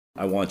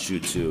I want you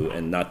to,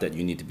 and not that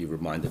you need to be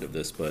reminded of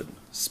this, but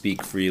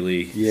speak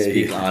freely,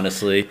 speak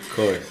honestly. Of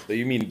course. So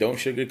you mean don't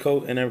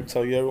sugarcoat and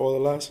tell you all the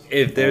lies?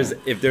 If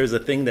there's a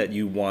thing that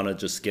you want to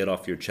just get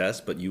off your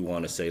chest, but you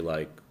want to say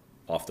like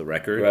off the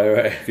record,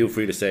 right. Feel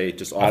free to say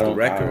just off the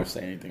record. I don't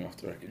say anything off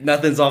the record.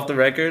 Nothing's off the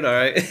record, all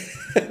right.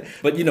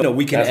 But you know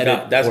we can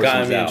edit. That's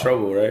gotten me in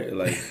trouble, right?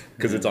 Like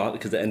because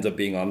it ends up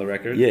being on the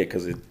record. Yeah,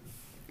 because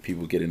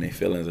people get in their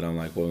feelings, and I'm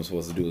like, what I'm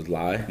supposed to do is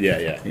lie.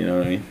 Yeah. You know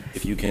what I mean?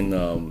 If you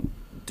can.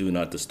 Do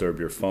not disturb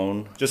your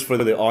phone. Just for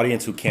the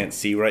audience who can't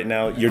see right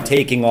now, you're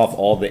taking off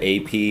all the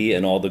AP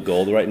and all the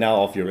gold right now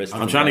off your wrist.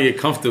 I'm trying to get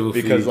comfortable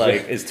because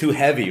like it's too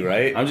heavy,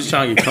 right? I'm just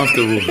trying to get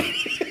comfortable.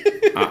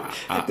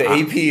 The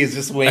AP is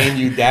just weighing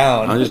you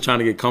down. I'm just trying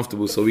to get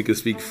comfortable so we can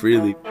speak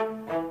freely.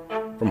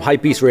 From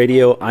HYPEBEAST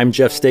Radio, I'm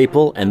Jeff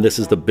Staple, and this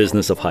is The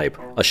Business of Hype,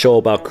 a show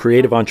about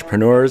creative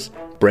entrepreneurs,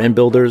 brand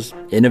builders,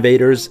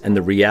 innovators, and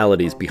the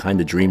realities behind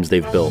the dreams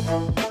they've built.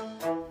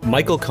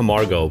 Michael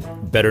Camargo,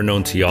 better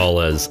known to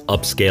y'all as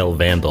Upscale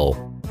Vandal,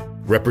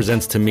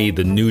 represents to me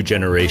the new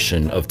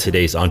generation of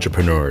today's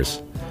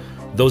entrepreneurs.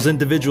 Those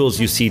individuals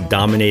you see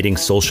dominating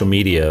social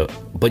media,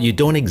 but you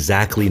don't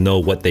exactly know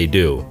what they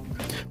do.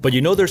 But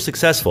you know they're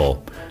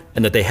successful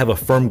and that they have a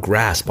firm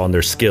grasp on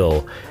their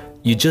skill.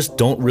 You just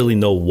don't really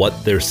know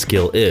what their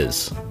skill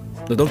is.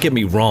 Now, don't get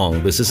me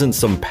wrong, this isn't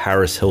some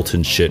Paris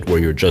Hilton shit where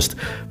you're just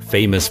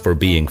famous for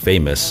being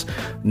famous.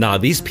 Nah,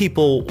 these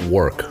people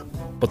work.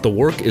 But the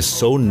work is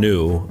so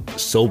new,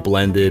 so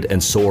blended,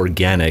 and so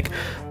organic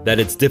that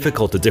it's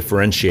difficult to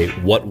differentiate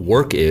what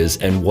work is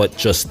and what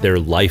just their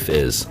life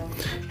is.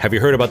 Have you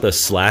heard about the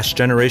slash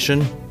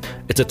generation?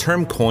 It's a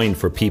term coined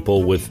for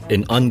people with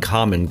an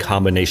uncommon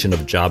combination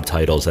of job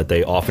titles that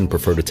they often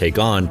prefer to take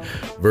on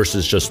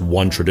versus just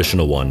one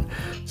traditional one.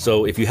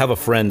 So if you have a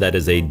friend that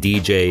is a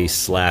DJ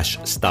slash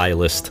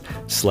stylist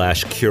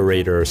slash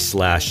curator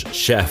slash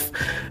chef,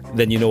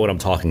 then you know what I'm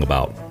talking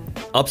about.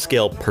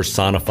 Upscale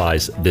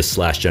personifies this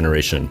slash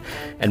generation,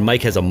 and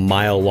Mike has a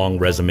mile-long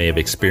resume of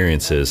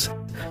experiences,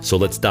 so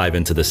let's dive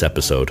into this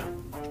episode.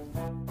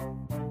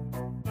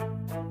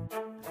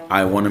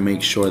 I want to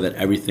make sure that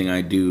everything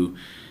I do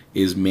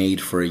is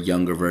made for a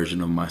younger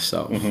version of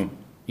myself,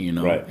 you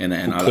know? Right. And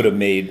who could have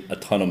made a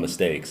ton of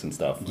mistakes and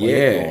stuff.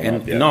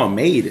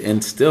 Made,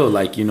 and still,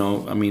 like, you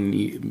know, I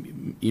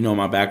mean, you know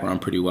my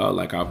background pretty well.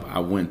 Like, I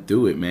went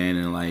through it, man,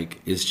 and, like,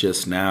 it's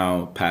just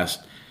now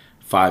past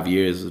 5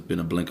 years, it's been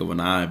a blink of an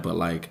eye, but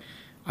like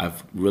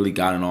I've really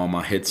gotten all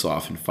my hits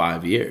off in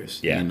 5 years,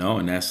 you know,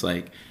 and that's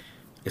like,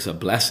 it's a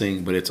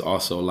blessing, but it's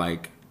also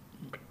like,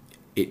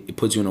 it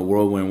puts you in a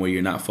whirlwind where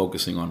you're not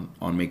focusing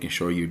on making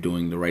sure you're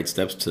doing the right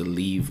steps to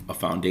leave a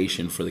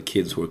foundation for the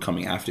kids who are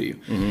coming after you.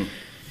 Mm-hmm.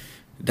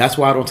 That's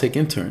why I don't take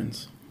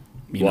interns,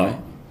 you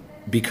know,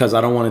 because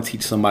I don't want to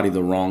teach somebody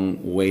the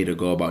wrong way to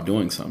go about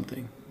doing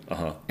something.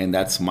 And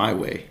that's my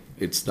way.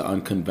 It's the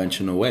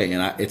unconventional way.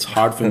 And it's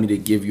hard for me to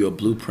give you a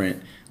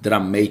blueprint that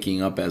I'm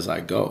making up as I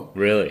go.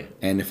 Really?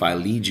 And if I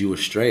lead you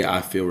astray,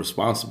 I feel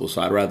responsible.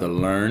 So I'd rather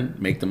learn,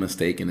 make the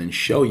mistake, and then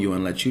show you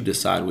and let you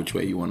decide which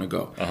way you want to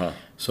go.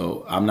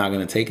 So I'm not going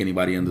to take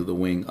anybody under the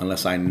wing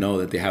unless I know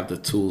that they have the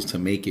tools to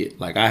make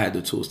it like I had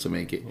the tools to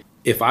make it.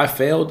 If I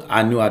failed,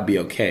 I knew I'd be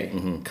okay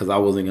because I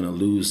wasn't going to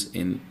lose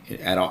in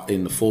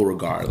the full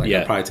regard. Like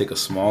I'd probably take a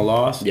small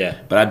loss,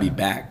 but I'd be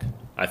back.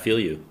 I feel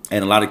you.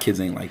 And a lot of kids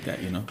ain't like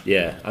that, you know?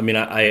 Yeah. I mean,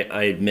 I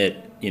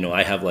admit, you know,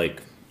 I have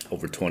like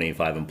over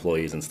 25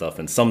 employees and stuff.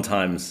 And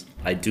sometimes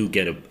I do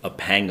get a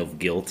pang of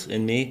guilt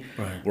in me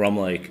where I'm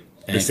like,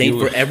 the same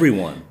for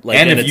everyone. Like,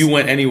 and if you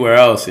went anywhere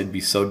else, it'd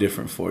be so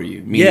different for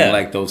you. Meaning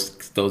like those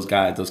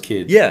guys, those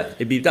kids. Yeah.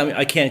 It'd be, I mean,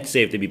 I can't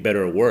say if they'd be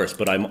better or worse,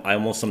 but I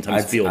almost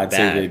sometimes feel bad. I'd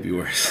say they'd be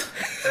worse.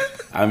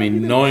 I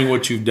mean, knowing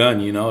what you've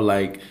done, you know,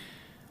 like,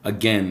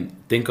 again,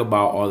 think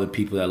about all the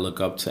people that look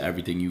up to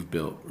everything you've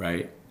built,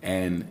 right?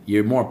 And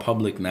you're more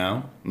public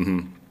now,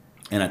 and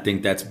I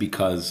think that's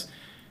because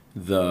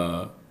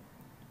the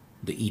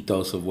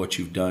ethos of what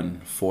you've done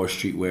for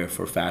streetwear,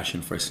 for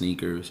fashion, for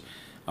sneakers,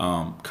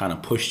 kind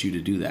of pushed you to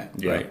do that,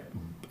 right?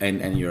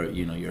 And you're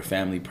a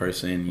family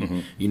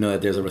person. You know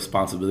that there's a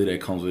responsibility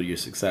that comes with your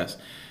success.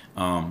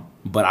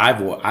 But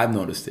I've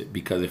noticed it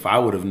because if I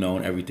would have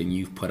known everything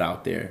you've put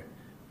out there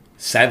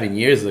 7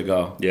 years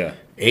ago,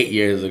 8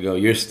 years ago,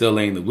 you're still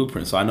laying the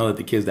blueprint. So I know that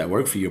the kids that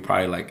work for you are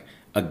probably like.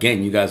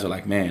 Again, you guys are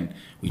like, man,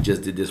 we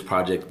just did this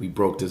project. We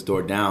broke this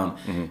door down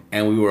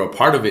and we were a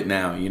part of it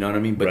now. You know what I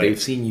mean? But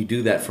they've seen you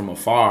do that from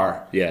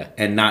afar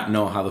and not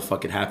know how the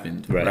fuck it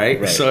happened.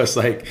 Right? So it's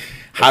like,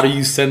 how do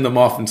you send them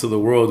off into the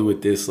world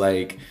with this,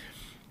 like,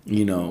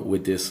 you know,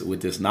 with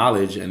this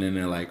knowledge? And then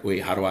they're like,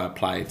 wait, how do I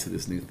apply it to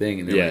this new thing?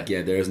 And they're like,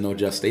 there is no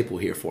Jeff Staple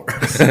here for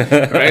us.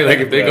 Right? Like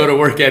if they go to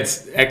work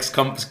at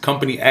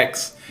company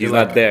X. He's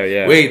not like,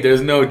 there, wait,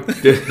 there's no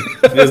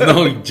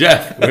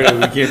Jeff. We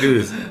can't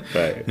do this.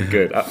 Right,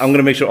 good. I'm going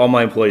to make sure all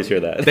my employees hear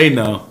that. They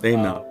know.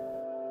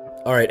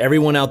 All right,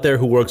 everyone out there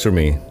who works for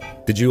me,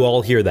 did you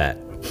all hear that?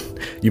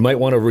 You might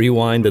want to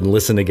rewind and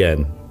listen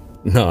again.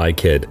 No, I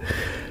kid.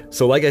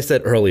 So like I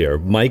said earlier,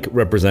 Mike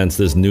represents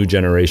this new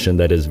generation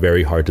that is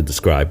very hard to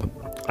describe.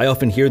 I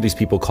often hear these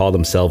people call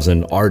themselves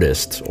an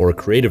artist or a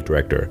creative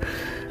director.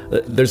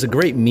 There's a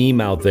great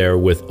meme out there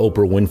with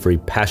Oprah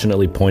Winfrey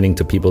passionately pointing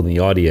to people in the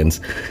audience.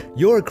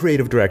 You're a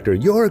creative director,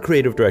 you're a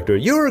creative director,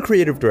 you're a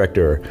creative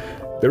director.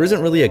 There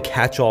isn't really a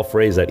catch-all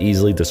phrase that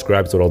easily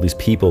describes what all these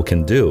people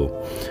can do.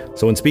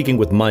 So in speaking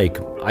with Mike,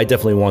 I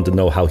definitely want to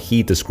know how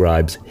he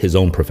describes his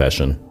own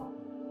profession.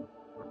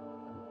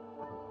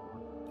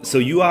 So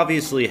you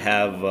obviously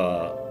have,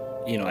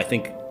 I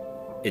think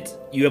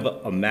you have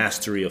a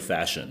mastery of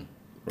fashion,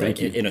 right?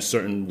 In a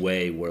certain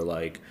way where,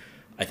 like,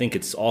 I think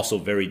it's also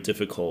very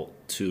difficult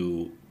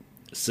to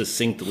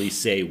succinctly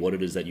say what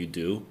it is that you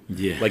do.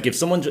 Yeah. Like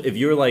if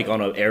you're like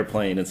on an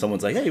airplane and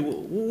someone's like, hey,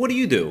 what do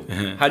you do?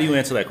 How do you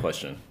answer that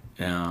question?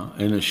 Yeah,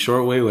 in a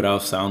short way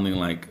without sounding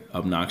like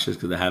obnoxious,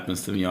 because that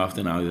happens to me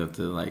often. I always have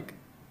to like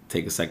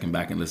take a second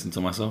back and listen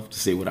to myself to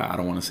say what I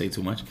don't want to say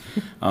too much.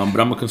 But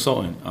I'm a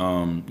consultant.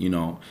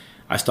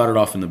 I started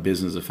off in the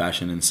business of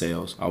fashion and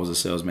sales. I was a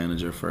sales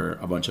manager for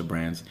a bunch of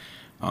brands.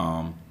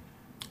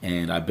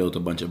 And I built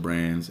a bunch of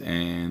brands.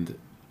 And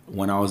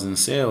when I was in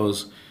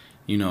sales,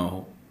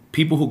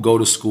 people who go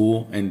to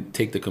school and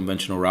take the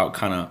conventional route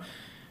kind of,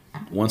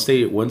 once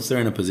they're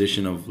in a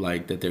position of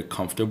like that they're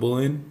comfortable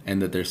in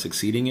and that they're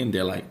succeeding in,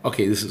 they're like,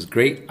 okay, this is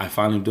great. I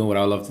finally doing what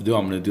I love to do.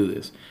 I'm going to do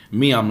this.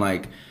 Me, I'm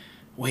like,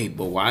 wait,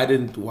 but why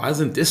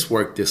doesn't this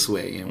work this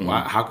way? And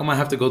how come I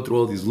have to go through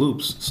all these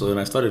loops? So then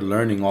I started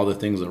learning all the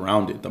things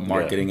around it, the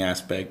marketing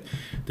aspect,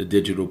 the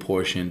digital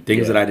portion,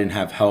 things that I didn't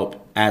have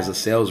help as a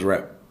sales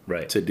rep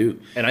to do.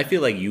 And I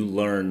feel like you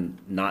learn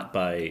not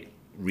by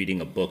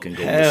reading a book and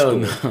going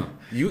to school. No.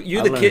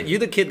 You're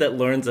the kid that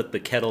learns that the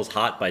kettle's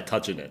hot by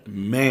touching it.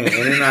 Man, and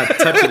then I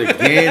touch it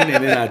again,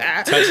 and then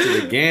I touched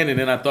it again, and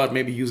then I thought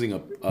maybe using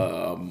a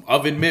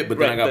oven mitt, but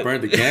then I got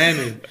burned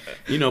again,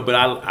 and but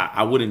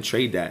I wouldn't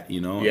trade that, Yeah.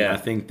 And I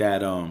think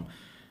that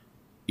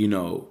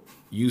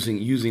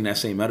using that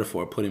same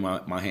metaphor, putting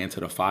my hand to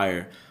the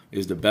fire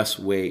was the best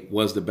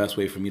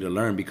way for me to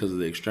learn because of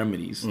the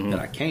extremities that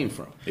I came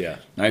from. Yeah.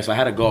 Right. So I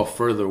had to go a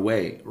further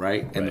way,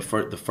 right? And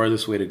the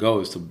furthest way to go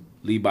is to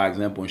lead by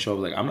example and show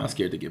like I'm not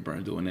scared to get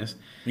burned doing this.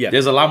 Yeah.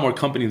 There's a lot more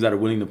companies that are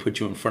willing to put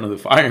you in front of the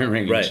firing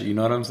range. Right. You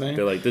know what I'm saying?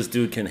 They're like, this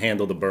dude can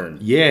handle the burn.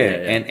 Yeah.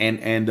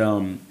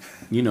 And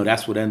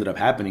that's what ended up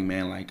happening,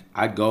 man. Like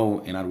I'd go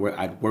and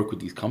I'd work with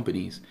these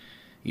companies,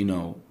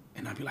 and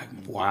I'd be like,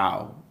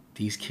 wow,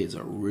 these kids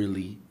are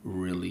really,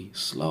 really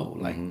slow.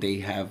 Like they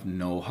have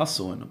no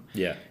hustle in them.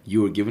 Yeah.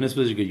 You were given this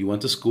position because you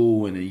went to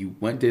school and then you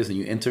went this and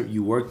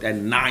you worked at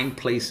 9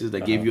 places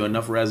that gave you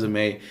enough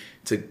resume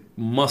to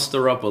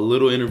muster up a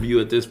little interview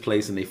at this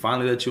place, and they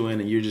finally let you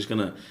in, and you're just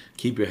gonna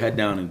keep your head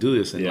down and do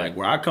this. And like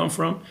where I come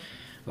from,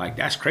 like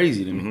that's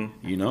crazy to me,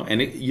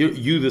 And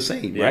you the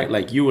same, right?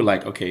 Like you were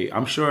like, okay,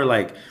 I'm sure,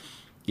 like,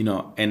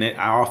 And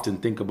I often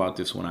think about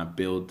this when I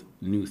build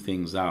new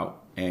things out.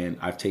 And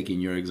I've taken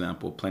your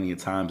example plenty of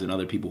times, and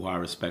other people who I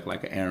respect,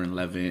 like Aaron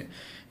Levitt,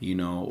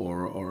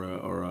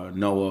 or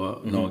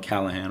Noah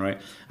Callahan,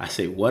 right? I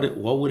say, what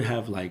would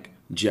have like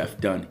Jeff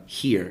done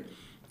here?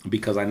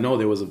 Because I know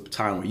there was a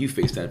time where you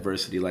faced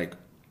adversity, like,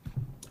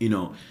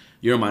 you're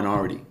a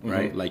minority,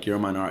 right? Like you're a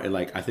minority.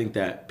 Like I think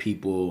that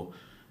people,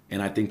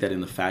 and I think that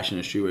in the fashion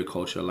and streetwear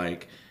culture,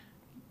 like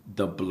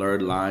the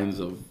blurred lines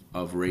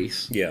of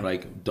race,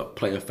 like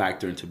play a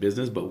factor into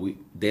business, but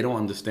they don't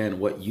understand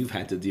what you've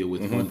had to deal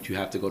with once you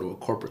have to go to a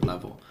corporate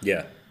level.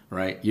 Yeah.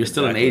 Right? You're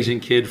still an Asian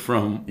kid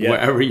from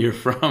wherever you're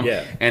from.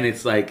 Yeah. And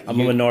it's like I'm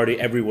a minority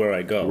everywhere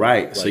I go.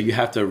 Right. Like, so you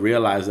have to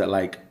realize that,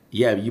 like,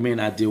 you may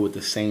not deal with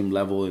the same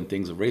level and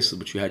things of racism,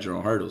 but you had your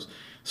own hurdles.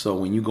 So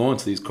when you go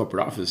into these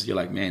corporate offices, you're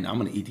like, man, I'm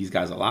going to eat these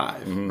guys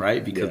alive,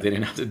 right? Because they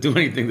didn't have to do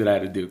anything that I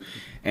had to do.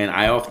 And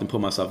I often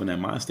put myself in that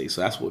mind state.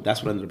 So that's what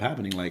ended up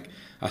happening. Like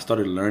I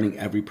started learning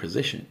every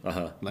position.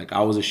 Like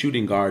I was a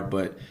shooting guard,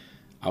 but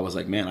I was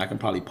like, man, I can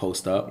probably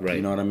post up,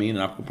 you know what I mean?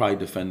 And I can probably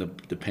defend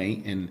the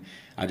paint. And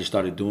I just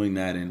started doing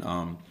that.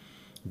 And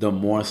the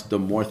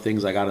more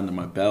things I got under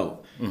my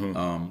belt,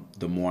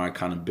 the more I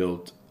kind of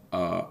built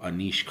a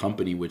niche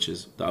company, which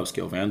is the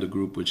Upscale Vandal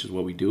group, which is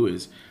what we do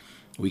is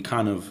we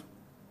kind of,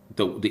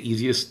 the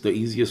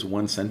easiest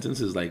one sentence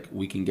is like,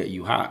 we can get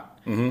you hot.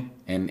 And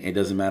it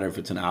doesn't matter if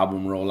it's an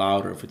album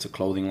rollout or if it's a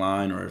clothing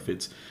line or if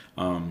it's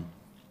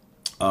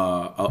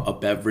a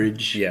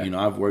beverage.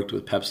 I've worked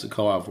with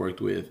PepsiCo, I've worked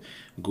with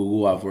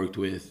Google, I've worked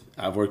with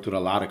a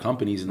lot of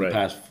companies in the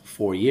past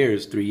 3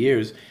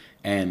 years,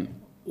 and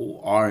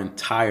our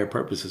entire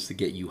purpose is to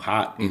get you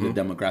hot in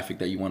the demographic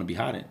that you want to be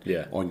hot in,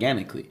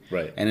 organically.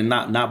 Right. And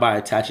not by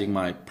attaching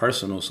my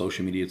personal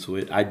social media to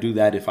it. I do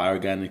that if I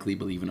organically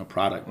believe in a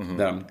product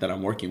that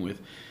I'm working with.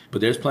 But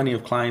there's plenty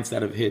of clients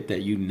that have hit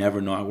that you never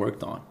know I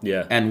worked on.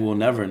 Yeah. And will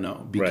never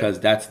know, because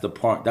that's the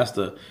part. That's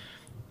the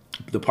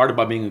part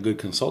about being a good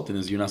consultant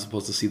is you're not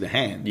supposed to see the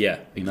hand. Yeah.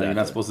 Exactly. You're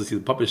not supposed to see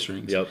the puppet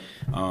strings. Yep.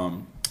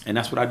 And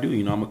that's what I do.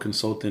 I'm a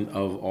consultant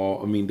of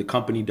all. I mean, the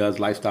company does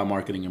lifestyle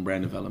marketing and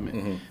brand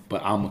development,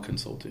 but I'm a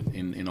consultant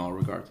in all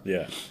regards.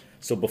 Yeah.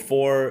 So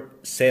before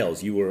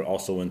sales, you were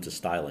also into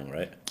styling,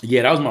 right?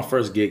 Yeah, that was my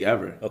first gig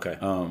ever. Okay.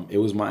 It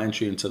was my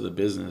entry into the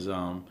business.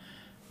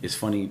 it's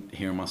funny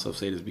hearing myself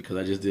say this because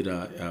I just did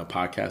a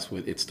podcast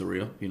with It's the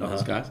Real. You know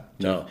those guys?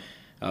 No.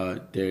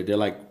 They're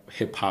like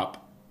hip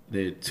hop.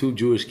 They're two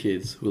Jewish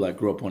kids who like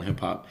grew up on hip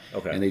hop.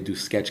 Okay. And they do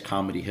sketch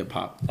comedy hip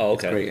hop. Oh,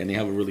 okay. It's great, and they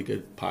have a really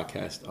good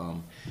podcast.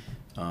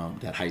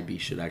 That HYPEBEAST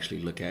should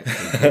actually look at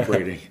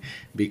incorporating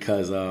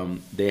because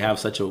they have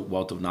such a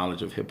wealth of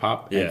knowledge of hip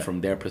hop, and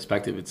from their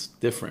perspective, it's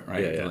different,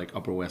 right? They're like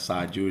Upper West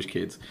Side Jewish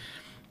kids,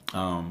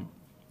 and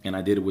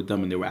I did it with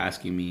them, and they were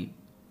asking me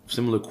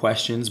similar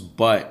questions,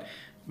 but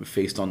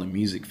based on the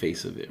music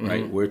face of it,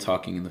 right? We're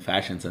talking in the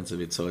fashion sense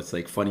of it, so it's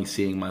like funny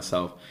seeing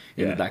myself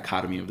in the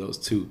dichotomy of those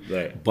two.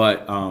 Right.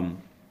 But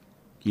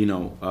you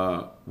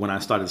know, when I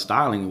started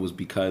styling, it was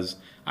because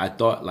I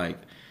thought like.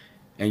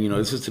 And, you know,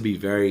 this is to be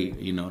very,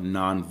 you know,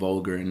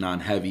 non-vulgar and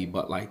non-heavy,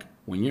 but, like,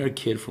 when you're a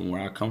kid from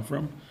where I come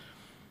from.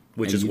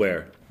 Which is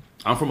where?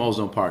 I'm from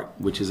Ozone Park,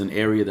 which is an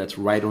area that's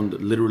right on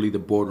literally the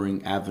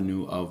bordering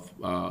avenue of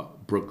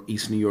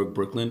East New York,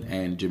 Brooklyn,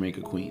 and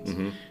Jamaica,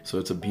 Queens. So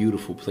it's a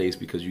beautiful place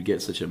because you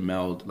get such a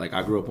meld. Like,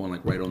 I grew up on,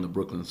 like, right on the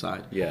Brooklyn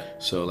side. Yeah.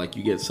 So, like,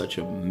 you get such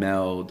a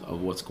meld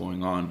of what's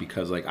going on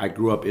because, like, I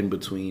grew up in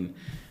between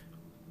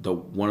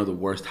one of the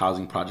worst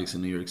housing projects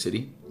in New York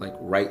City, like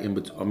right in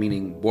between,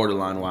 meaning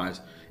borderline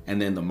wise,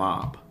 and then the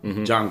mob.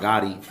 John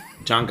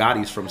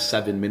Gotti's from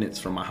 7 minutes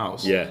from my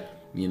house. Yeah,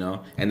 you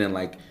know, and then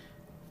like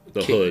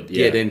the hood.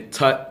 Yeah, then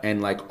Tut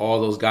and like all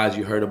those guys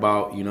you heard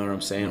about. You know what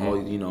I'm saying?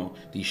 All you know,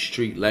 these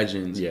street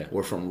legends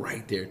were from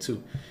right there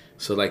too.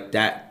 So like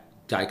that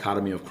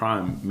dichotomy of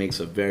crime makes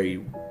a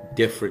very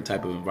different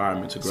type of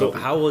environment to grow up in.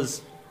 So how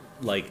was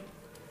like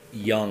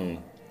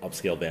young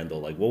Upscale Vandal?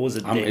 Like what was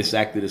it? I'm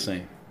exactly the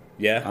same.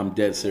 Yeah, I'm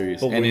dead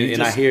serious, but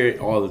and I hear it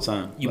all the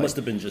time. You must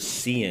have been just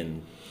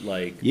seeing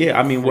like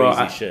I mean,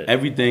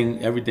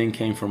 everything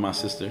came from my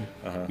sister.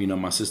 You know,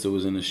 my sister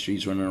was in the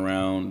streets running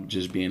around,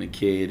 just being a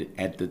kid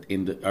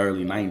in the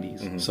early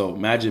 '90s. So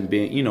imagine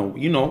being, you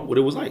know what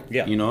it was like.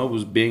 Yeah, you know, it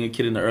was being a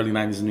kid in the early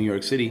 '90s in New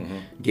York City.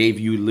 Gave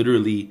you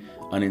literally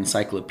an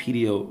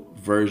encyclopedia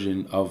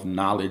version of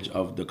knowledge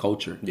of the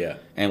culture. Yeah.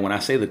 And when I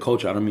say the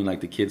culture, I don't mean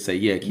like the kids say,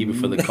 yeah, keep it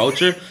for the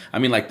culture. I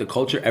mean like the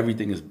culture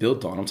everything is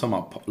built on. I'm talking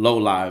about Low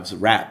Lives,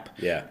 rap.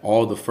 Yeah.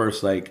 All the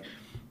first like,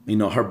 you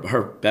know,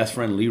 her best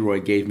friend Leroy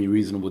gave me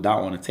Reasonable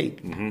Doubt on a tape.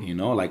 You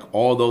know, like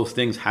all those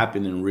things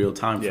happened in real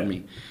time for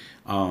me.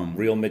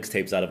 Real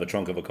mixtapes out of a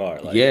trunk of a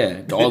car.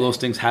 Like. All those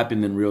things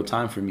happened in real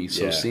time for me.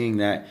 So seeing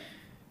that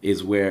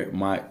is where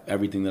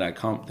everything that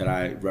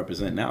I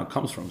represent now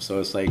comes from. So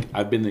it's like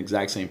I've been the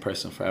exact same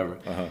person forever.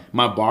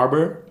 My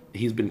barber,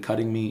 he's been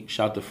cutting me.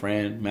 Shout to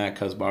Fran, Matt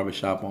Cuts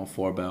Barbershop on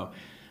 4 Bell.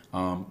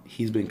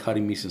 He's been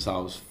cutting me since I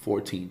was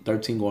 13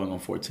 going on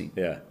 14.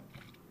 Yeah.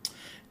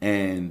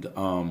 And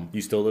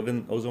you still live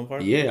in Ozone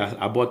Park? Yeah,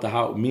 I bought the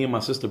house. Me and my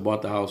sister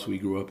bought the house we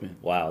grew up in.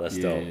 Wow, that's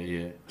dope.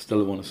 Yeah. Still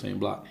live on the same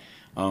block.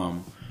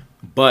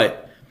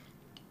 But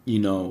you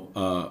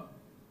know,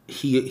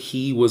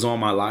 he was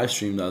on my live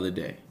stream the other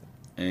day,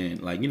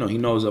 and like, you know, he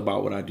knows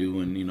about what I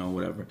do and, you know,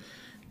 whatever,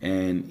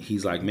 and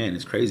he's like, man,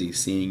 it's crazy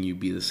seeing you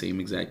be the same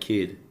exact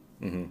kid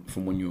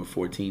from when you were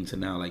 14 to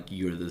now. Like,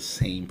 you're the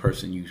same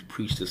person, you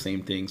preach the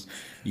same things,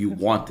 you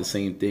want the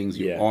same things,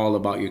 you're all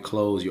about your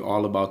clothes, you're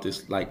all about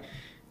this, like,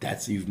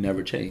 you've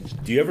never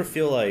changed. Do you ever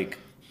feel like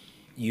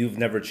you've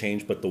never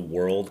changed but the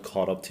world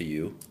caught up to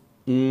you?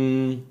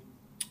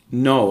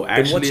 No,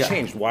 actually. Then what's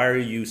changed? Why are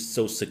you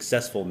so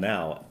successful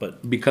now?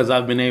 But because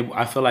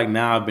I feel like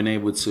now I've been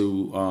able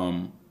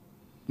to,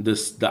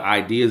 the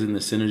ideas and the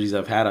synergies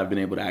I've had, I've been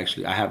able to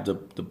I have the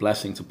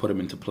blessing to put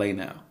them into play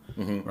now,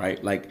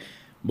 right? Like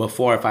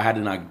before, if I had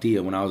an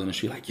idea when I was in the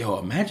street, like, yo,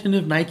 imagine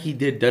if Nike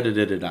did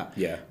da-da-da-da-da.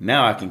 Yeah.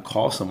 Now I can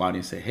call somebody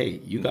and say,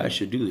 hey, you guys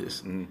should do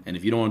this. And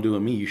if you don't want to do it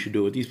with me, you should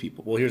do it with these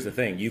people. Well, here's the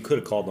thing. You could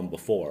have called them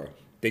before.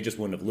 They just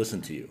wouldn't have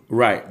listened to you.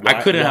 Right.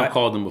 I couldn't have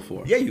called them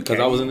before. Yeah, you can. Because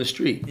I was in the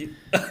street. You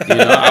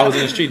know, I was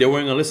in the street. They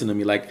weren't going to listen to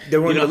me. Like, they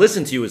weren't going to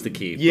listen to you is the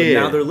key. Yeah.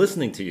 But now they're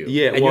listening to you.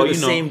 Yeah. And you're the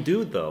same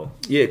dude, though.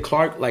 Yeah,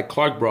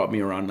 Clark brought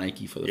me around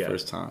Nike for the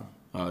first time.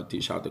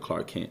 Shout out to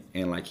Clark Kent.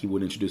 And, like, he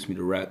would introduce me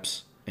to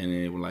reps. And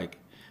then they were like,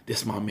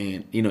 this my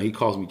man. You know, he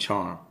calls me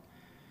Charm.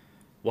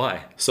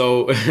 Why?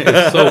 So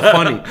it's so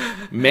funny.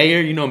 Mayor,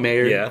 you know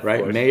Mayor, yeah,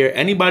 right? Mayor.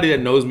 Anybody that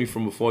knows me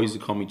from before used to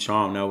call me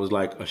Charm. That was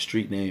like a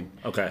street name.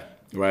 Okay.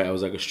 Right? I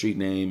was like a street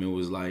name. It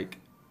was like,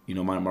 you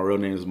know, my real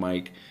name is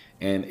Mike.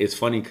 And it's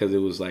funny because it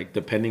was like,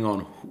 depending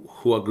on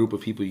who a group of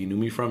people you knew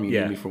me from, you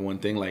knew me from one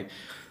thing. Like,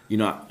 you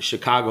know,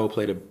 Chicago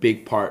played a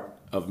big part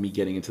of me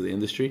getting into the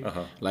industry.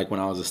 Like when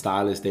I was a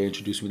stylist, they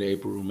introduced me to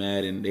April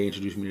Rumad and they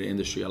introduced me to the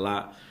industry a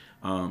lot.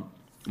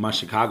 My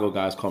Chicago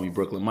guys call me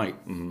Brooklyn Mike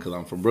because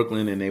I'm from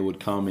Brooklyn, and they would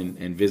come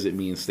and visit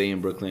me and stay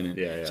in Brooklyn.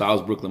 And so I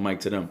was Brooklyn Mike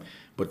to them.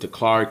 But to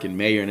Clark and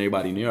Mayor and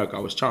everybody in New York, I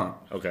was Charm.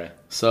 Okay.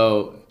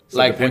 So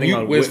like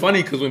it's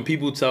funny because when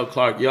people tell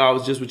Clark, yo, I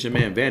was just with your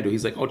man Vandal,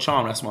 he's like, oh,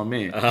 Charm, that's my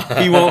man.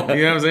 He won't,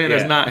 you know what I'm saying?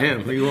 That's not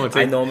him. He won't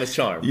take. I know him as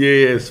Charm. Yeah,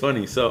 it's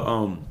funny.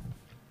 So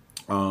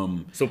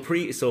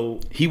so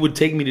he would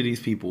take me to these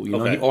people, you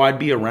know, or I'd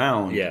be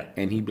around,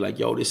 and he'd be like,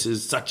 "Yo, this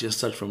is such and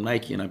such from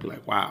Nike," and I'd be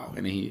like, "Wow,"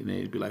 and then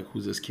he'd be like,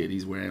 "Who's this kid?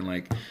 He's wearing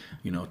like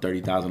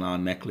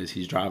 $30,000 necklace.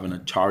 He's driving a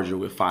Charger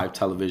with 5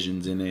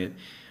 televisions in it.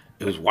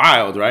 It was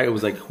wild, right? It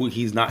was like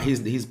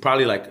he's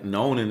probably like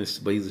known in this,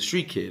 but he's a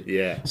street kid.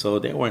 Yeah. So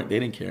they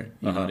didn't care.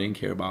 They didn't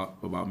care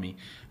about me.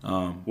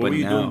 What were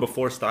you doing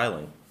before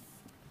styling?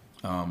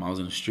 I was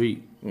in the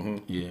street.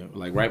 Yeah,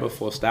 like right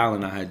before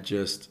styling,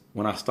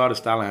 when I started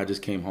styling, I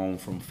just came home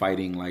from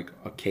fighting like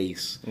a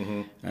case,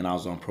 and I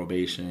was on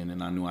probation,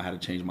 and I knew I had to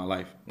change my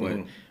life.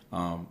 But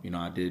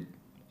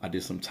I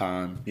did some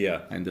time.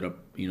 Yeah. I ended up,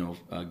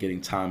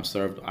 getting time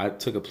served. I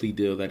took a plea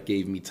deal that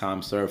gave me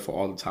time served for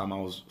all the time I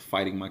was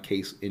fighting my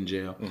case in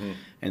jail,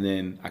 and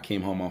then I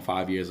came home on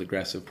 5 years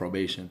aggressive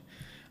probation,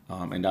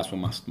 and that's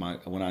when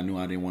when I knew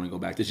I didn't want to go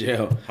back to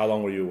jail. How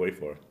long were you away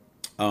for?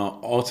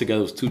 Altogether,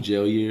 it was 2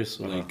 jail years,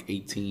 so like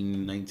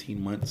 18,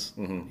 19 months.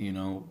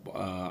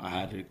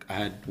 I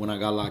had when I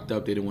got locked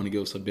up, they didn't want to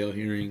give us a bail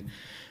hearing.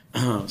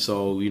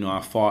 So,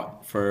 I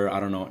fought for,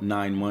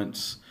 9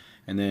 months,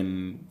 and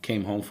then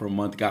came home for a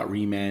month, got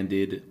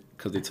remanded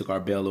because they took our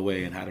bail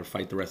away and had to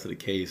fight the rest of the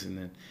case. And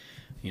then,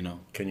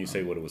 Can you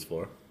say what it was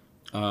for?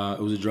 It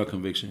was a drug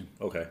conviction.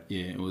 Okay.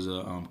 Yeah, it was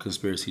a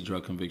conspiracy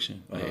drug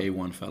conviction, an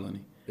A1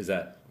 felony. Is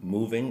that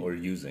moving or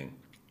using?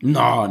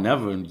 No,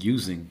 never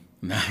using.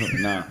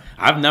 Nah.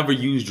 I've never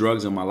used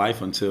drugs in my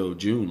life until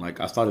June.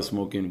 Like, I started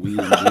smoking weed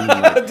in June.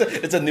 Like,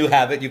 it's a new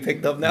habit you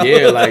picked up now?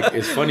 Yeah, like,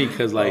 it's funny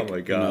because, like, oh my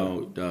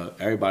God.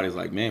 Everybody's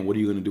like, man, what are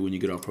you going to do when you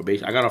get off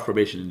probation? I got off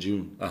probation in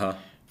June.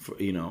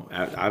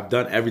 I've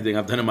done everything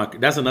I've done in my...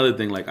 That's another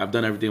thing. Like, I've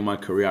done everything in my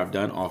career I've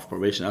done off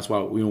probation. That's why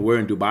we're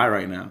in Dubai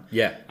right now.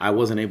 Yeah. I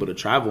wasn't able to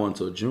travel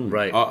until June.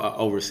 Right.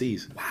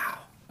 Overseas.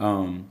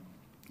 Wow.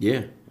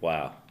 Yeah.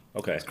 Wow.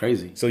 Okay. It's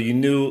crazy. So you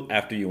knew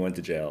after you went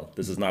to jail,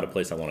 this is not a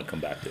place I want to come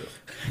back to.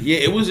 Yeah,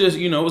 it was just,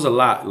 it was a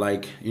lot.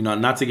 Like,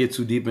 not to get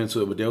too deep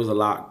into it, but there was a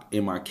lot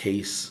in my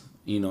case,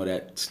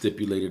 that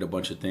stipulated a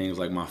bunch of things.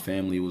 Like, my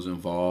family was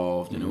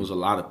involved, and it was a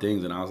lot of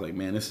things. And I was like,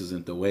 man, this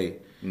isn't the way.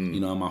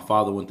 My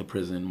father went to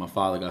prison. My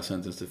father got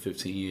sentenced to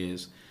 15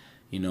 years,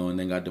 and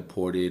then got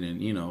deported.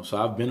 And,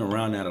 so I've been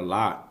around that a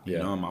lot.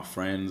 My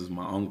friends,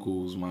 my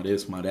uncles, my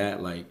this, my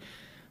that. Like,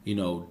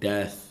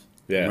 death,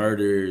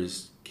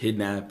 murders,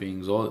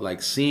 kidnappings, all,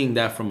 like, seeing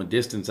that from a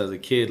distance as a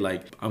kid.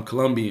 Like, I'm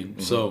Colombian,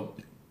 so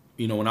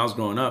when I was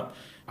growing up,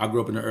 I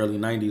grew up in the early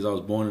 90s. I was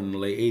born in the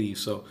late 80s,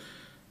 so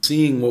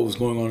seeing what was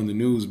going on in the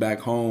news back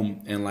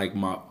home, and like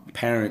my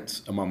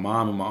parents and my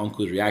mom and my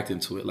uncles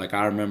reacting to it. Like,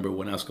 I remember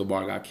when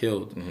Escobar got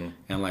killed,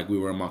 and like we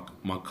were in my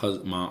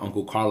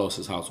uncle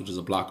Carlos's house, which is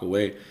a block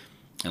away,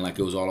 and like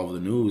it was all over the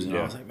news, and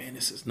I was like, man,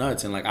 this is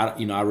nuts. And like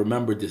I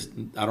remember this.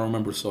 I don't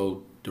remember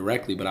so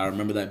directly, but I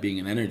remember that being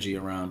an energy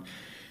around.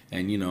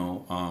 And,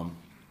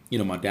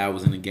 my dad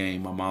was in the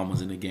game. My mom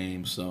was in the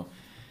game. So,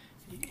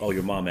 oh,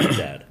 your mom and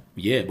dad?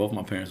 Yeah, both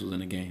my parents was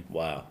in the game.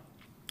 Wow.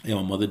 Yeah,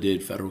 my mother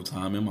did federal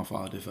time and my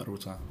father did federal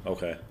time.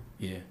 Okay.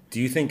 Yeah. Do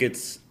you think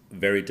it's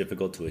very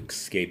difficult to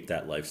escape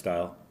that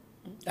lifestyle?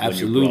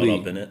 Absolutely. When you're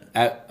brought up in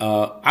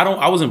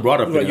it? I wasn't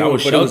brought up in it. I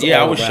was sheltered.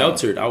 I was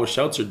sheltered. I was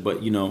sheltered.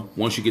 But,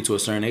 once you get to a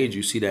certain age,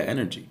 you see that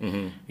energy,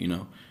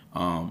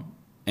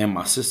 and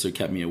my sister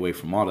kept me away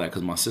from all that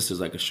because my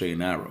sister's like a straight and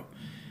narrow.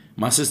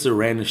 My sister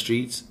ran the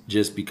streets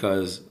just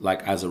because,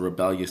 like, as a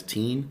rebellious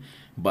teen,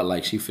 but,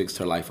 like, she fixed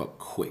her life up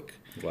quick.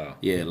 Wow.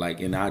 Yeah,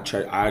 like, and I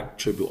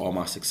attribute all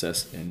my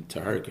success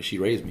to her because she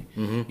raised me.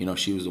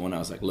 She was the one that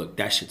was like, look,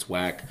 that shit's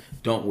whack.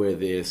 Don't wear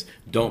this.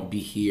 Don't be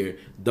here.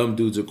 Dumb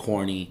dudes are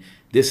corny.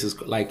 This is,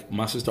 like,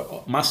 my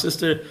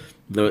sister,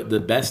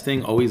 the best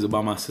thing always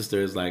about my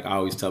sister is, like, I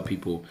always tell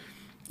people,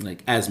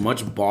 like, as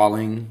much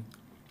balling,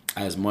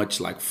 as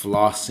much, like,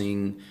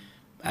 flossing,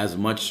 as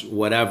much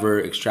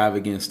whatever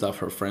extravagant stuff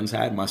her friends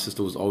had, my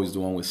sister was always the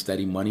one with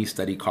steady money,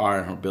 steady car,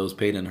 and her bills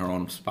paid in her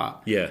own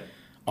spot. Yeah.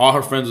 All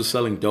her friends were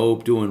selling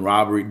dope, doing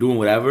robbery, doing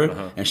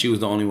whatever, and she was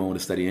the only one with a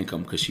steady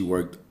income because she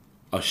worked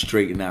a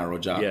straight and narrow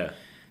job. Yeah.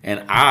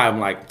 And I'm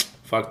like,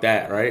 fuck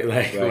that, right?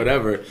 Like,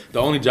 whatever. The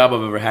only job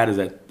I've ever had is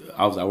that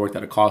I worked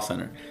at a call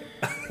center.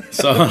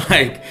 So,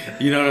 like,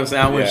 you know what I'm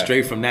saying? I went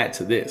straight from that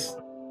to this.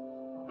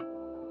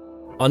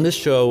 On this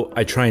show,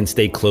 I try and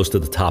stay close to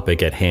the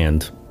topic at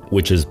hand,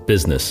 which is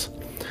business.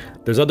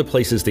 There's other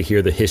places to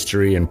hear the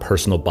history and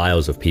personal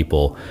bios of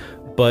people,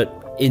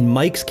 but in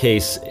Mike's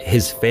case,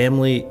 his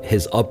family,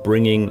 his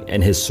upbringing,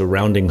 and his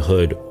surrounding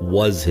hood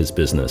was his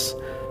business.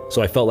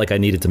 So I felt like I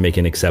needed to make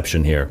an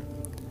exception here.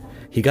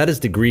 He got his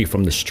degree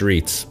from the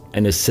streets,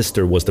 and his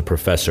sister was the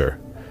professor.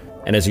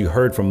 And as you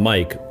heard from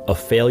Mike, a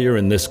failure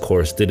in this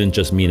course didn't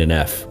just mean an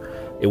F.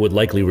 It would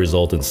likely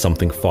result in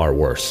something far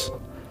worse.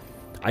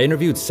 I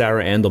interviewed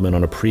Sarah Andelman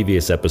on a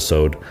previous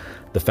episode,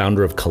 the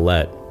founder of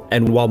Colette.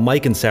 And while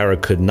Mike and Sarah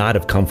could not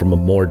have come from a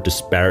more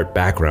disparate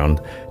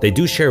background, they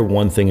do share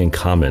one thing in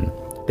common.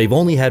 They've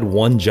only had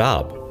one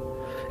job.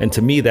 And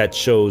to me, that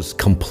shows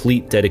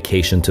complete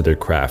dedication to their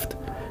craft.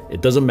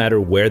 It doesn't matter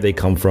where they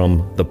come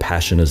from, the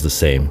passion is the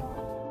same.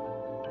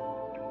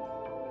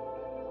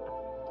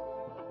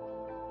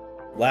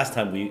 Last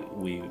time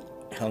we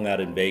hung out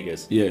in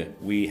Vegas,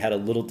 we had a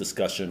little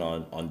discussion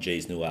on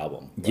Jay's new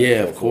album. Right?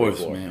 Yeah, of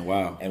course, man.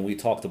 Wow. And we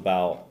talked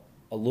about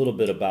a little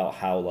bit about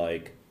how,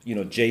 like, you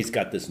know, Jay's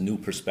got this new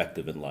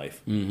perspective in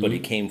life, but he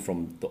came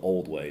from the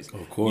old ways.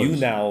 Of course. You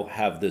now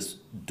have this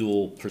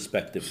dual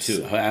perspective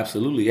too.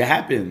 Absolutely. It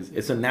happens.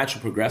 It's a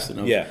natural progression.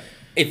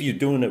 If you're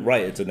doing it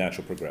right, it's a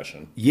natural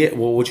progression. Yeah,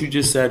 well, what you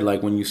just said,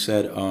 like when you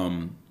said,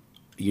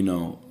 you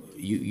know,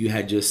 you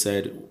had just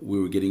said we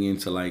were getting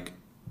into like,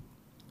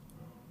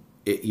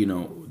 it, you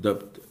know,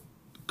 the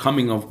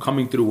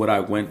coming through what I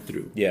went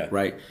through. Yeah.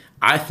 Right.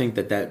 I think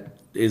that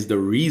is the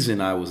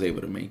reason I was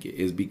able to make it,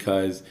 is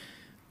because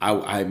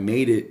I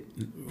made it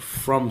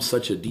from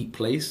such a deep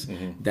place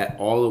that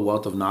all the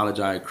wealth of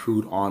knowledge I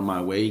accrued on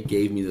my way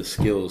gave me the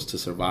skills to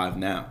survive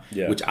now.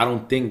 Yeah. Which I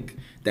don't think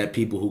that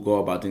people who go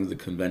about things the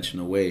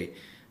conventional way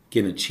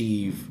can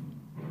achieve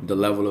the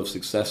level of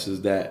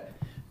successes that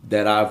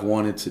I've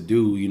wanted to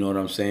do, you know what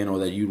I'm saying, or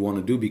that you'd want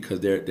to do,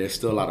 because there's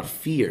still a lot of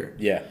fear.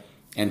 Yeah.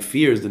 And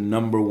fear is the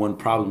number one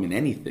problem in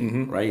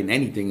anything, right? In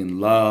anything, in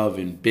love,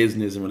 in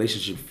business, in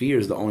relationship, fear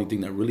is the only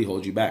thing that really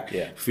holds you back.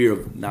 Yeah. Fear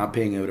of not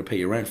being able to pay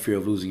your rent, fear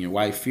of losing your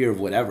wife, fear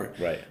of whatever.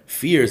 Right.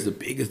 Fear is the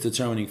biggest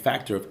determining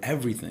factor of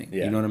everything.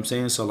 Yeah. You know what I'm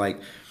saying? So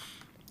like,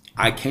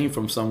 I came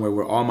from somewhere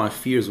where all my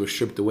fears were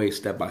stripped away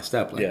step by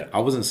step. Like, I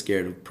wasn't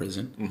scared of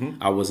prison.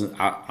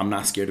 I'm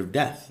not scared of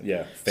death.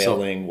 Yeah,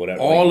 failing, so whatever.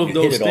 All like, of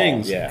those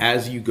things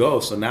as you go.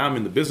 So now I'm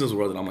in the business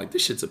world and I'm like,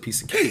 this shit's a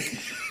piece of cake.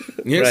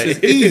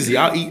 It's easy.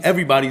 I'll eat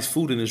everybody's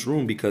food in this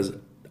room because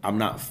I'm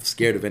not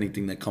scared of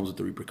anything that comes with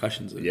the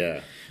repercussions of it.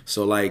 Yeah.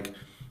 So like,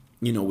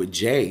 you know, with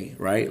Jay,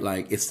 right?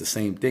 Like, it's the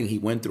same thing. He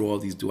went through all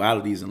these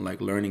dualities and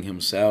like learning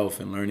himself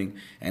and learning,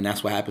 and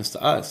that's what happens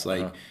to us.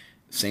 Like,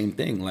 same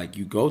thing. Like,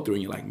 you go through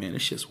and you're like, man,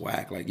 this shit's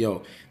whack. Like,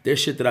 yo, there's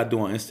shit that I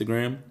do on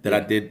Instagram that I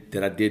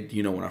did,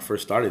 you know, when I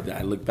first started, that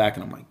I look back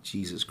and I'm like,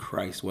 Jesus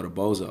Christ, what a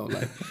bozo.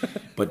 Like,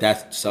 but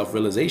that's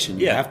self-realization.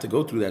 You have to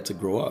go through that to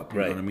grow up. You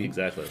know what I mean?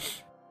 Exactly.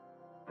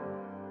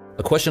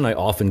 A question I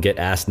often get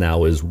asked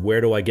now is, where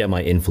do I get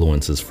my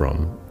influences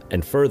from?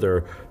 And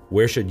further,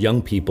 where should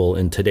young people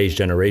in today's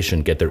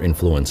generation get their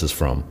influences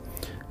from?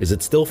 Is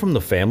it still from the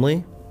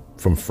family?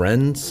 From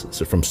friends? Is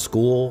it from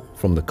school?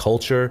 From the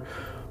culture?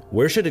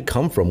 Where should it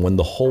come from when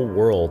the whole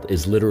world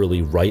is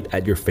literally right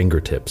at your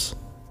fingertips?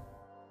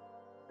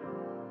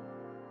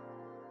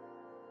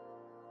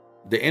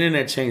 The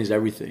internet changed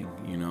everything,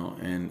 you know,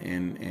 and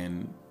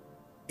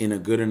in a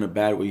good and a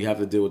bad way. You have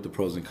to deal with the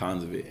pros and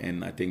cons of it.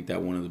 And I think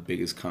that one of the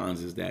biggest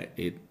cons is that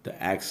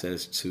the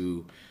access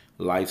to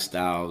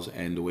lifestyles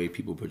and the way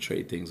people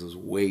portray things is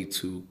way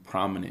too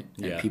prominent,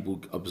 and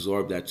people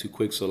absorb that too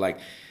quick. So like,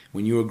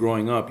 when you were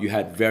growing up, you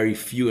had very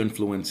few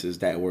influences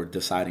that were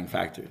deciding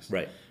factors.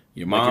 Right.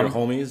 Your mom, like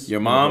your homies,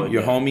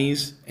 your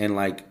homies, and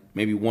like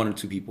maybe one or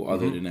two people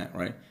other than that,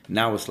 right?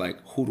 Now it's like,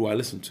 who do I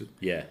listen to?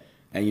 Yeah.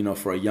 And, you know,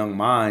 for a young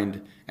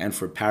mind and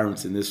for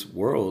parents in this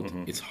world,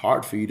 it's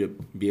hard for you to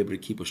be able to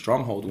keep a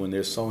stronghold when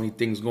there's so many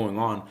things going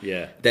on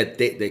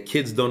that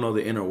kids don't know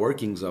the inner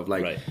workings of.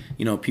 Like,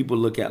 you know, people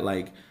look at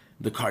like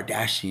the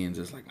Kardashians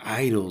as like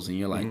idols, and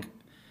you're like,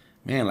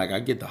 man, like, I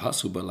get the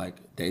hustle, but like,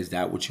 is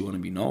that what you want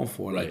to be known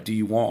for? Like, do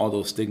you want all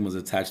those stigmas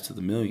attached to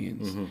the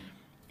millions?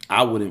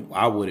 I wouldn't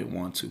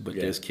want to, but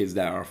there's kids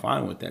that are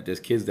fine with that. There's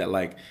kids that,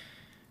 like,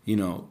 you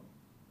know,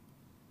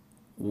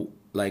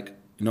 like,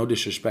 no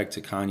disrespect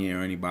to Kanye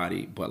or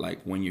anybody, but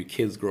like, when your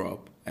kids grow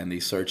up and they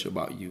search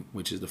about you,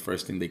 which is the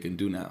first thing they can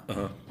do now,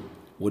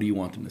 what do you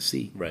want them to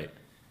see? Right.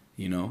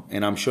 You know,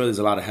 and I'm sure there's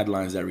a lot of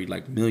headlines that read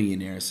like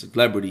millionaire,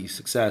 celebrity,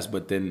 success,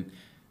 but then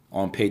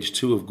on page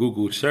 2 of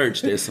Google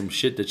search, there's some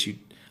shit that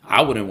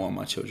I wouldn't want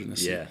my children to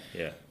see. Yeah,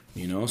 yeah.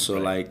 You know, so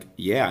like,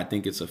 I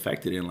think it's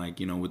affected in, like,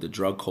 you know, with the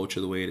drug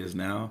culture the way it is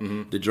now.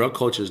 The drug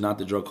culture is not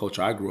the drug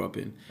culture I grew up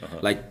in.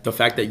 Like, the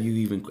fact that you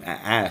even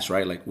asked,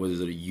 right? Like,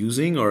 was it a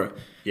using or?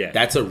 Yeah.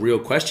 That's a real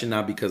question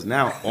now, because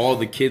now all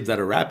the kids that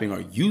are rapping are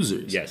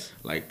users. Yes.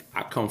 Like,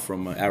 I come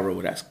from an era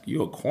where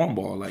you're a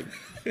cornball. Like,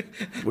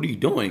 what are you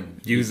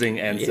doing? Using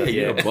and stuff.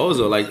 Yeah, you're a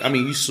bozo. Like, I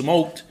mean, you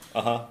smoked.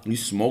 You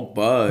smoked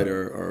bud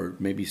or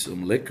maybe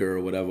some liquor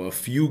or whatever. A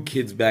few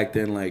kids back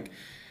then, like,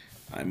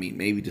 I mean,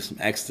 maybe just some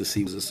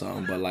ecstasy or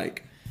something, but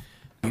like,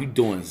 you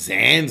doing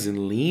Xans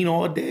and lean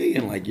all day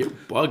and like, you're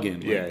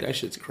bugging. Like, that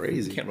shit's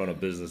crazy. You can't run a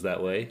business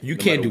that way. You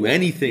can't do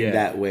anything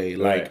that way.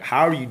 Like,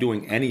 how are you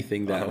doing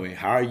anything that way?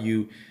 How are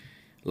you,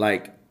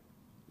 like,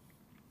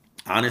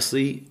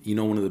 honestly, you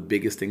know, one of the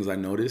biggest things I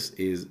notice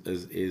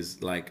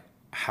is like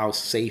how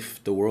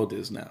safe the world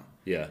is now.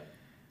 Yeah.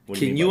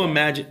 Can you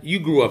imagine? You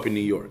grew up in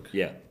New York.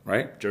 Yeah.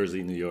 Right?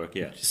 Jersey, New York.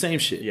 Yeah. Same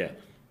shit. Yeah.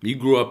 You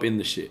grew up in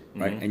the shit,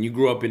 right? And you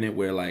grew up in it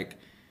where, like,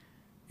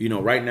 you know,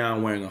 right now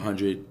I'm wearing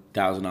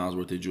 $100,000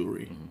 worth of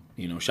jewelry.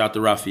 You know, shout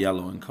to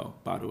Raffaello and Co,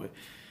 by the way.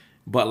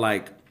 But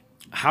like,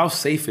 how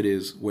safe it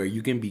is where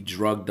you can be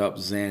drugged up,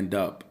 zanned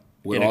up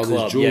with all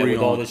this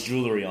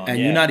jewelry on, and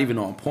you're not even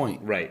on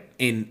point. Right.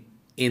 In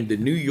the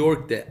New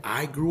York that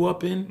I grew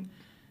up in,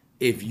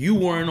 if you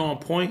weren't on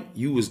point,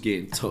 you was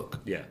getting took.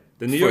 Yeah.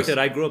 The New York that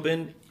I grew up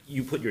in,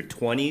 you put your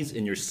 20s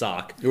in your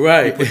sock.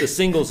 Right. You put the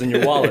singles in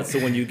your wallet. So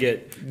when you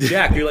get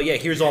jacked, you're like, yeah,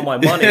 here's all my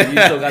money. And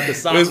you still got the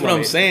sock That's what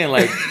I'm saying.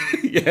 Like,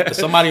 Yeah.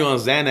 Somebody on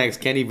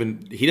Xanax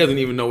he doesn't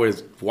even know where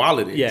his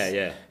wallet is.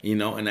 Yeah. You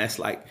know, and that's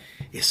like,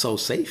 it's so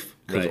safe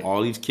because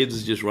all these kids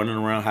is just running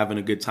around having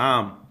a good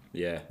time.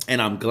 Yeah.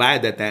 And I'm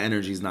glad that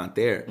energy's not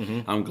there.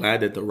 I'm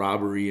glad that the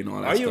robbery and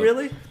all that stuff. Are you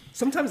really?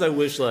 Sometimes I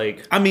wish,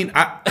 like... I mean,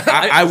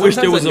 I wish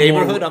there was a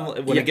neighborhood,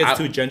 more... when it gets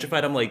too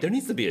gentrified, I'm like, there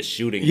needs to be a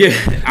shooting.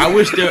 Yeah, I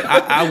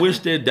wish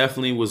there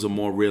definitely was a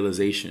more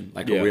realization,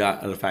 like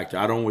a factor.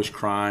 I don't wish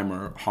crime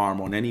or harm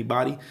on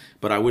anybody,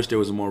 but I wish there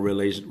was a more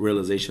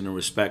realization and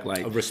respect.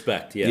 Like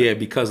respect, yeah. Yeah,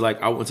 because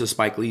like I went to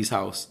Spike Lee's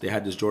house. They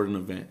had this Jordan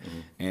event,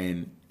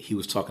 and he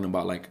was talking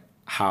about like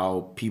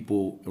how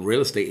people,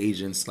 real estate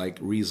agents, like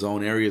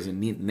rezone areas and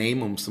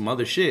name them some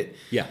other shit.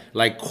 Yeah.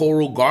 Like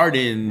Coral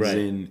Gardens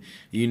and,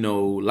 you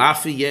know,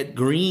 Lafayette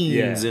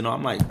Greens. And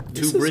I'm like,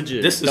 Two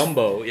Bridges,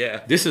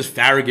 Dumbo, This is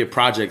Farragut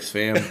Projects,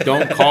 fam.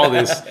 Don't call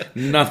this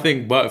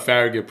nothing but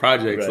Farragut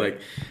Projects. Like,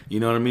 you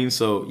know what I mean?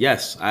 So,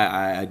 yes,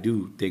 I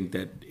do think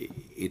that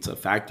it's a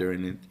factor.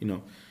 And, you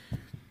know,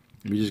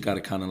 we just got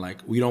to kind of like,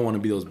 we don't want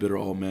to be those bitter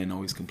old men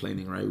always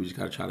complaining, right? We just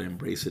got to try to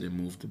embrace it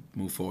and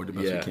move forward the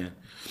best we can.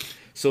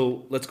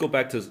 So let's go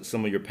back to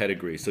some of your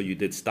pedigree. So you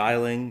did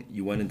styling,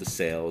 you went into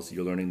sales,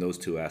 you're learning those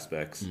two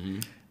aspects.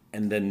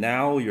 And then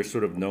now you're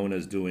sort of known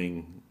as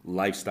doing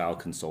lifestyle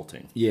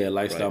consulting. Yeah,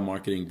 lifestyle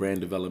marketing, brand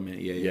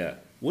development. Yeah.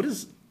 What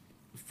is,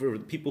 for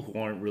people who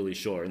aren't really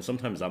sure, and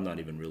sometimes I'm not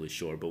even really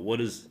sure, but what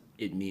does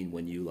it mean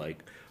when you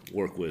like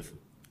work with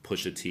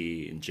Pusha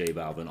T and J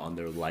Balvin on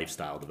their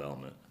lifestyle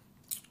development?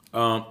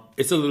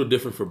 It's a little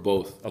different for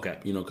both. Okay.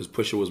 You know, because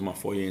Pusha was my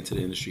foray into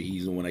the industry.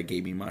 He's the one that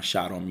gave me my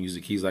shot on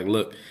music. He's like,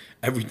 look,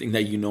 everything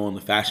that you know on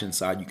the fashion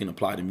side, you can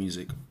apply to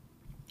music.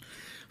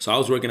 So I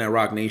was working at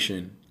Roc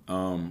Nation.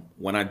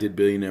 When I did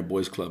Billionaire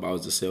Boys Club, I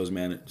was the sales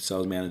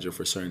manager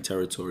for certain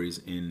territories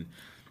in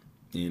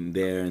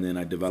there, and then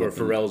I developed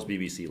for Pharrell's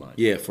BBC line.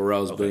 Yeah,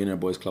 Pharrell's Billionaire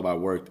Boys Club. I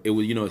worked. It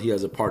was, you know, he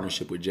has a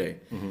partnership with Jay.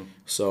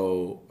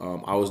 So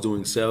I was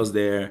doing sales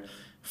there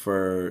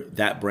for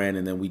that brand,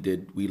 and then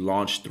we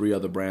launched 3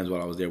 other brands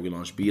while I was there. We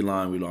launched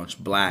Beeline, we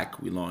launched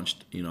Black, we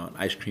launched, you know, an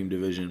ice cream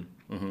division.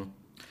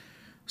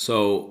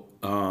 So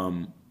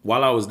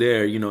while I was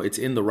there, you know, it's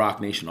in the Roc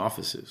Nation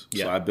offices.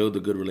 So I built a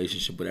good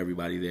relationship with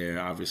everybody there.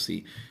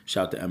 Obviously,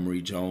 shout out to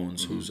Emery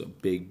Jones, who's a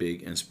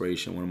big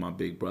inspiration, one of my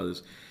big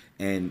brothers.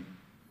 And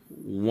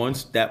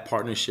once that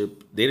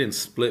partnership, they didn't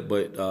split,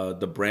 but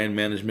the brand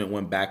management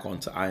went back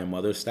onto I Am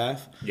Other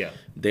staff. Yeah.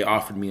 They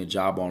offered me a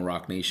job on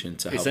Roc Nation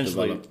to help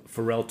develop.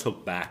 Pharrell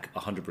took back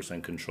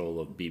 100% control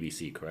of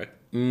BBC, correct?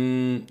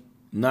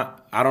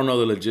 I don't know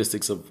the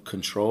logistics of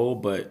control,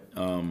 but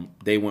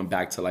they went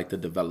back to like the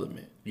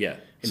development. Yeah.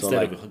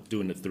 Instead of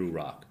doing it through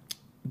Roc.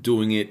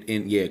 Doing it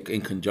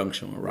in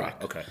conjunction with Roc.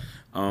 Right. Okay.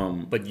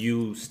 But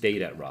you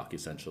stayed at Roc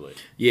essentially.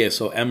 Yeah,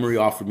 so Emery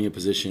offered me a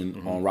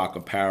position on Roc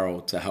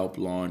Apparel to help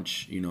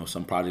launch, you know,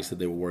 some projects that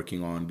they were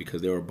working on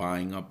because they were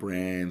buying up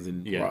brands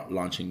and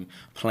launching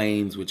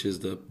Planes, which is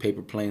the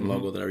paper plane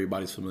logo that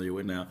everybody's familiar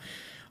with now.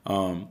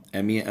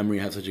 And me and Emery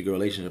had such a good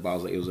relationship. I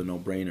was like, it was a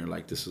no-brainer.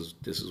 Like this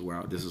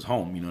is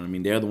home. You know what I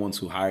mean? They're the ones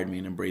who hired me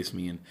and embraced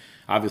me, and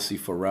obviously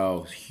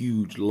Pharrell,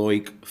 huge,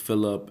 Loic,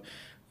 Phillip,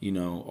 you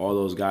know, all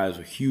those guys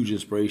were huge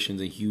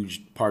inspirations and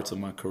huge parts of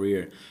my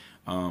career.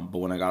 But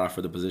when I got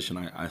offered the position,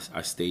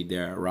 I stayed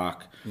there at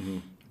Roc.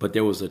 But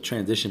there was a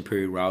transition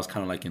period where I was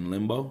kind of like in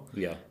limbo.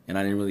 Yeah. And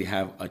I didn't really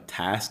have a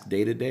task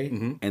day to day.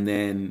 And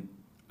then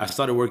I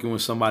started working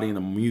with somebody in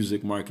the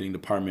music marketing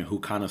department who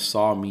kind of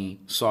saw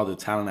the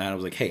talent I had. I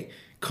was like, hey,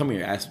 come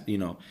here, ask, you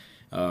know,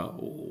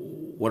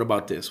 what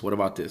about this? What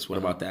about this? What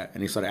about that?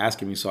 And they started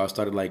asking me. So I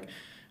started like,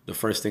 the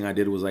first thing I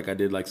did was like, I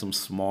did like some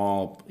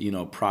small, you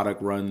know,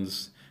 product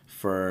runs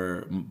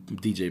for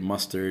DJ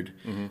Mustard.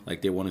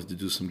 Like they wanted to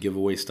do some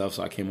giveaway stuff.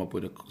 So I came up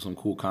with some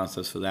cool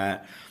concepts for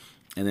that.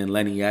 And then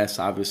Lenny S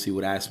obviously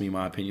would ask me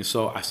my opinion.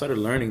 So I started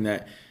learning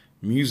that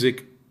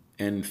music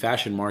and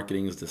fashion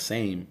marketing is the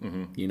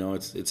same. You know,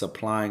 it's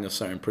applying a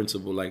certain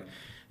principle. Like,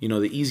 you know,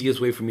 the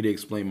easiest way for me to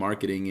explain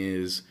marketing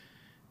is,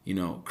 you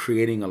know,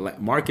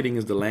 marketing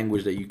is the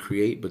language that you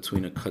create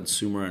between a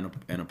consumer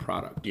and a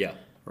product. Yeah.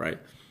 Right.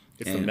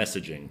 It's the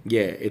messaging.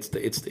 Yeah, it's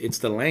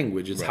the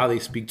language. It's how they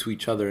speak to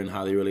each other and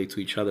how they relate to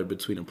each other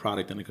between a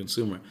product and a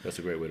consumer. That's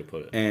a great way to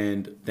put it.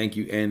 And thank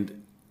you.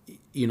 And,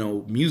 you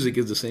know, music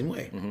is the same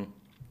way.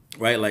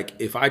 Right? Like,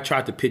 if I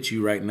tried to pitch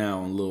you right now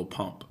on Lil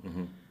Pump,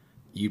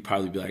 you'd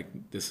probably be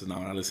like, this is not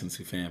what I listen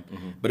to, fam.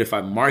 But if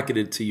I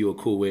marketed to you a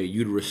cool way,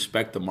 you'd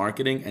respect the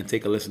marketing and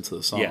take a listen to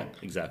the song. Yeah,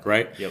 exactly.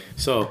 Right? Yep.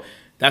 So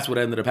that's what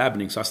ended up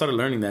happening. So I started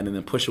learning that, and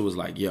then Pusha was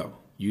like, yo,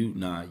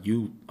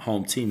 you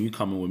home team, you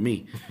coming with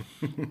me.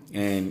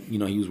 And, you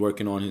know, he was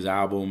working on his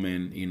album,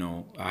 and, you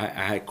know, I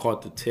had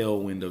caught the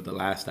tailwind of the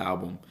last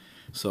album.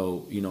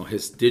 So, you know,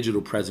 his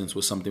digital presence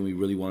was something we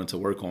really wanted to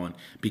work on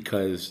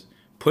because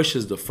Push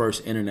is the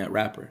first internet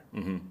rapper.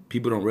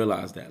 People don't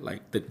realize that.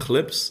 Like, the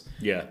Clips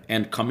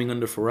and coming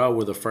under Pharrell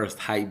were the first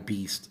hype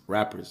beast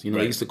rappers. You know,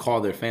 they used to call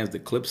their fans the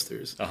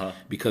Clipsters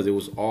because it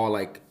was all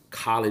like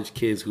college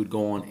kids who'd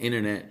go on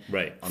internet,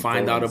 right, on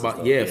find out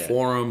about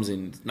forums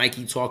and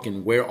Nike Talk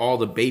and wear all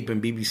the Bape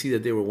and BBC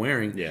that they were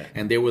wearing,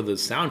 and they were the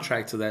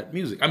soundtrack to that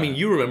music. I mean,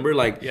 you remember,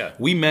 like,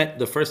 we met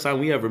the first time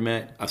we ever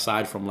met,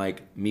 aside from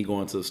like me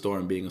going to the store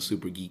and being a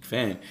super geek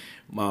fan,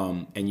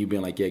 and you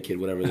being like, yeah, kid,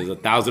 whatever. There's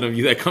 1,000 of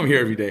you that come here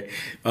every day.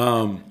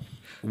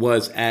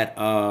 Was at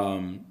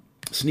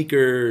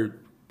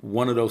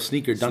one of those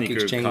sneaker Dunk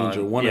Exchange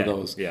or one of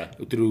those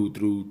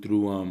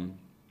through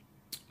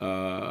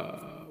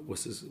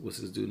what's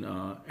his dude,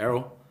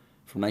 Arrow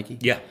from Nike.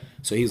 Yeah.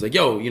 So he's like,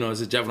 yo, this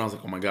is Jeff, and I was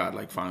like, oh my god,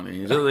 like finally. And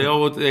he's like,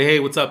 oh, hey,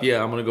 what's up?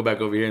 Yeah, I'm gonna go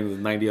back over here and there's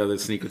 90 other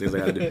sneaker things I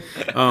gotta do.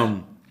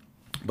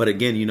 But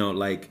again,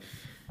 like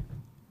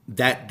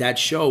that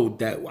show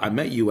that I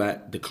met you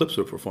at, the Clips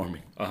were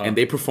performing, and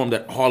they performed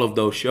at all of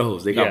those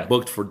shows. They got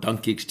booked for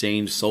Dunk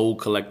Exchange, Soul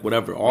Collect,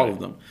 whatever, all of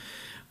them.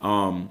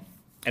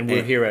 And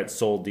we're here at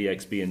Sole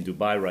DXB in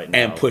Dubai right now.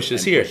 And Push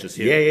is here.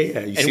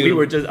 Yeah. And we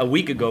were just, a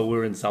week ago, we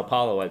were in Sao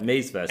Paulo at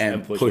Maze Fest.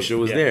 And Pusha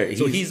was there.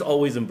 So he's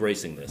always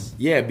embracing this.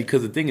 Yeah,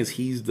 because the thing is,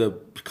 he's the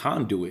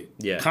conduit.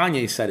 Yeah.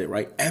 Kanye said it,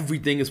 right?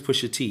 Everything is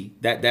Pusha T.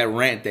 That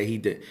rant that he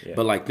did. Yeah.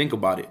 But like, think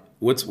about it.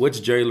 What's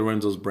Jerry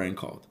Lorenzo's brand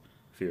called?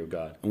 Fear of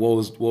God. And what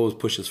was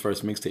Pusha's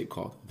first mixtape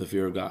called? The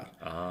Fear of God.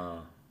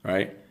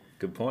 Right?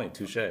 Good point.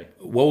 Touche.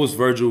 What was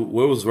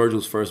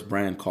Virgil's first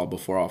brand called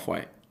before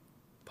Off-White?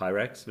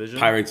 Pyrex Vision?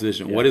 Pyrex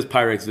Vision. Yeah. What is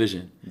Pyrex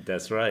Vision?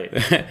 That's right.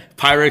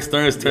 Pyrex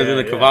turns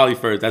into Cavalli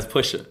first. That's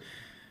Pusha.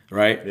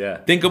 Right? Yeah.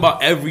 Think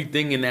about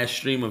everything in that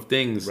stream of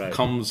things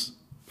comes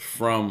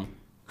from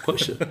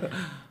Pusha.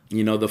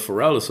 The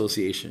Pharrell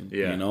Association.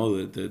 Yeah.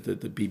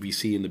 The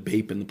BBC and the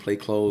Bape and the Play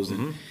Clothes.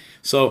 And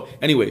so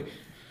anyway,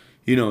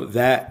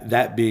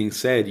 that being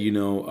said,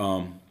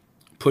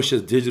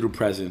 Pusha's digital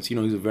presence,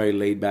 he's a very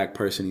laid back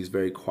person. He's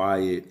very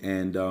quiet.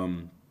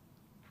 And,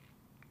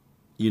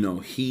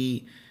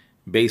 he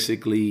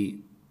basically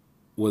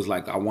was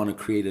like, I want to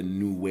create a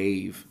new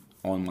wave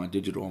on my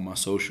digital, on my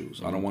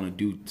socials. I don't want to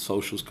do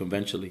socials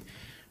conventionally.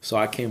 So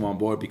I came on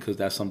board because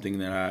that's something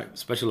that I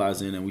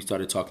specialize in, and we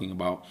started talking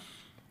about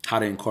how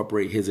to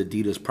incorporate his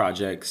Adidas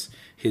projects,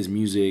 his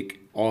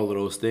music, all of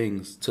those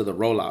things to the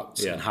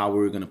rollouts, and how we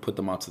were going to put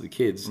them out to the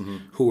kids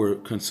who were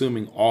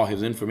consuming all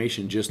his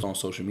information just on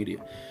social media.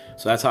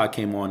 So that's how I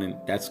came on, and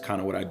that's kind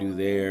of what I do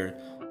there.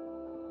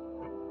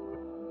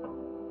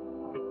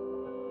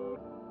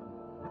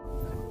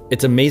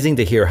 It's amazing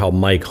to hear how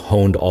Mike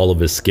honed all of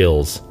his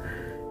skills.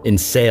 In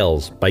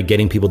sales, by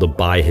getting people to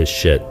buy his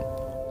shit.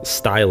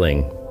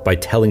 Styling, by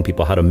telling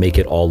people how to make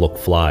it all look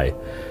fly.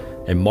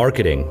 And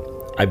marketing,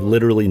 I've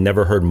literally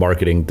never heard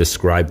marketing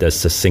described as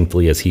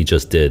succinctly as he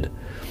just did.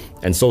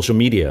 And social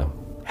media,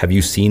 have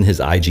you seen his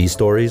IG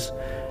stories?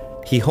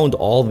 He honed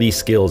all these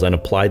skills and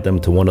applied them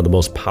to one of the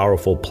most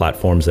powerful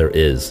platforms there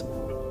is,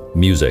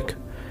 music.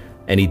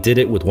 And he did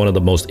it with one of the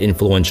most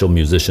influential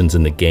musicians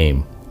in the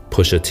game,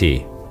 Pusha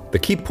T. The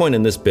key point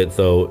in this bit,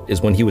 though,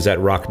 is when he was at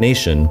Roc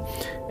Nation,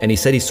 and he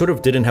said he sort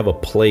of didn't have a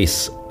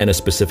place and a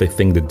specific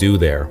thing to do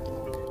there.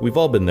 We've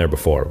all been there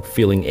before,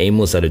 feeling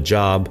aimless at a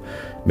job,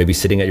 maybe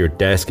sitting at your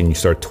desk and you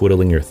start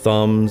twiddling your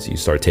thumbs, you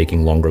start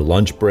taking longer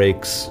lunch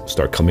breaks,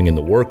 start coming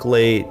into work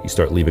late, you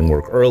start leaving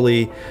work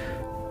early.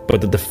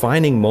 But the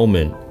defining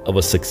moment of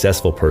a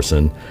successful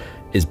person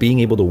is being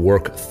able to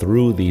work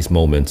through these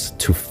moments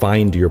to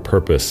find your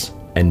purpose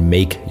and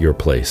make your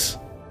place.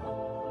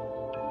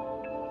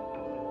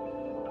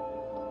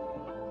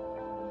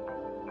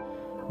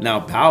 Now,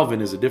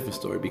 Balvin is a different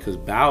story because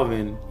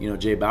Balvin,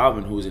 J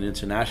Balvin, who is an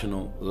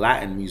international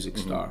Latin music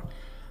star,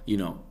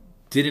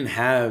 didn't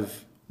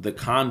have the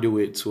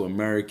conduit to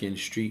American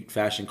street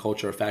fashion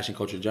culture or fashion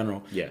culture in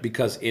general. Yeah.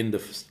 Because in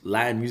the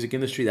Latin music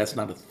industry, that's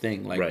not a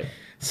thing. Like,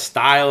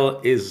 style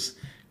is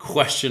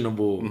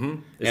questionable.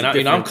 And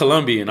I'm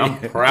Colombian. I'm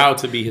proud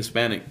to be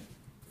Hispanic.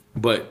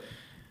 But,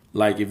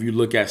 like, if you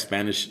look at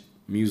Spanish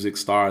music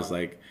stars,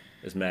 like,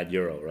 it's mad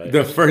Euro, right?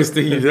 The first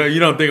thing you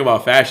don't think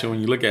about fashion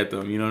when you look at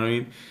them, you know what I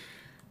mean?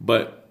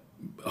 But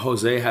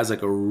Jose has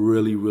like a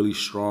really, really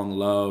strong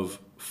love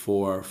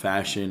for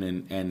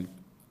fashion and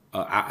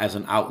as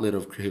an outlet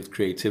of his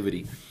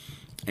creativity.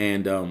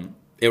 And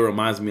it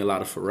reminds me a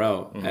lot of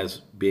Pharrell as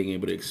being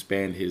able to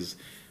expand his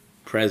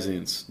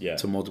presence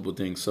to multiple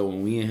things. So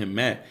when we and him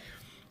met,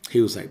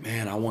 he was like,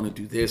 man, I want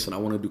to do this and I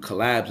want to do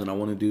collabs and I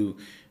want to do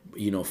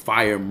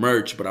fire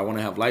merch, but I want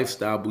to have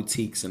lifestyle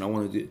boutiques and I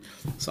want to do.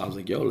 So I was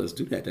like, yo, let's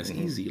do that. That's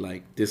easy.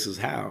 Like, this is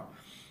how.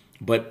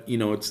 But,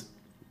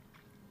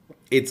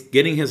 it's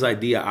getting his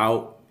idea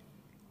out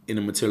in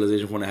a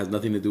materialization form that has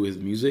nothing to do with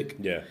his music.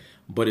 Yeah.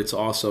 But it's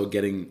also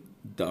getting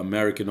the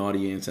American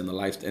audience and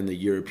the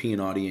European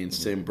audience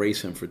to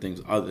embrace him for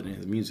things other than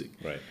his music.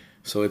 Right.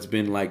 So it's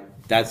been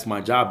like, that's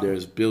my job there,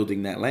 is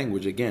building that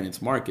language. Again,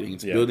 it's marketing.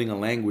 It's building a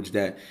language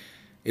that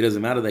it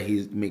doesn't matter that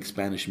he makes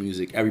Spanish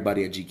music.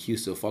 Everybody at GQ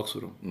still fucks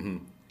with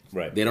him.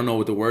 Right. They don't know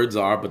what the words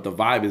are, but the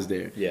vibe is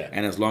there. Yeah.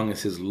 And as long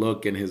as his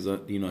look and his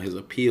his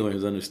appeal and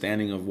his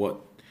understanding of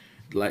what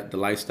the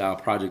lifestyle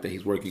project that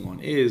he's working on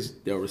is,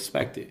 they'll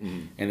respect it.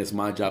 And it's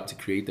my job to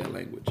create that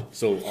language.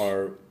 So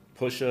are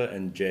Pusha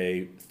and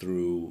Jay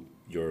through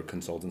your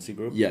consultancy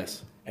group?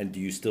 Yes. And do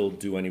you still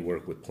do any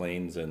work with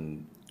Planes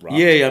and Roc?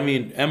 Yeah, I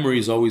mean,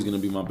 Emery's always going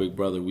to be my big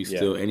brother. We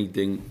still,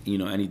 anything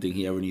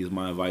he ever needs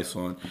my advice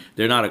on.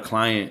 They're not a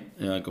client,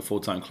 like a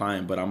full-time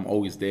client, but I'm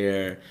always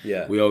there.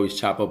 Yeah. We always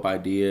chop up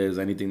ideas.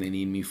 Anything they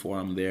need me for,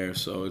 I'm there.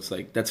 So it's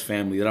like, that's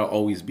family. That'll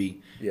always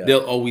be. Yeah. They'll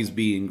always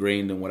be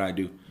ingrained in what I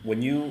do.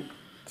 When you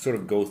sort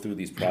of go through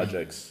these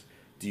projects,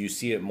 do you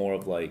see it more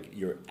of like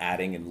you're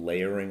adding and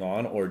layering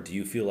on, or do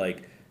you feel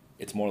like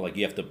it's more like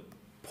you have to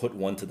put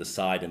one to the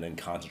side and then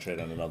concentrate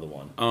on another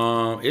one?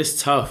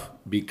 It's tough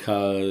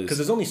because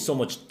there's only so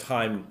much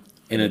time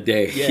in a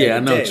day. Yeah, I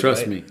know. Day,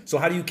 trust right? me. So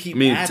how do you keep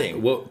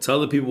adding? Tell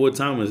the people what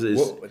time it is.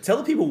 Well, tell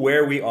the people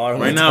where we are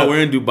right now.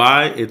 We're in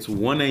Dubai. It's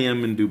 1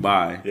 a.m. in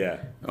Dubai. Yeah.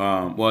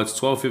 It's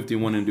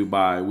 12:51 in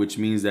Dubai, which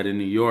means that in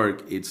New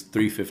York it's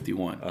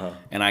 3:51.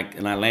 And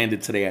I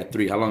landed today at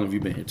 3. How long have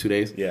you been here? 2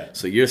 days. Yeah.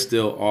 So you're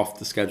still off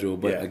the schedule,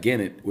 but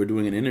again, we're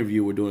doing an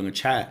interview. We're doing a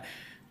chat,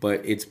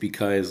 but it's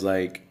because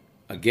like.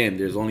 Again,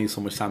 there's only so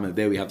much time in the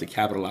day. We have to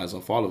capitalize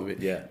off all of it.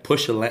 Yeah.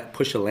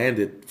 Pusha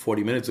landed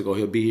 40 minutes ago.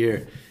 He'll be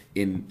here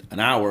in an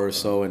hour or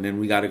so, and then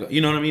we got to go.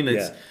 You know what I mean?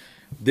 It's,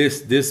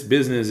 this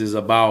business is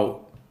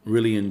about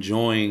really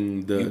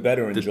enjoying the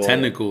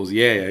tentacles.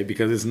 Yeah,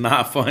 because it's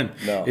not fun.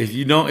 No. If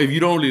you don't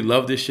really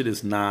love this shit,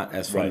 it's not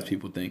as fun as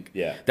people think.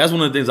 Yeah. That's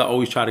one of the things I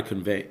always try to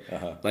convey.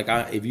 Like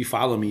if you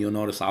follow me, you'll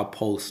notice I'll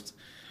post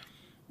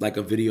like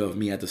a video of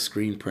me at the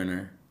screen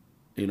printer,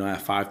 at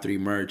 5-3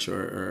 merch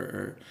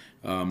or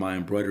my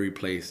embroidery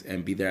place,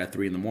 and be there at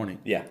 3 a.m.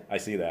 Yeah, I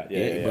see that.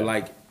 Yeah. But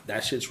like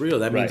that shit's real.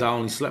 That means I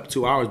only slept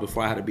 2 hours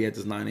before I had to be at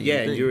this 9 a.m. Yeah,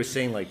 and you were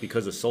saying like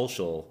because of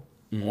social,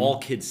 all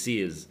kids see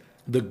is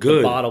the good.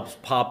 The bottles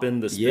popping,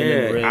 the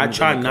spinning rims. I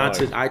try not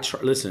to.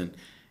 Listen,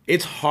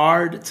 it's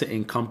hard to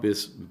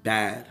encompass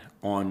bad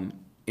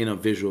in a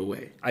visual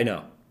way. I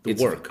know the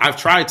work. I've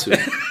tried to,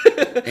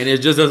 and it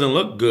just doesn't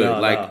look good.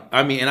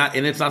 I mean,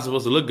 and it's not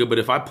supposed to look good. But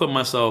if I put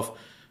myself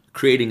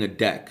creating a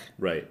deck,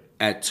 right.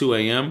 At 2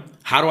 a.m.,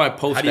 how do I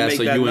post that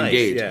so you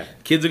engage? Yeah.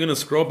 Kids are going to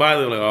scroll by.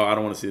 They're like, oh, I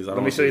don't want to see this.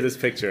 Let me show you this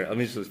picture.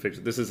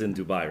 This is in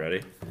Dubai,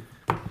 ready?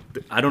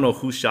 I don't know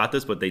who shot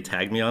this, but they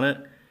tagged me on it.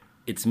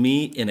 It's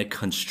me in a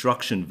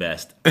construction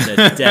vest at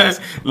a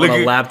desk on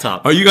a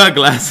laptop. Oh, you got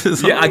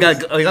glasses? Yeah, I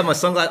got my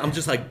sunglasses. I'm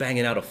just like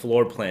banging out a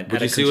floor plan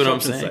at a see what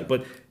I'm saying? site.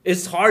 But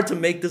it's hard to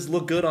make this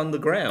look good on the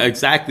gram.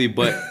 Exactly,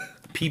 but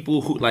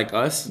people who like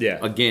us,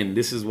 again,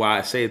 this is why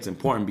I say it's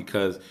important,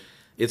 because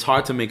it's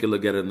hard to make it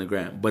look good on the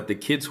gram. But the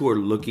kids who are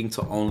looking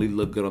to only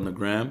look good on the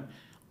gram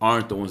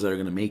aren't the ones that are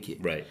going to make it.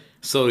 Right.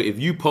 So if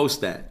you post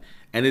that,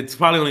 and it's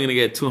probably only going to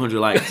get 200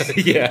 likes.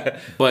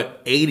 Yeah.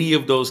 But 80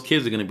 of those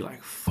kids are going to be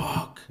like,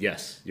 fuck.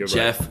 Yes, you're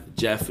right.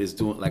 Jeff is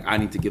doing, like, I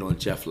need to get on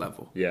Jeff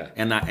level. Yeah.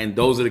 And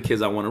those are the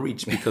kids I want to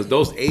reach, because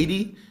those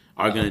 80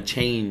 are going to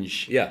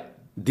change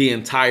the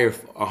entire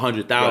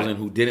 100,000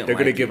 who didn't They're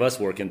like going to give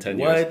us work in 10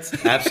 years.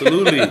 What?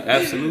 Absolutely.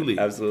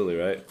 Absolutely,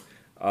 right?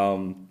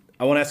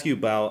 I want to ask you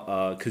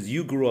about, because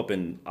you grew up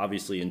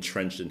obviously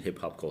entrenched in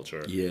hip-hop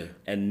culture. Yeah.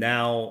 And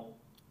now,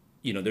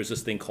 there's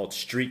this thing called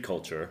street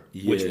culture,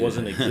 which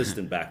wasn't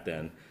existent back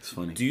then. It's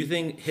funny. Do you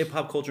think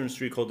hip-hop culture and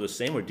street culture are the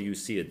same, or do you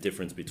see a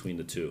difference between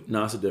the two?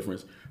 No, it's a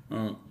difference.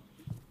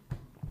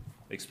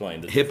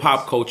 Explain.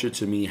 Hip-hop culture,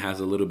 to me, has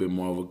a little bit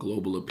more of a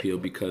global appeal,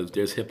 because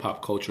there's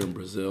hip-hop culture in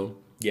Brazil.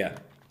 Yeah.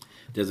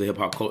 There's a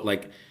hip-hop culture,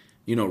 like...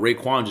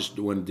 Raekwon just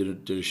went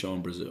and did a show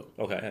in Brazil.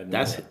 Okay.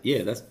 That's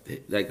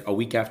like a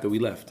week after we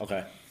left.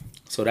 Okay.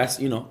 So that's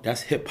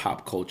hip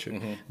hop culture.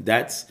 Mm-hmm.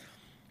 That's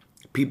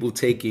people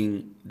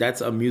that's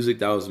a music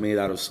that was made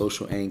out of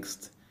social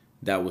angst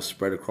that was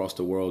spread across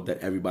the world that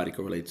everybody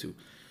could relate to.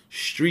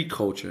 Street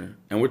culture,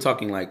 and we're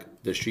talking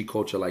like the street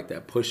culture like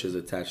that Push is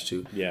attached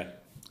to. Yeah.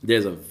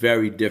 There's a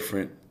very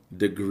different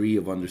degree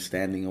of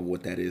understanding of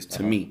what that is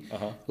to me.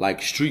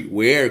 Like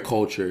streetwear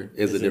culture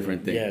is a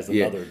different thing. Yeah, it's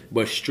another.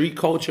 But street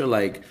culture,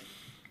 like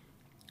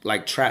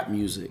trap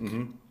music.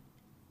 Mm-hmm.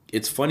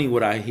 It's funny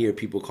what I hear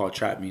people call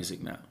trap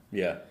music now.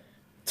 Yeah.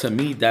 To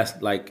me, that's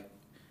like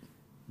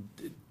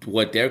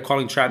what they're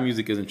calling trap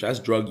music isn't. That's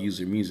drug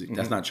user music. Mm-hmm.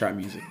 That's not trap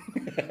music.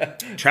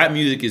 Trap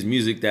music is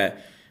music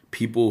that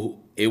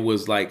people. It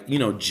was like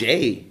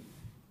Jay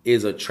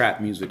is a trap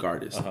music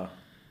artist.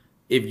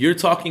 If you're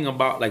talking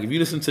about, like, if you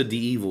listen to The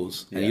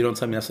Evils and you don't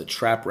tell me that's a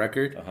trap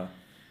record,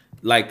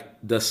 like,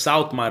 the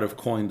South might have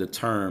coined the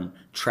term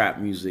trap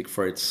music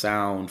for its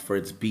sound, for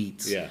its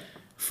beats,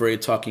 for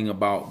it talking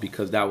about,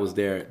 because that was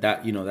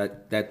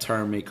that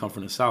term may come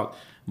from the South.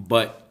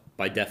 But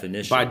by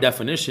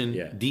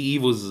definition, The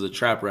Evils is a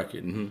trap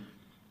record.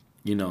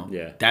 Mm-hmm.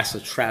 That's a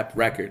trap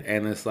record.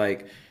 And it's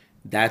like,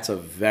 that's a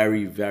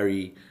very,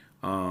 very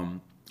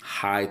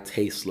high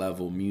taste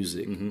level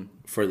music. Mm-hmm.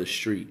 For the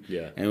street,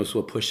 and it was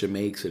what Pusha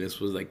makes, and this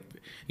was like,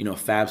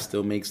 Fab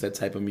still makes that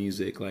type of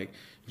music, like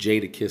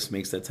Jadakiss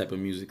makes that type of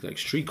music. Like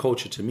street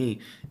culture to me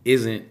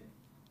isn't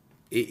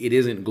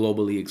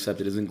globally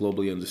accepted, isn't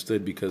globally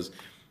understood, because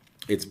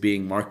it's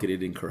being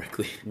marketed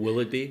incorrectly. Will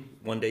it be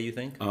one day, you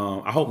think?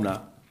 I hope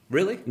not.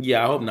 Really?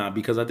 Yeah, I hope not,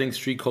 because I think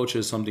street culture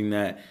is something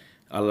that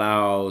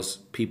allows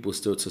people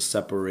still to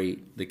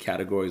separate the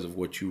categories of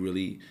what you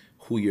really,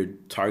 who you're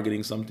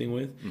targeting something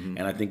with.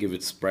 And I think if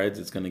it spreads,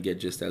 it's going to get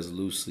just as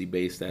loosely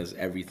based as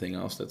everything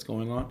else that's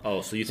going on.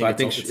 Oh, so you think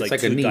it's like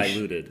too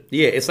diluted?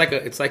 Yeah, it's like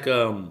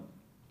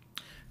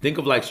think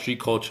of like street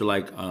culture,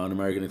 like an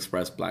American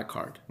Express black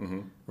card,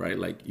 right?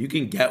 Like you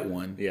can get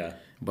one,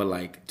 but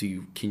like,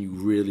 can you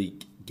really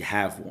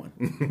have one?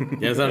 You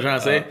know what I'm trying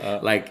to say?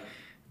 Like,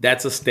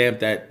 that's a stamp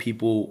that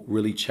people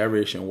really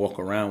cherish and walk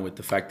around with.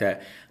 The fact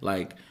that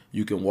like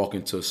you can walk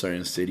into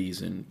certain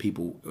cities and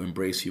people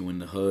embrace you in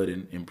the hood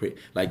and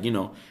like, you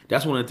know,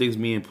 that's one of the things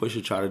me and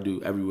Pusha try to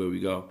do everywhere we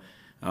go.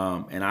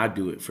 And I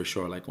do it for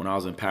sure. Like when I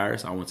was in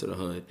Paris, I went to the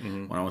hood.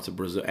 When I went to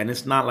Brazil, and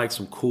it's not like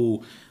some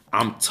cool,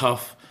 I'm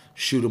tough,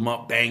 shoot 'em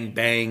up, bang,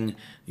 bang,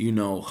 you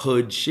know,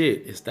 hood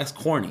shit. That's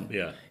corny.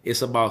 Yeah.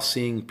 It's about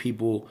seeing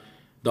people.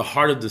 The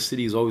heart of the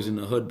city is always in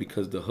the hood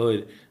because the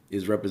hood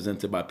is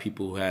represented by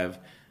people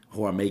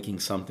who are making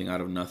something out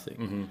of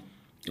nothing.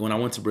 When I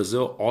went to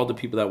Brazil, all the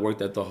people that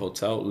worked at the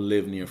hotel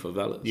live near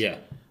favelas. Yeah.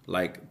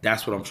 Like,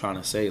 that's what I'm trying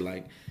to say.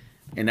 Like,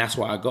 and that's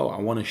why I go. I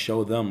want to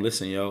show them,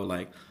 listen, yo,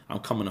 like, I'm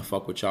coming to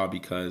fuck with y'all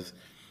because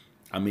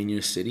I'm in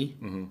your city.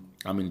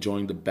 I'm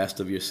enjoying the best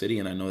of your city,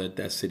 and I know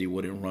that city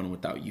wouldn't run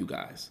without you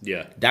guys.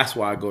 Yeah. That's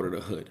why I go to the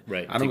hood.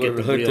 Right. I don't go to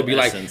the hood to be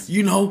essence. Like,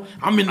 you know,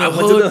 I'm in the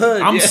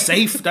hood. I'm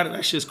safe.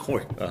 That shit's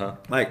corny.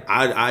 Like,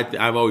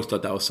 I've always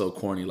thought that was so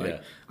corny.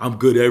 Like, I'm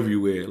good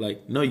everywhere.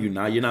 Like, no, you're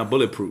not. You're not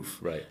bulletproof.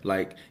 Right.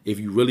 Like, if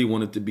you really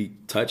wanted to be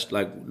touched,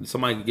 like,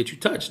 somebody could get you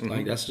touched.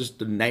 Like, that's just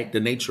the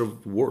nature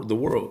of the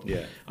world.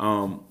 Yeah.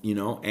 You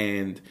know,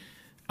 and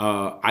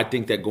I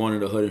think that going to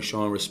the hood and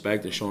showing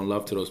respect and showing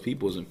love to those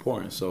people is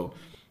important. So,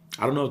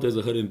 I don't know if there's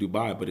a hood in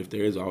Dubai, but if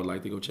there is, I would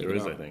like to go check it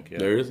out. There is, I think. Yeah.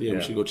 There is? Yeah,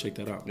 we should go check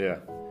that out. Yeah.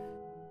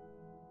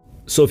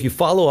 So if you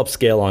follow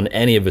Upscale on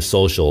any of his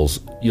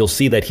socials, you'll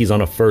see that he's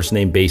on a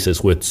first-name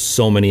basis with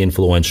so many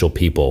influential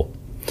people.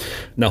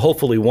 Now,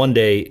 hopefully one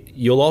day,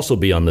 you'll also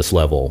be on this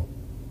level.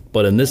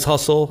 But in this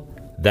hustle,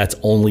 that's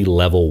only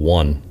level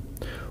 1.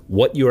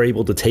 What you're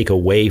able to take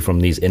away from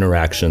these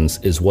interactions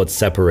is what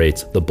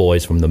separates the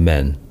boys from the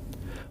men.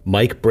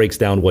 Mike breaks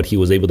down what he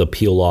was able to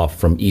peel off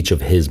from each of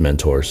his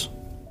mentors.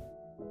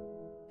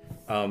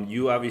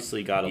 You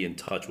obviously got in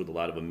touch with a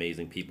lot of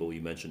amazing people. You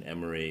mentioned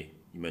Emery,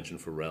 you mentioned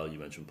Pharrell, you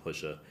mentioned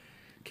Pusha.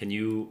 Can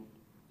you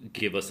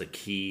give us a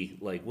key,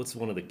 like, what's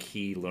one of the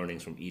key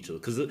learnings from each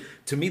of them? Because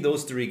to me,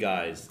 those three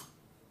guys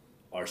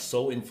are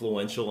so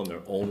influential in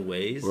their own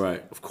ways.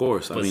 Right, of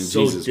course. I mean,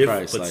 so Jesus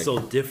Christ. But like, so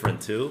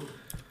different, too.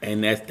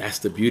 And that's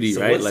the beauty,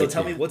 right? So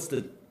tell me, what's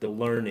the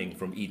learning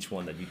from each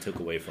one that you took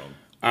away from?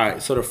 All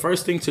right, so the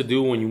first thing to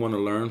do when you want to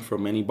learn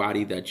from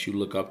anybody that you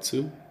look up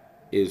to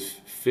is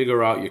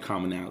figure out your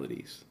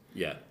commonalities.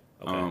 Yeah.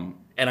 Okay.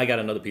 And I got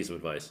another piece of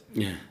advice.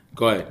 Yeah.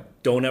 Go ahead.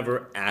 Don't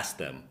ever ask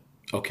them.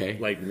 Okay.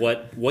 Like,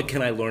 what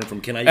can I learn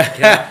from? Can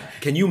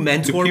you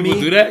mentor me? Do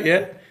people do that?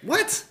 Yeah.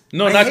 What?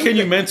 No, not can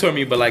you mentor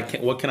me, but like,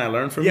 what can I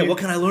learn from you? Yeah, what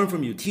can I learn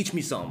from you? Teach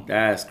me something.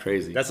 That's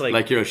crazy. That's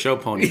like you're a show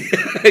pony.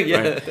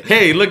 Yeah. Right?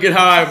 Hey, look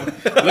how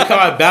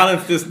I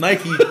balance this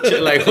Nike.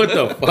 Like, what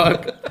the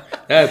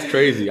fuck? That's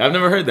crazy. I've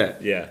never heard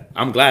that. Yeah.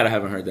 I'm glad I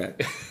haven't heard that.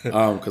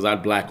 Because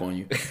I'd black on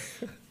you.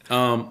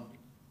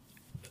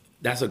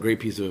 That's a great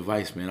piece of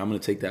advice, man. I'm going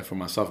to take that for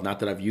myself. Not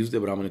that I've used it,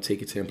 but I'm going to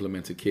take it to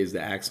implement to kids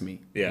that ask me.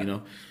 Yeah.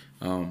 You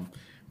know?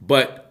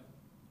 But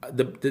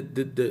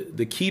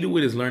the key to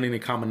it is learning the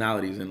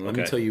commonalities. And let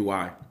me tell you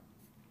why.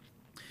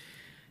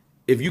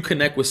 If you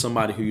connect with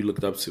somebody who you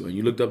looked up to, and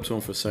you looked up to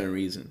them for certain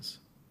reasons,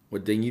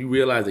 but then you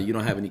realize that you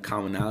don't have any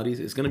commonalities,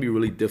 it's going to be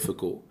really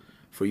difficult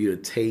for you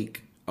to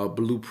take a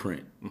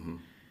blueprint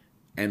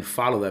and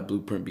follow that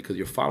blueprint because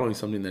you're following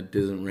something that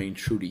doesn't reign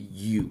true to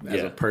you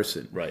as a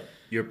person. Right.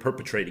 You're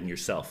perpetrating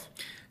yourself.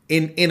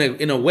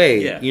 In a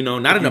way, you know,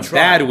 not in a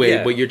bad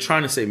way, but you're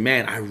trying to say,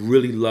 man, I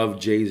really love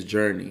Jay's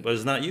journey. But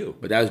it's not you.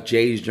 But that was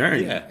Jay's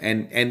journey. Yeah.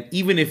 And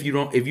even if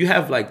you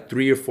have like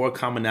 3 or 4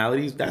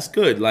 commonalities, that's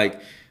good. Like,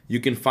 you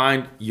can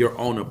find your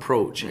own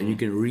approach and you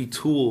can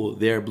retool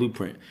their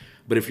blueprint.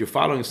 But if you're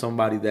following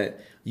somebody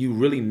that you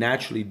really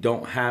naturally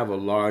don't have a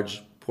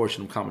large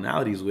portion of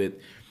commonalities with,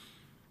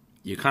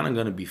 you're kind of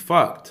going to be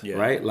fucked,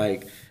 right?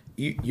 Like,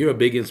 you're a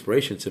big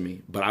inspiration to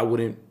me, but I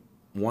wouldn't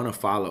want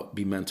to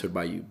be mentored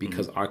by you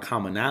because our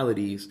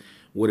commonalities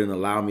wouldn't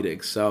allow me to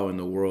excel in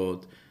the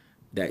world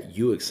that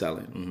you excel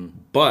in.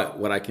 But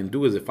what I can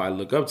do is if I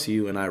look up to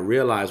you and I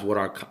realize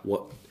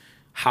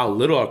how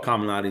little our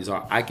commonalities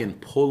are, I can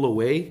pull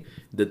away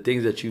the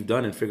things that you've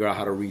done and figure out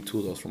how to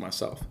retool those for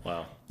myself.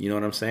 Wow. You know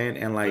what I'm saying?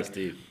 And like,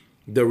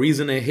 the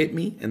reason it hit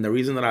me and the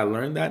reason that I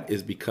learned that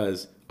is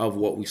because of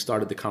what we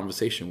started the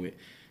conversation with.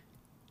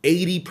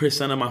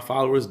 80% of my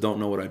followers don't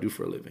know what I do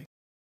for a living.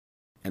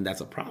 And that's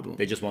a problem.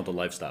 They just want the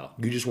lifestyle.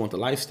 You just want the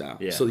lifestyle.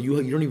 Yeah. So you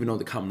don't even know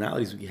the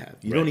commonalities we have.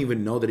 You don't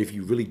even know that if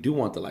you really do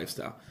want the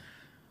lifestyle.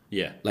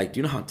 Yeah. Like, do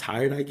you know how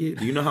tired I get?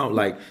 Do you know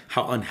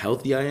how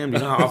unhealthy I am? Do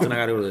you know how often I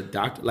got to go to the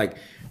doctor? Like,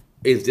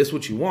 is this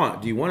what you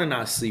want? Do you want to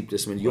not sleep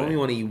this much? You only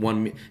want to eat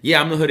one meal.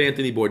 Yeah, I'm the hood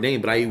Anthony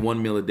Bourdain, but I eat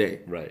 1 meal a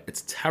day. Right.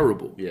 It's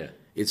terrible. Yeah.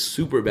 It's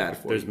super bad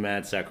for There's you.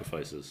 mad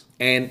sacrifices.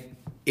 And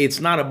it's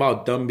not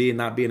about them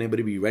not being able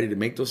to be ready to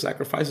make those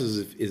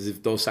sacrifices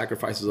if those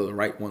sacrifices are the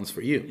right ones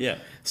for you. Yeah.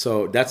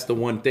 So that's the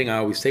one thing I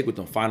always take with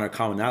them, find our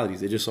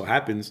commonalities. It just so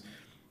happens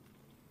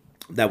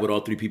that with all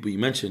three people you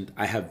mentioned,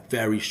 I have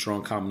very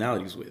strong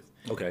commonalities with.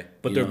 Okay.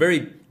 But they're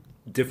very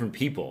different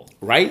people.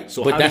 Right?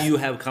 So how do you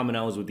have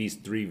commonalities with these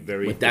three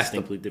very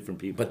distinctly different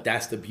people? But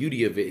that's the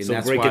beauty of it. And so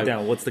that's break it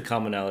down. What's the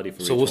commonality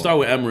for So we'll start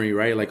with Emery,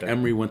 right? Like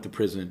Emery went to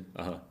prison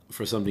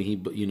for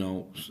something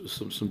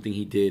something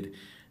he did.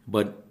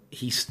 But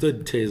he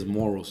stood to his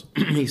morals.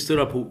 He stood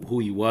up who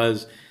he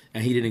was,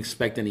 and he didn't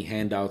expect any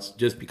handouts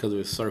just because of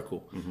his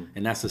circle. Mm-hmm.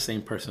 And that's the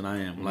same person I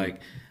am. Mm-hmm. Like,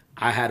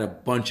 I had a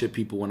bunch of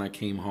people when I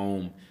came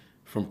home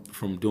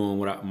from doing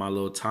my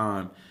little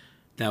time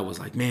that was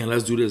like, man,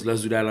 let's do this,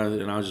 let's do that.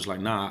 And I was just like,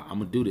 nah, I'm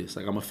going to do this.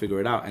 Like, I'm going to figure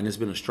it out. And it's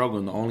been a struggle.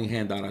 And the only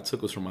handout I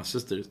took was from my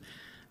sisters,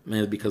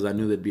 man, because I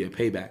knew there'd be a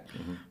payback.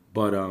 Mm-hmm.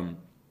 But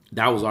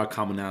that was our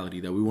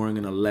commonality, that we weren't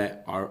going to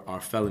let our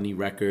felony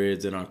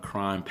records and our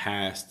crime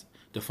past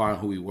define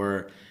who we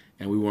were,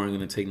 and we weren't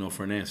going to take no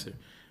for an answer.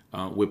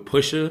 With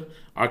Pusha,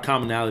 our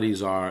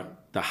commonalities are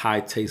the high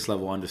taste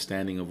level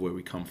understanding of where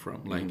we come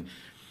from. Like,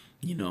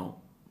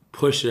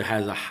 Pusha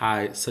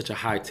has such a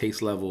high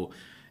taste level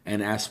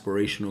and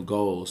aspirational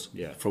goals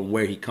from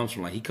where he comes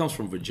from. Like, he comes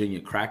from Virginia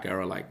crack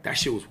era. Like, that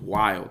shit was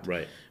wild.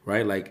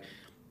 Right. Like,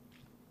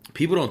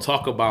 people don't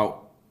talk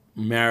about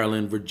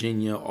Maryland,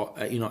 Virginia, or,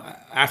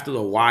 after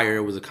The Wire,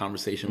 it was a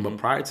conversation. Mm-hmm. But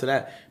prior to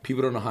that,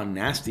 people don't know how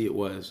nasty it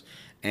was.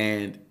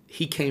 And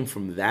he came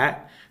from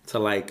that to,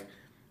 like,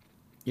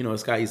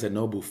 this guy, he's at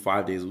Nobu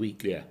 5 days a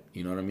week. Yeah.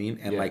 You know what I mean?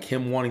 And like,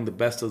 him wanting the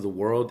best of the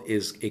world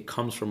it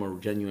comes from a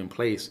genuine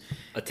place.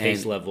 A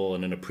taste level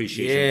and an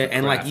appreciation. Yeah,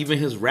 and like, even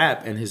his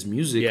rap and his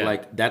music,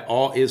 like, that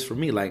all is for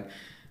me. Like,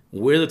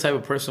 we're the type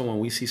of person, when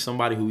we see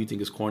somebody who we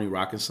think is corny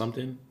rocking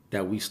something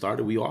that we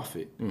started, we off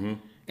it. Mm-hmm.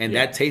 And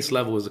that taste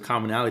level is a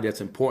commonality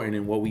that's important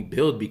in what we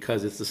build,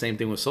 because it's the same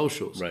thing with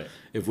socials. Right.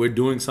 If we're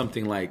doing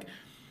something like,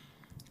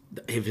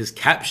 if his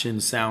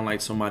captions sound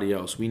like somebody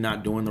else, we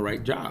not doing the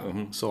right job.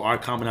 Mm-hmm. So our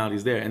commonality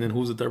is there. And then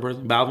who's the third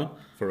person? Balvin?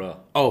 Pharrell.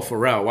 Oh,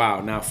 Pharrell.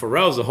 Wow. Now,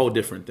 Pharrell's a whole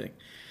different thing.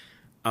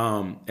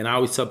 And I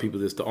always tell people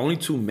this. The only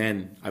two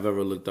men I've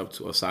ever looked up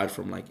to, aside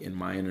from, like, in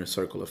my inner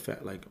circle of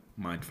like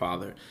my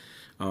father,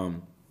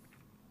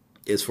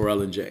 is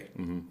Pharrell and Jay.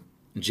 Mm-hmm.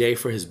 Jay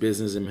for his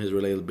business and his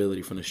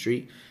relatability from the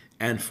street.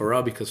 And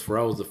Pharrell, because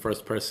Pharrell was the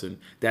first person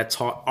that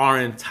taught our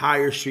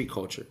entire street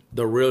culture,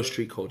 the real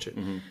street culture.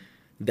 Mm-hmm.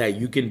 That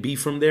you can be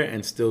from there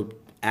and still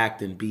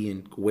act and be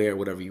and wear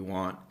whatever you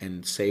want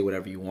and say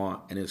whatever you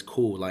want, and it's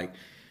cool. Like,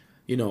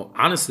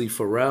 honestly,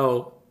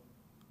 Pharrell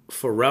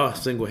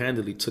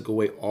single-handedly took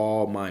away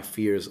all my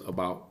fears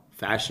about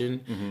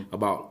fashion,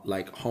 about,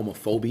 like,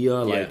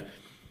 homophobia, like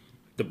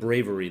the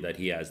bravery that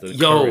he has, the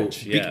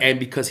courage. And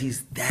because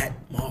he's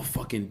that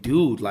motherfucking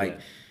dude. Like,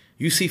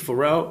 you see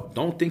Pharrell,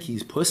 don't think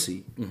he's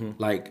pussy. Mm-hmm.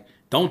 Like,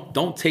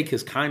 don't take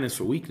his kindness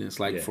for weakness.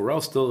 Like,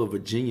 Pharrell's still a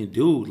Virginia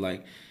dude.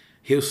 Like,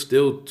 he'll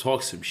still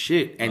talk some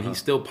shit, and he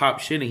still pop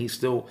shit, and he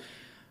still,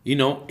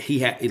 he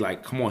had,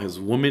 like, come on, his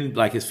woman,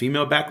 like, his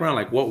female background,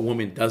 like, what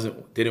woman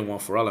didn't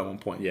want Pharrell at one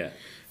point? Yeah.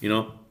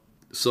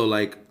 So,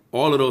 like,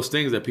 all of those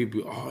things that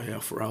people, oh yeah,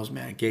 Pharrell's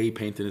mad gay,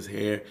 painting his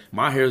hair.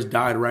 My hair's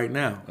dyed right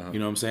now. You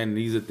know what I'm saying?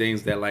 These are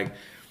things that, like,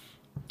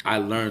 I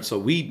learned. So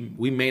we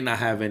may not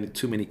have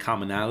too many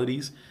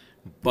commonalities,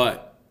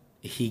 but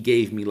he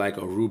gave me, like,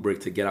 a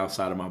rubric to get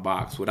outside of my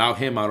box. Without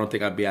him, I don't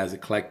think I'd be as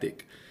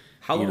eclectic.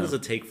 How long does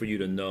it take for you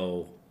to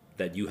know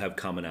that you have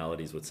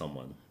commonalities with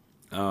someone?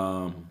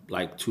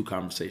 Like 2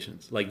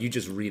 conversations. Like, you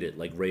just read it,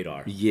 like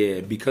radar.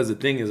 Yeah, because the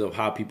thing is of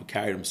how people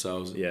carry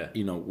themselves. Yeah.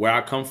 Where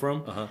I come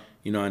from,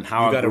 and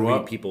how I grew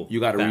up.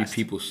 You got to read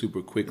people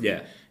super quickly.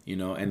 Yeah.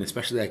 And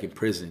especially, like, in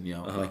prison,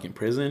 like, in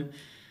prison,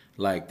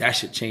 like, that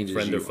shit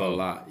changes you a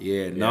lot.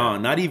 Yeah. No,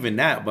 not even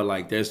that, but,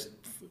 like,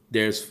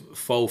 there's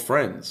faux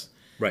friends.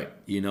 Right.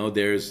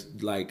 There's,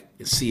 like,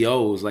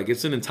 COs. Like,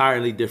 it's an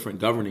entirely different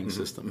governing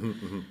system.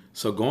 Mm-hmm, mm-hmm.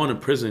 So going to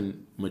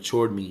prison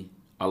matured me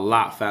a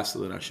lot faster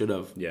than I should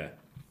have. Yeah.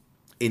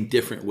 In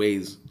different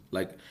ways.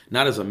 Like,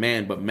 not as a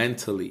man, but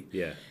mentally.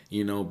 Yeah.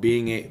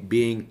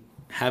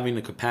 Having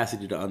the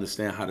capacity to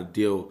understand how to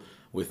deal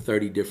with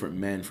 30 different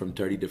men from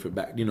 30 different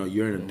back.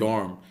 You're in a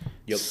dorm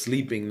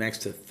sleeping next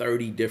to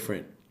 30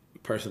 different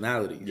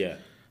personalities. Yeah.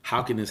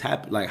 How can this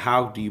happen? Like,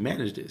 how do you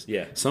manage this?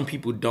 Yeah. Some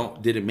people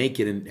didn't make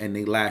it and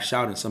they lash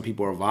out, and some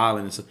people are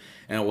violent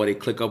or they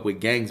click up with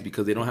gangs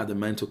because they don't have the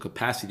mental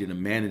capacity to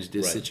manage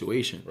this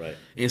situation. Right.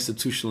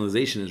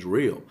 Institutionalization is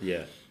real.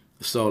 Yeah.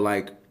 So,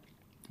 like,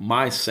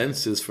 my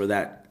senses for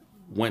that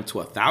went to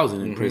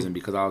 1,000 in prison,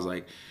 because I was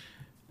like,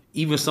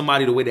 even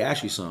somebody, the way they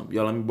ask you something,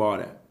 yo, let me borrow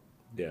that.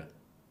 Yeah.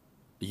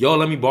 Yo,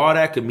 let me borrow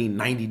that could mean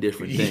 90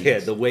 different things. Yeah,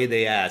 the way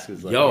they ask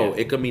is like,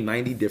 it could mean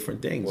 90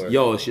 different things. Word.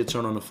 Yo, it's your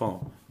turn on the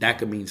phone. That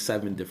could mean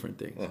 7 different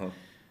things.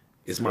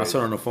 Is my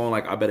son on the phone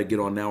like, I better get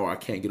on now or I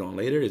can't get on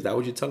later? Is that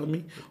what you're telling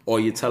me? Or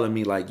you're telling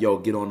me like, yo,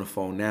 get on the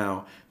phone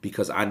now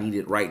because I need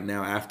it right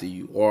now after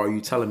you? Or are you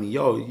telling me,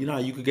 yo, you know,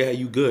 you could get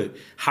you good?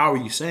 How are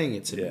you saying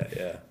it to me?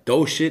 Yeah.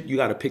 Those shit, you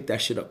got to pick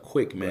that shit up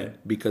quick, man.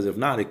 Right. Because if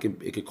not, it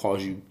could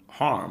cause you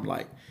harm.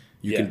 Like,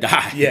 you can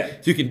die. Yeah.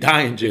 You can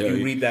die in jail. If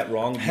you read that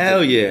wrong.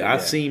 Hell yeah.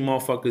 I've seen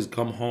motherfuckers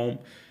come home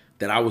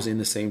that I was in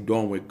the same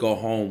dorm with go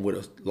home with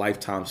a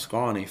lifetime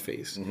scar on their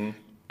face.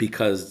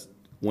 Because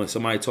when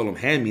somebody told them,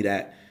 hand me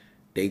that,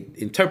 they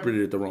interpreted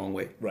it the wrong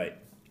way. Right.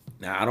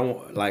 Now I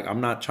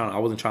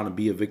wasn't trying to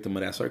be a victim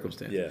of that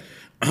circumstance.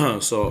 Yeah.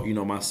 So, you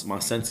know, my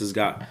senses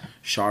got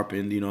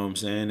sharpened, you know what I'm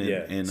saying? And,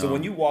 and so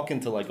when you walk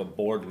into like a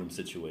boardroom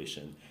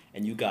situation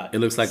and you got it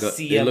looks like a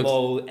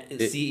CMO,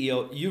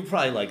 CEO, you're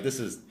probably like,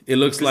 it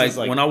looks like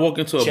when I walk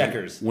into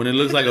checkers. When it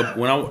looks like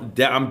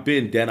I'm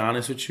being dead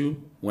honest with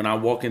you, when I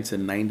walk into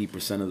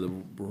 90% of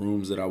the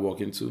rooms that I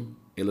walk into,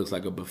 it looks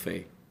like a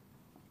buffet.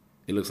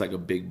 It looks like a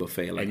big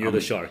buffet. Like, and you're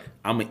the shark.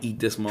 I'm going to eat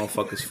this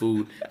motherfucker's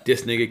food.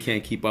 This nigga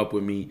can't keep up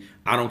with me.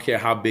 I don't care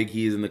how big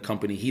he is in the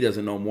company. He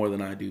doesn't know more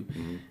than I do.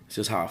 It's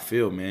just how I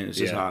feel, man. It's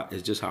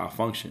just how I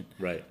function.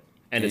 Right.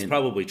 And it's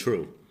probably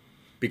true.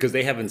 Because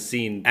they haven't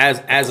seen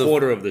a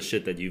quarter of the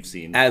shit that you've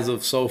seen. As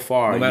of so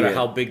far. No matter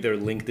how big their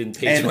LinkedIn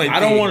page might be. I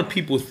don't want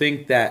people to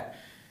think that,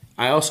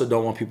 I also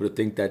don't want people to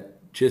think that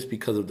just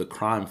because of the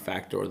crime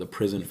factor or the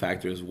prison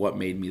factor is what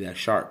made me that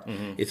sharp.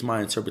 It's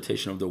my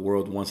interpretation of the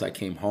world once I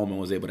came home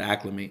and was able to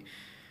acclimate.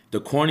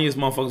 The corniest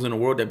motherfuckers in the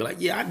world, they'd be like,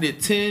 yeah, I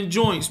did 10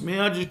 joints, man.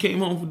 I just came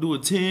home from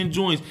doing 10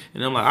 joints.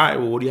 And I'm like, all right,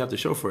 well, what do you have to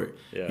show for it?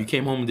 Yeah. You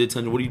came home and did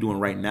 10. What are you doing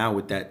right now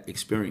with that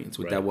experience,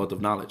 with that wealth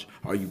of knowledge?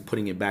 Are you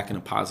putting it back in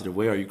a positive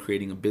way? Are you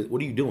creating a business?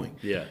 What are you doing?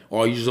 Yeah.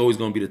 Or are you just always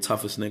going to be the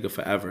toughest nigga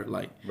forever?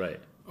 Like,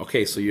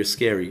 okay, so you're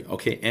scary.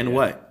 Okay, and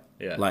what?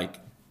 Yeah. Like,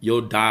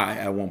 you'll die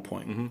at one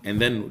point.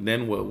 And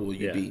then what will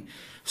you be?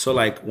 So,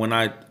 like, when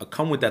I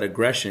come with that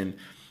aggression,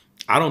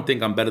 I don't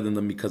think I'm better than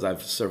them because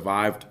I've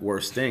survived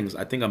worse things.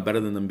 I think I'm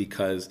better than them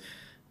because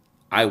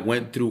I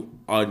went through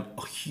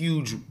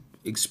huge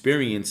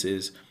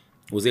experiences,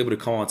 was able to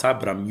come on top,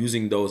 but I'm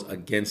using those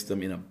against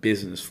them in a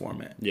business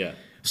format. Yeah.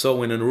 So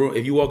when in a room,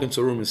 if you walk into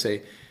a room and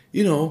say,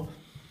 you know,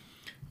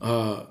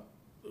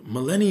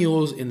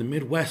 millennials in the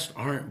Midwest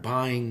aren't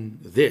buying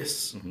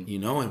this, you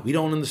know, and we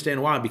don't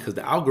understand why, because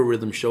the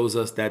algorithm shows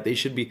us that they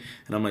should be.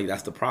 And I'm like,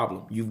 that's the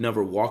problem. You've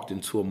never walked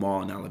into a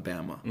mall in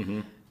Alabama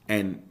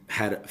and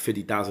had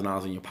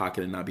 $50,000 in your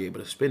pocket and not be able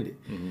to spend it.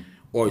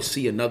 Or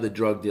see another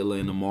drug dealer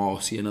in the mall,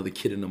 see another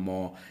kid in the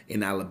mall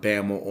in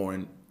Alabama or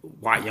in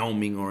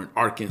Wyoming or in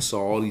Arkansas,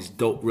 all these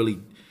dope,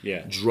 really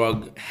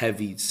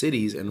drug-heavy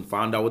cities, and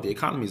find out what the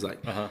economy's like.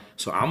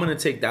 So I'm going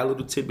to take that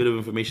little tidbit of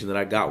information that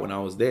I got when I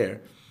was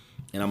there,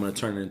 and I'm going to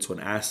turn it into an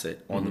asset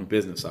on the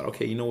business side.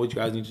 Okay, you know what you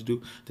guys need to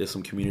do? There's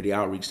some community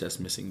outreach that's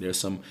missing. There's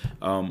some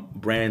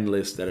brand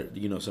lists that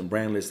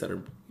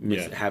are,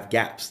 have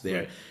gaps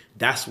there. Right.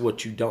 That's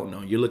what you don't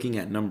know. You're looking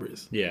at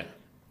numbers. Yeah.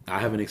 I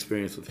have an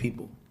experience with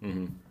people.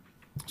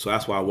 So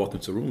that's why I walk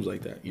into rooms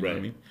like that. You know what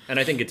I mean? And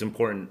I think it's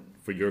important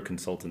for your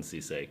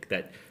consultancy's sake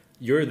that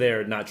you're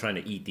there not trying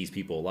to eat these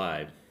people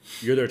alive.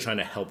 You're there trying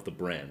to help the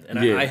brand. And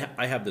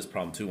I have this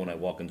problem too when I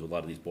walk into a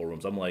lot of these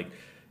ballrooms. I'm like,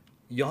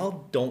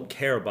 y'all don't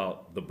care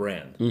about the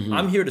brand.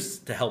 I'm here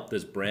to help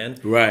this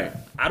brand. Right.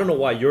 I don't know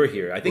why you're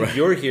here. I think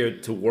you're here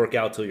to work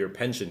out till your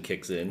pension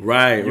kicks in.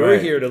 Right. You're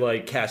here to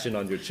like cash in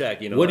on your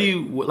check. You know. What do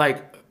you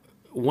like?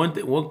 One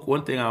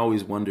thing I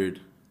always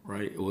wondered,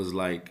 right? It was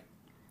like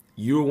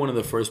you were one of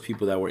the first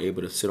people that were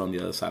able to sit on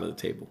the other side of the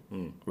table,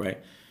 right?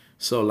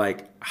 So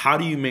like, how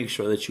do you make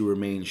sure that you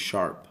remain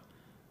sharp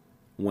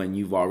when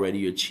you've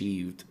already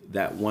achieved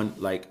that one?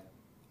 Like,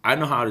 I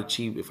know how to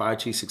achieve. If I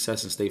achieve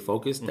success and stay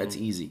focused, that's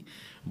easy.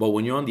 But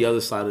when you're on the other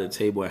side of the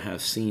table and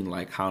have seen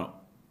like how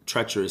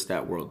treacherous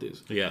that world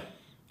is,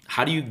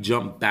 how do you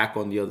jump back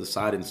on the other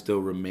side and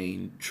still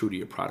remain true to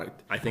your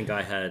product? I think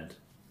I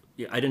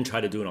didn't try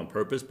to do it on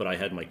purpose, but I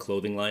had my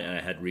clothing line and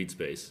I had Reed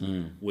Space,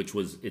 which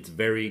it's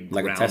very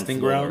like a testing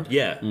ground.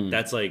 Yeah,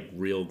 that's like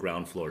real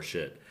ground floor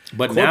shit.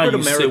 But now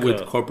you sit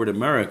with corporate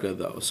America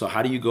though. So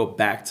how do you go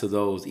back to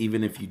those,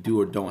 even if you do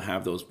or don't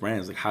have those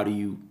brands? Like, how do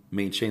you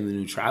maintain the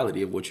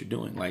neutrality of what you're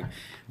doing? Like,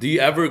 do you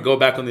ever go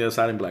back on the other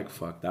side and be like,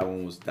 "Fuck, that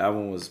one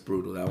was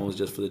brutal. That one was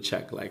just for the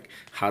check. Like,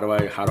 how do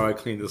I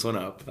clean this one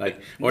up?"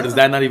 Like, or does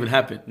that not even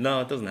happen?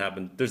 No, it doesn't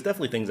happen. There's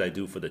definitely things I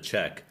do for the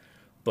check,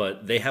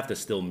 but they have to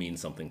still mean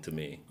something to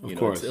me. Of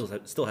course.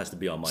 It still has to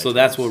be on my So terms.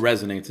 that's what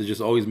resonates. To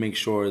just always make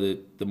sure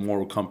that the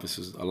moral compass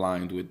is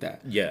aligned with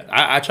that. Yeah.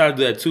 I try to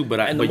do that too, but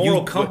the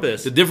moral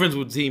compass. The difference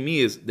between me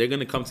is they're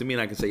going to come to me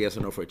and I can say yes or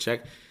no for a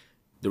check.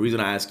 The reason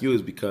I ask you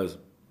is because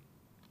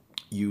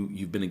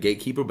you've been a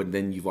gatekeeper, but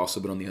then you've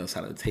also been on the other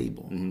side of the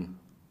table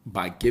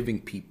by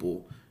giving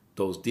people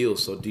those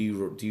deals. So do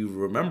you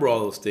remember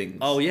all those things?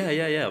 Oh, yeah,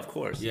 of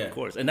course. Yeah. Of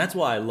course. And that's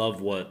why I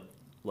love what,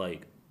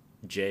 like,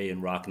 Jay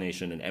and Roc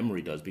Nation and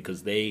Emery does,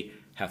 because they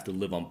have to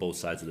live on both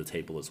sides of the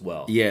table as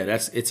well. Yeah,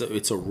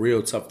 it's a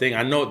real tough thing.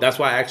 I know, that's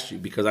why I asked you,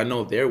 because I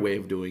know their way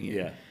of doing it.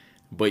 Yeah.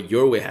 But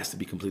your way has to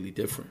be completely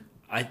different.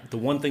 The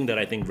one thing that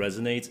I think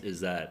resonates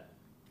is that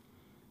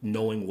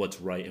knowing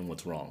what's right and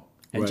what's wrong.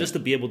 And just to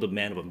be able to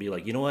man up and be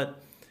like, you know what?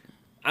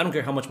 I don't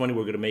care how much money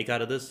we're going to make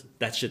out of this.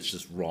 That shit's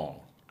just wrong.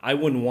 I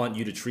wouldn't want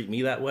you to treat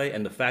me that way.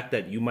 And the fact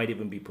that you might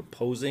even be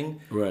proposing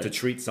to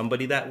treat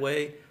somebody that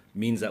way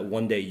means that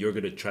one day you're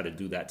going to try to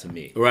do that to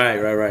me. Right.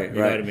 You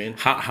know what I mean?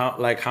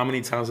 How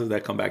many times does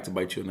that come back to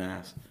bite you in the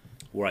ass?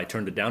 Where I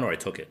turned it down or I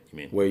took it, you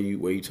mean? Where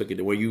you took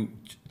it, where you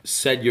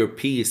said your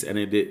piece and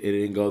it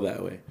didn't go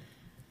that way.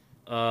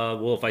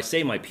 Well, if I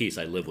say my piece,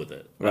 I live with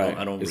it. Right.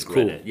 I don't it's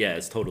regret cool. it. Yeah,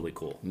 it's totally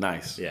cool.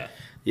 Nice. Yeah.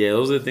 Yeah,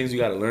 those are the things you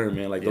got to learn,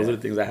 man. Like, those are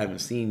the things I haven't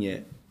seen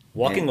yet.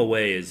 Walking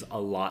away is a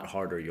lot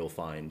harder, you'll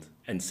find.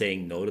 And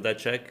saying no to that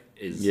check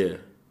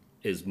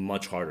is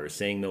much harder.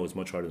 Saying no is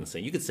much harder than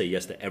saying. You could say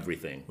yes to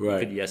everything.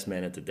 Right. You could yes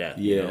man it to death,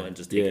 you know, and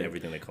just take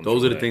everything that comes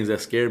Those are your the way. things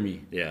that scare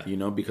me. Yeah. You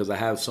know, because I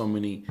have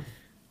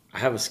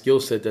a skill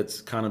set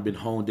that's kind of been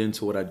honed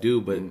into what I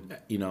do, but,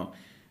 you know,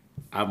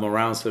 I'm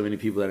around so many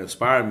people that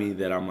inspire me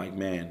that I'm like,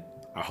 man,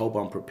 I hope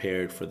I'm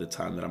prepared for the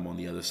time that I'm on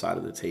the other side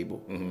of the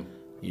table.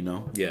 You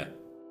know? Yeah.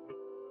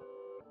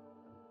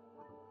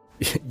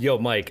 Yo,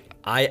 Mike,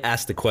 I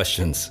ask the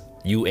questions.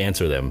 You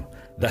answer them.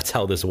 That's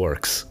how this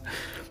works.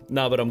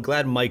 No, but I'm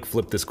glad Mike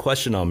flipped this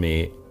question on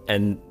me.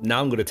 And now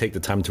I'm going to take the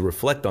time to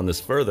reflect on this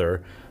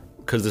further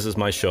because this is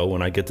my show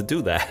and I get to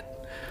do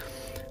that.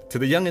 To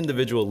the young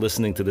individual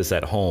listening to this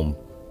at home,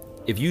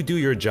 if you do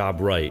your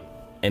job right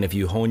and if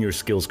you hone your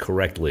skills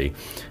correctly,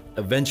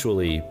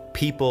 eventually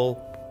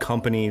people,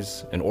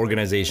 companies, and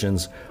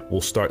organizations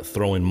will start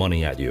throwing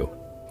money at you.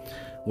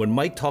 When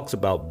Mike talks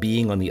about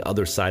being on the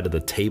other side of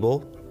the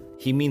table,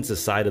 he means the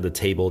side of the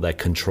table that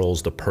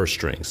controls the purse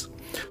strings.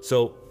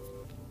 So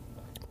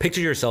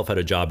picture yourself at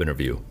a job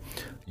interview.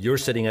 You're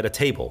sitting at a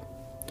table.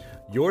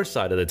 Your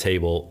side of the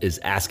table is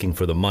asking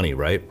for the money,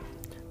 right?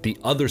 The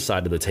other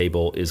side of the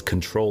table is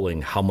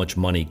controlling how much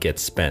money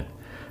gets spent.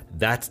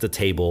 That's the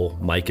table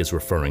Mike is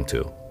referring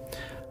to.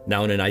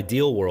 Now, in an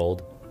ideal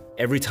world,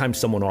 every time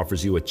someone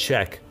offers you a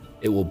check,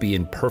 it will be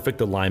in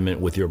perfect alignment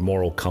with your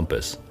moral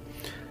compass.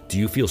 Do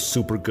you feel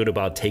super good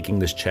about taking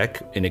this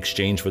check in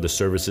exchange for the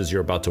services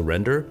you're about to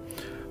render?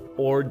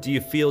 Or do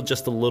you feel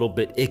just a little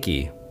bit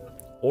icky?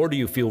 Or do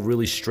you feel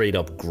really straight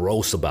up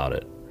gross about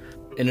it?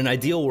 In an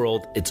ideal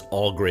world, it's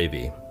all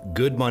gravy.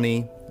 Good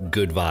money,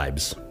 good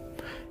vibes.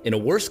 In a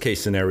worst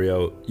case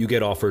scenario, you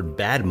get offered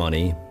bad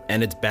money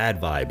and it's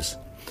bad vibes.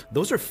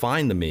 Those are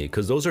fine to me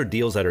because those are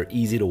deals that are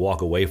easy to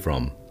walk away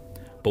from.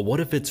 But what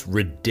if it's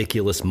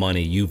ridiculous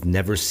money you've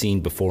never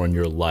seen before in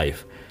your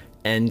life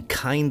and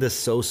kinda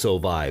so-so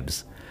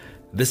vibes?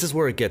 This is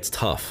where it gets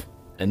tough.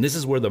 And this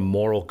is where the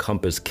moral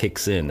compass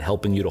kicks in,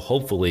 helping you to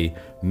hopefully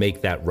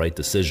make that right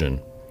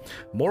decision.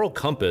 Moral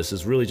compass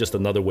is really just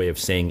another way of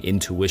saying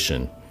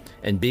intuition.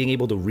 And being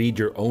able to read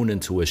your own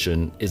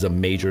intuition is a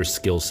major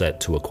skill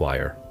set to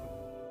acquire.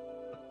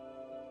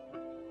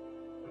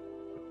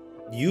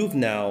 You've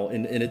now,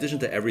 in addition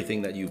to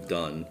everything that you've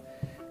done,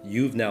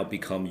 you've now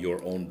become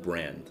your own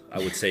brand, I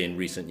would say, in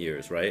recent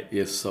years, right?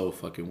 It's so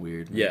fucking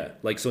weird, man. Yeah,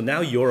 like, so now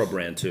you're a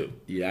brand too.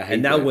 Yeah, I hate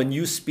and now that. when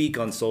you speak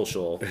on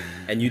social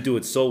and you do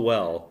it so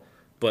well,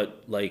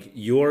 but like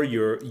you're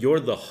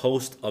the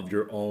host of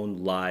your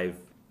own live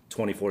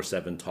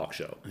 24/7 talk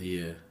show.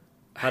 Yeah.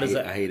 How does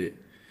that? I hate it.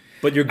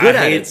 But you're good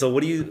at it, so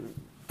what do you?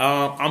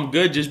 I'm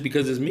good just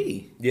because it's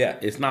me. Yeah.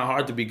 It's not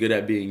hard to be good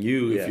at being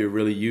you if you're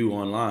really you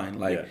online.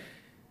 Like, Yeah.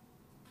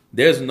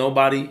 there's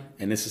nobody,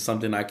 and this is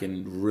something I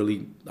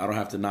don't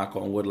have to knock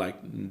on wood, like,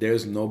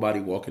 there's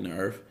nobody walking the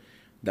earth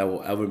that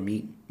will ever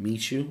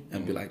meet you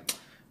and be like,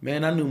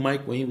 man, I knew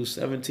Mike when he was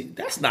 17.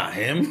 That's not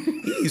him.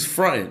 He's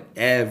fronting.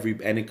 And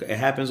it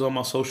happens on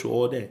my social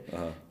all day.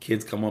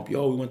 Kids come up,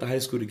 yo, we went to high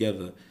school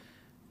together.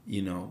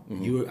 You know,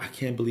 I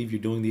can't believe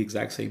you're doing the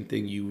exact same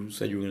thing you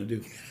said you were going to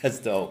do. That's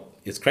dope.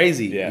 It's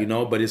crazy, you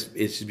know, but it's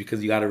just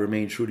because you got to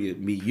remain true to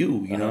be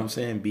you. You know what I'm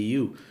saying? Be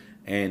you.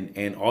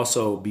 And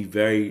also be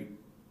very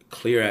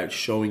clear at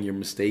showing your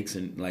mistakes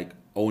and like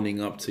owning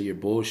up to your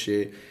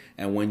bullshit.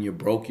 And when you're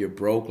broke, you're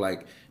broke.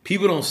 Like,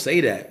 people don't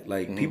say that.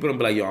 Like, people don't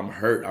be like, yo, I'm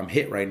hurt. I'm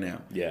hit right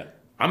now. Yeah.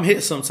 I'm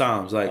hit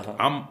sometimes. Like,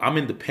 I'm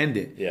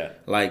independent. Yeah.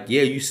 Like,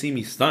 yeah, you see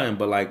me stunting,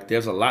 but like,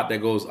 there's a lot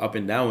that goes up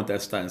and down with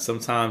that stunting.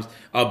 Sometimes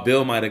a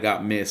bill might have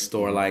got missed,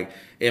 or like,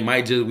 we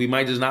might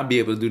just not be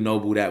able to do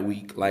Nobu that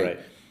week.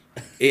 Like,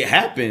 it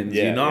happens.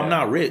 You know, I'm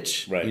not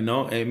rich. Right. You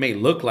know, and it may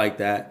look like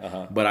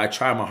that, but I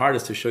try my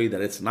hardest to show you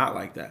that it's not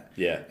like that.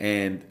 Yeah.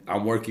 And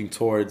I'm working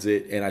towards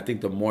it. And I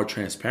think the more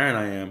transparent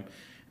I am,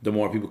 the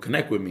more people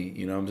connect with me.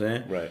 You know what I'm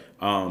saying? Right.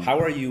 How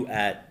are you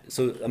at?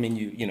 So I mean,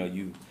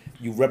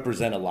 you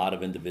represent a lot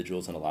of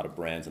individuals and a lot of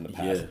brands in the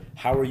past. Yeah.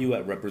 How are you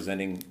at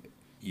representing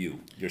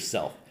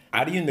yourself?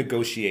 How do you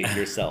negotiate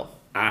yourself?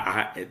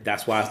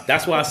 That's why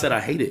I said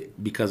I hate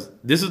it, because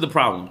this is the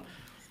problem.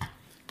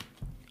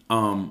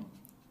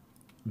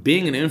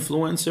 Being an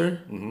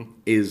influencer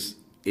is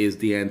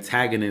the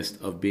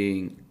antagonist of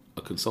being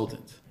a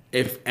consultant.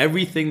 If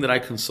everything that I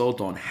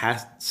consult on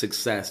has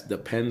success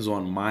depends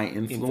on my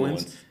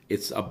influence.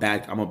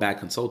 I'm a bad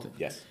consultant.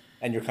 Yes.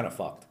 And you're kind of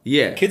fucked.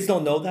 Yeah. Kids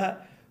don't know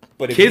that,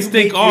 But if kids you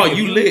think, make- oh, if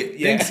you lit.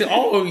 Yeah. They say,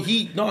 oh,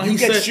 he You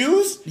get said,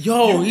 shoes?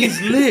 yo, he's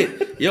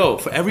lit. Yo,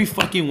 for every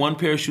fucking one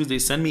pair of shoes they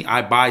send me,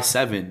 I buy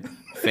 7,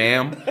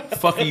 fam.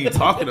 Fuck are you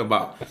talking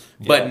about?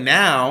 But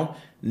now,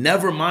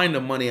 never mind the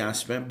money I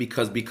spent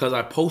because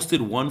I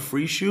posted one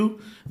free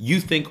shoe, you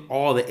think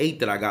all the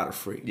 8 that I got are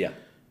free. Yeah.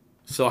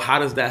 So how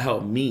does that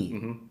help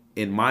me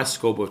in my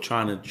scope of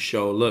trying to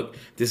show, look,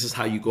 this is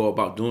how you go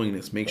about doing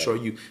this. Make sure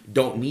you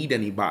don't need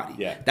anybody.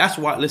 Yeah. That's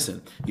why,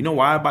 listen, you know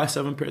why I buy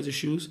 7 pairs of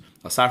shoes?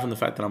 Aside from the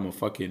fact that I'm a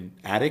fucking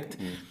addict,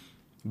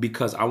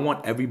 because I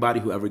want everybody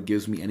who ever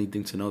gives me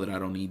anything to know that I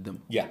don't need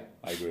them. Yeah,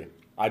 I agree.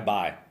 I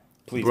buy.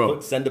 Please, Bro,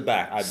 send it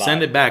back. I buy.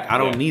 Send it back. I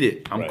don't Yeah. need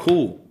it. I'm Right.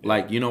 cool.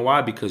 Like, you know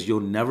why? Because you'll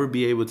never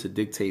be able to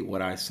dictate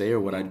what I say or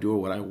what I do or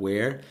what I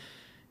wear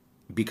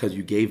because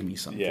you gave me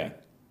something. Yeah.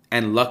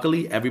 And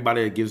luckily,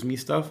 everybody that gives me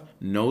stuff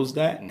knows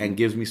that and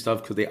gives me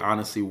stuff because they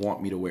honestly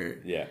want me to wear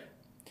it. Yeah.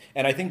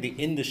 And I think the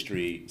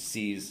industry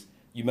sees,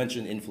 you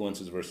mentioned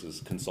influencers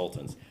versus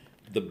consultants.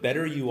 The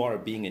better you are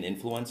at being an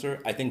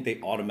influencer, I think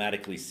they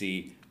automatically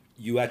see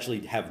you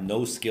actually have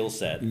no skill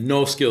set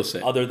No skill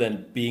set. other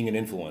than being an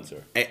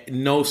influencer.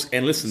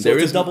 And listen, So there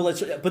it's is a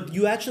double-edged, but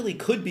you actually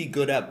could be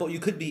good at, but you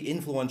could be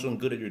influential and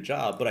good at your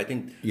job. But I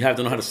think you have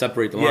to know how to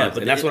separate the Yeah, lines.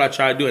 but And that's what I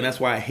try to do. And that's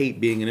why I hate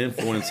being an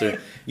influencer.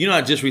 You know,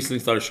 I just recently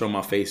started showing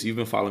my face. You've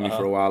been following me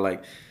for a while.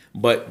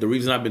 But the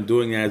reason I've been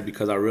doing that is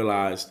because I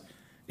realized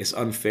it's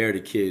unfair to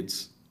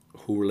kids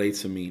who relate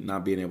to me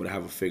not being able to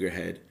have a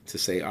figurehead to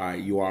say, all right,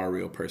 you are a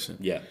real person.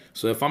 Yeah.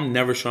 So if I'm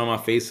never showing my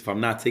face, if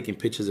I'm not taking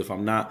pictures, if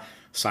I'm not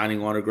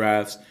signing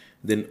autographs,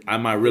 then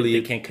am I really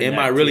They can't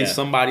connect, yeah.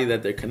 somebody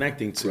that they're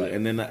connecting to? Right.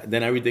 And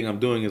then everything I'm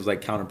doing is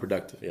like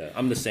counterproductive. yeah,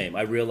 I'm the same.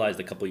 I realized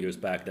a couple years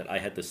back that I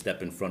had to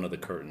step in front of the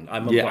curtain.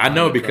 Yeah, I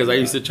know because I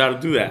used to try to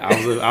do that.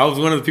 I was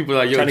one of the people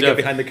like, yo, trying to Jeff,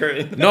 get behind the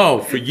curtain. no,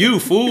 for you,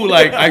 fool.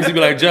 Like I used to be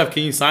like, Jeff,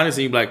 can you sign this?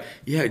 And you'd be like,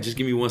 yeah, just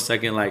give me 1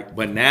 second. Like,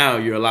 but now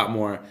you're a lot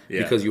more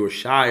because you were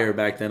shyer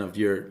back then of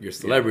your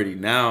celebrity.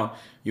 Now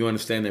you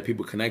understand that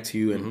people connect to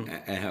you and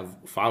have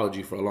followed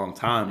you for a long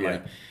time. Yeah.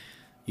 Like,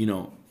 you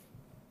know,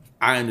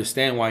 I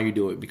understand why you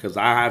do it because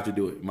I have to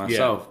do it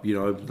myself. You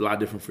know, it's a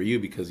lot different for you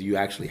because you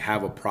actually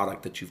have a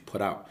product that you've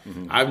put out.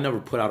 I've never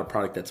put out a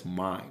product that's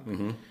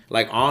mine.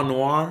 Like En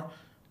Noir,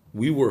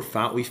 we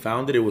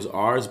found it was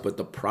ours, but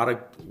the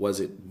product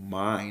wasn't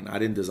mine. I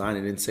didn't design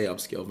it. It didn't say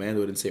Upscale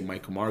Vandal. It didn't say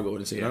Michael Camargo. It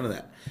didn't say none of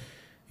that.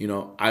 You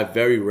know, I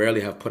very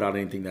rarely have put out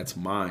anything that's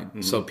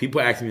mine. So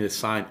people ask me to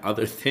sign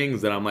other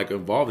things that I'm like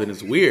involved in.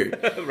 It's weird.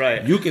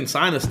 Right. You can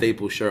sign a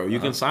staple shirt or you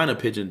can sign a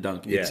pigeon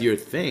dunk. It's your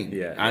thing.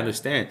 Yeah, I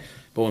understand.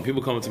 But when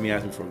people come to me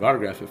asking for an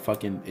autograph,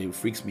 it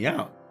freaks me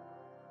out.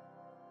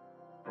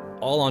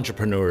 All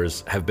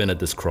entrepreneurs have been at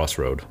this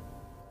crossroad.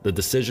 The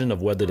decision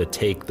of whether to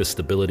take the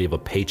stability of a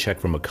paycheck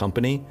from a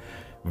company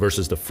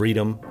versus the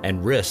freedom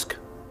and risk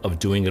of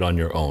doing it on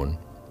your own.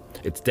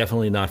 It's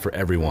definitely not for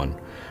everyone,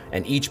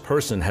 and each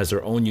person has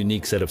their own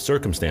unique set of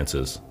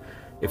circumstances.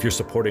 If you're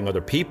supporting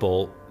other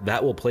people,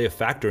 that will play a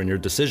factor in your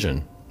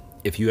decision.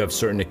 If you have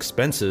certain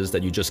expenses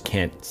that you just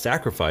can't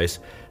sacrifice,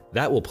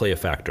 that will play a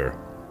factor.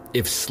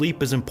 If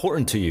sleep is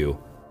important to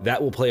you,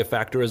 that will play a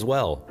factor as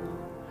well.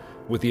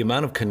 With the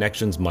amount of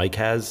connections Mike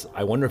has,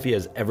 I wonder if he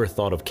has ever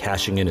thought of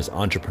cashing in his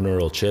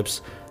entrepreneurial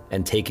chips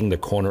and taking the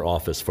corner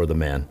office for the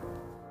man.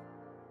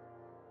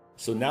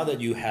 So now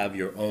that you have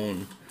your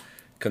own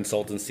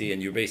consultancy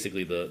and you're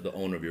basically the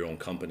owner of your own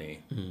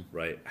company,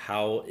 right?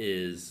 How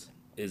is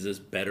this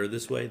better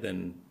this way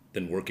than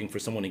working for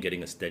someone and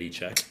getting a steady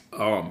check?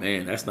 Oh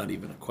man, that's not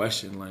even a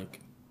question. Like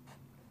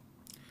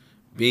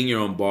being your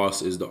own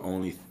boss is the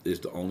only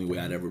way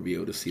I'd ever be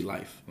able to see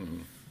life.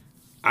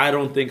 I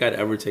don't think I'd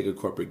ever take a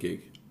corporate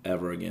gig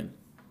ever again.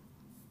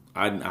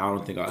 I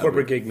don't think I'll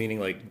Corporate gig meaning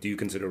like, do you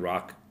consider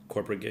Roc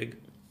corporate gig?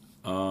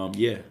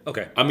 Yeah.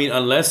 Okay. I mean,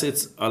 unless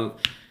it's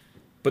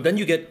But then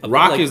you get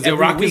Roc like is every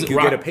Roc week is you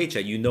Roc, get a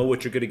paycheck. You know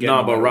what you're gonna get.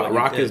 No, but matter what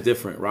Roc you is did.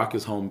 different. Roc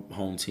is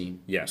home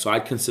team. Yeah. So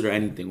I'd consider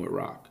anything with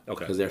Roc. Okay.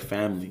 Because they're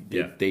family.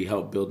 They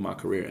helped build my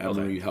career.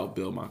 Emily helped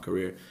build my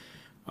career.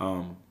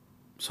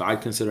 So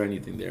I'd consider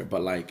anything there.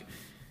 But like,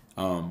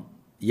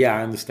 yeah,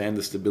 I understand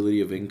the stability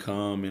of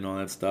income and all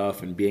that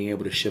stuff and being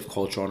able to shift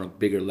culture on a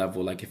bigger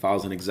level. Like if I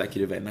was an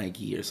executive at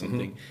Nike or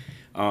something.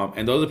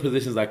 And those are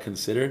positions I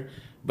consider,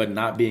 but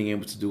not being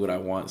able to do what I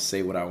want,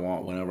 say what I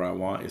want, whenever I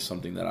want is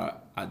something that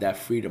that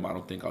freedom I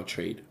don't think I'll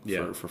trade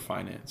for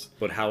finance.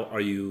 But how are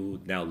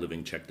you now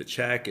living check to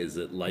check? Is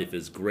it life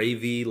is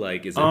gravy?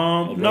 Like is it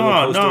No.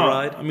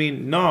 ride? I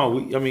mean,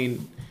 no.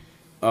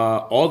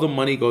 All the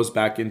money goes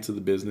back into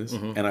the business,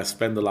 and I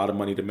spend a lot of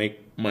money to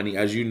make money.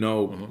 As you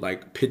know,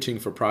 like pitching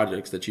for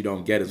projects that you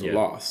don't get is a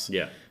loss.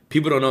 Yeah.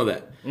 People don't know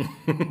that.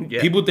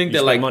 Yeah. People think you that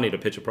spend like money to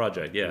pitch a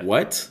project. Yeah.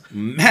 what?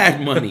 Mad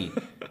money.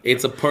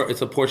 It's a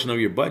portion of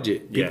your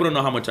budget. People Yeah. don't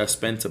know how much I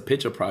spend to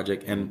pitch a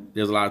project, and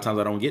there's a lot of times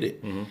I don't get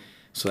it.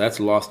 So that's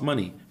lost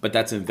money, but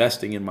that's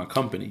investing in my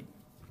company.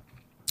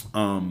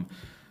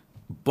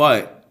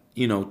 But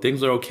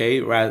things are okay.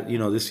 Right?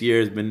 This year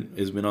has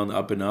been on the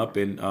up and up,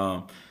 and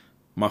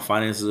my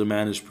finances are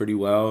managed pretty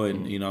well,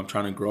 and I'm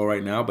trying to grow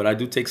right now. But I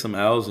do take some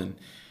L's, and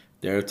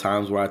There are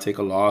times where I take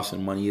a loss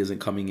and money isn't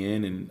coming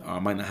in, and I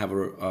might not have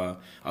a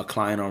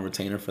client on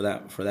retainer for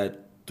that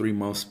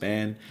 3-month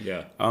span.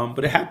 Yeah.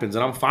 But it happens,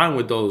 and I'm fine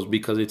with those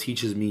because it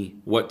teaches me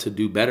what to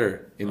do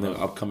better in the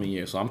upcoming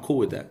year. So I'm cool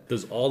with that.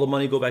 Does all the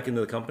money go back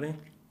into the company,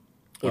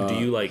 or do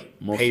you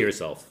pay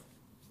yourself?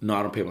 No,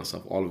 I don't pay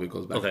myself. All of it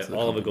goes back. Okay, to the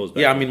all company. of it goes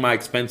back. Yeah, I mean my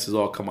expenses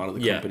all come out of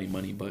the company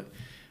money, but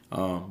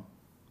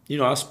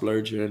I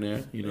splurge here and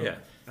there. Yeah,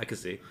 I can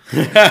see.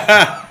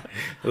 a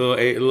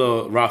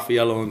little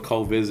Raffaello and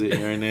Co visit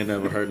here and there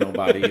never hurt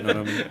nobody. You know what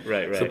I mean?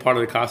 Right. It's a part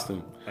of the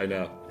costume. I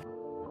know.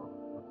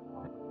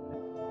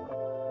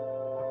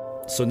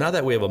 So now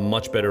that we have a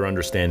much better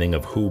understanding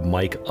of who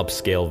Mike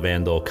Upscale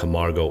Vandal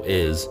Camargo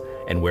is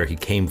and where he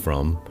came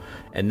from,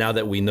 and now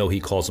that we know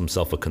he calls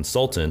himself a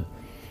consultant,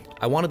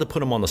 I wanted to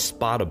put him on the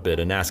spot a bit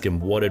and ask him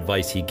what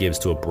advice he gives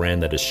to a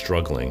brand that is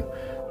struggling,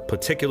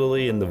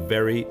 particularly in the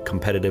very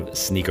competitive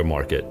sneaker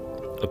market,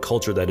 a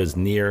culture that is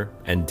near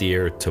and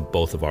dear to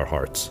both of our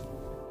hearts.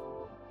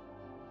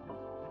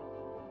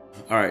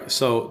 All right,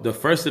 so the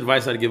first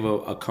advice I'd give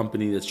a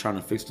company that's trying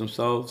to fix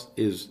themselves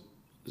is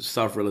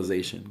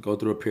self-realization. Go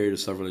through a period of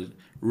self-realization.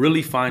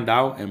 Really find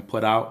out and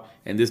put out,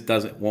 and this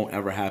won't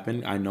ever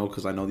happen. I know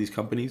because I know these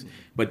companies,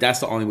 but that's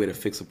the only way to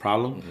fix a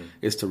problem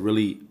is to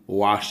really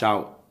wash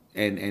out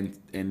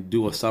and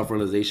do a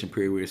self-realization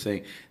period where you're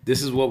saying,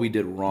 this is what we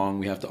did wrong.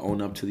 We have to own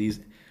up to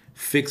these,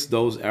 fix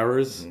those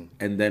errors,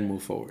 and then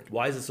move forward.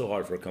 Why is it so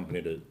hard for a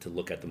company to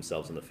look at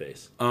themselves in the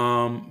face?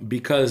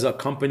 Because a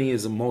company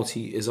is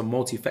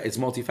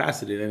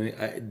multifaceted,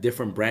 and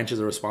different branches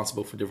are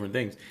responsible for different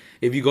things.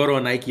 If you go to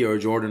a Nike or a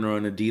Jordan or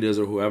an Adidas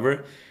or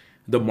whoever,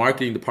 the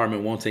marketing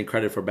department won't take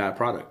credit for bad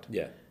product.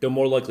 Yeah, they'll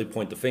more likely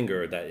point the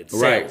finger that it's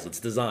sales, it's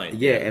design.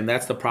 Yeah, and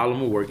that's the problem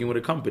with working with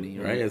a company,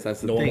 right?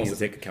 That's the no thing. one wants to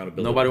take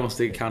accountability. Nobody wants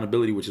to take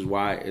accountability, which is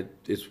why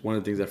it's one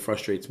of the things that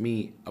frustrates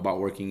me about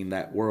working in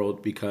that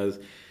world, because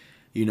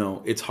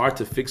it's hard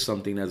to fix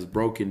something that's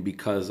broken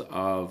because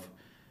of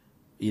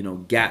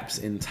gaps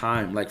in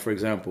time. Like, for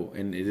example,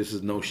 and this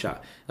is no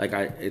shot.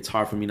 It's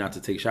hard for me not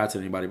to take shots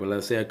at anybody, but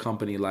let's say a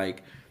company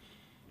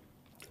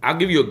I'll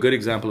give you a good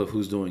example of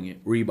who's doing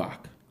it.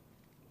 Reebok.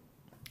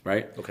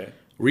 Right? Okay.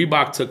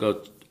 Reebok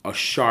took a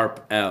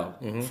sharp L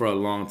for a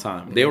long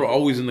time. They were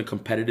always in the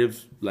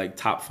competitive,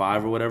 top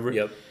 5 or whatever.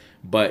 Yep.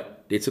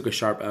 But they took a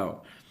sharp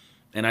L.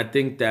 And I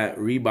think that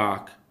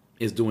Reebok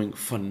is doing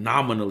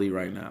phenomenally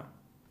right now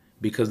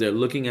because they're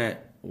looking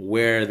at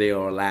where they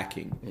are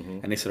lacking.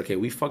 And they said, okay,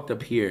 we fucked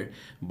up here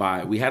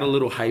we had a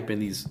little hype in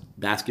these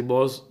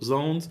basketball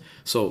zones.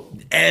 So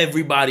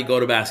everybody go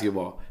to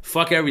basketball.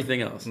 Fuck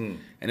everything else. And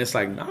it's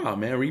like, nah,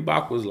 man,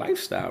 Reebok was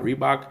lifestyle.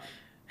 Reebok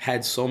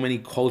had so many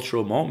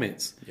cultural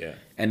moments. Yeah.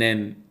 And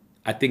then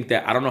I think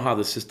that, I don't know how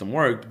the system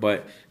worked,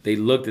 but they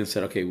looked and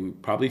said, okay, we're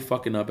probably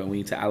fucking up and we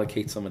need to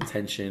allocate some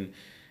attention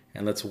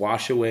and let's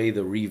wash away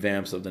the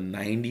revamps of the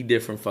 90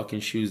 different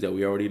fucking shoes that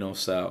we already don't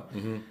sell.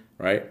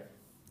 Right?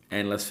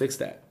 And let's fix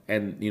that.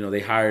 And, they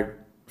hired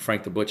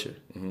Frank the Butcher,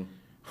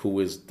 who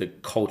is the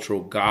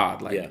cultural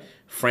god.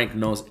 Frank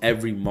knows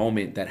every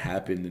moment that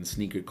happened in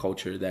sneaker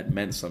culture that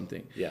meant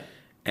something. Yeah.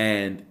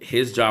 And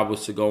his job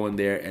was to go in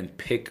there and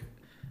pick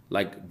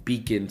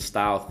beacon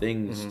style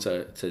things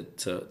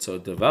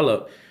to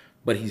develop,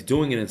 but he's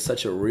doing it in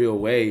such a real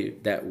way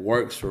that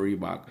works for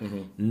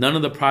Reebok. None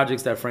of the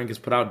projects that Frank has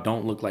put out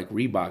don't look like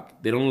Reebok.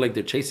 They don't look like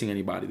they're chasing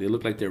anybody. They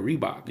look like they're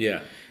Reebok.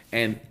 Yeah.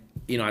 And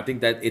I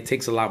think that it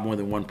takes a lot more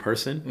than one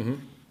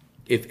person.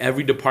 If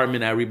every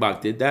department at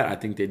Reebok did that, I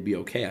think they'd be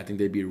okay. I think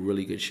they'd be in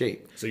really good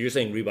shape. So you're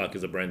saying Reebok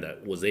is a brand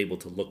that was able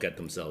to look at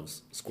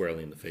themselves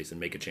squarely in the face and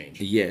make a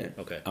change? Yeah.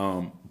 Okay.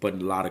 But a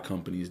lot of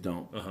companies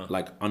don't.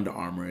 Like Under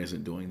Armour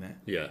isn't doing that.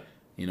 Yeah.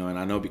 And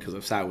I know because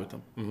I've sat with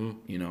them.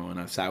 And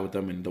I've sat with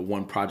them, and the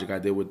one project I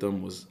did with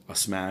them was a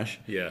smash.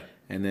 Yeah.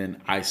 And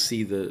then I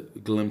see the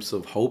glimpse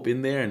of hope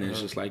in there, and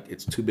it's just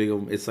it's too big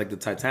of. It's like the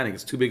Titanic.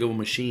 It's too big of a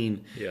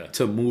machine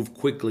to move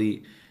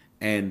quickly,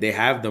 and they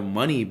have the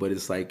money, but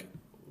it's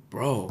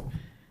bro,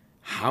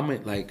 how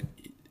many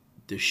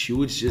the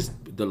shoe is just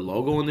the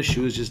logo on the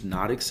shoe is just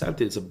not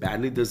accepted. It's a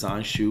badly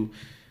designed shoe.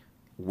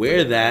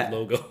 Wear that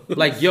logo.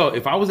 Yo,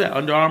 if I was at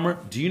Under Armour,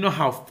 do you know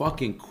how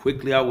fucking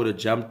quickly I would have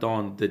jumped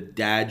on the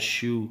dad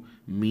shoe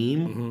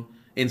meme?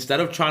 Instead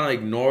of trying to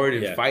ignore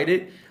it and fight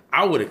it,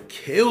 I would have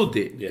killed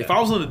it. Yeah. If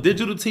I was on the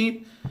digital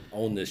team,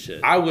 own this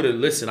shit. I would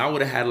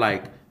have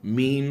had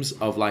memes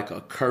of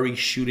a Curry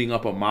shooting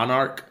up a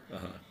Monarch.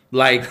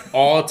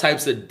 All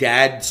types of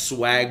dad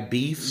swag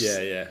beefs.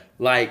 Yeah,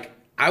 yeah.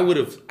 I would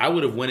have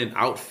went and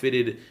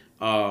outfitted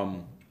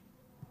all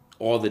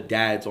the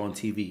dads on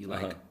TV.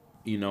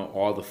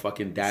 All the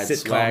fucking dad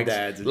sitcom swags.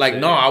 Dads.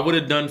 I would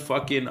have done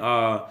fucking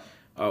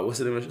what's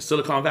the name?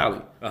 Silicon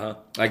Valley.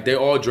 They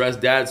all dress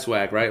dad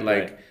swag, right?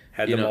 Right.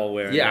 Had them all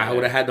wear it. Yeah, I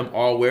would have had them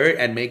all wear it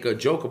and make a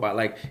joke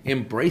about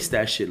embrace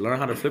that shit. Learn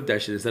how to flip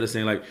that shit instead of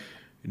saying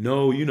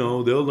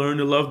no, they'll learn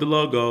to love the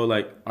logo.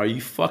 Are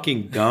you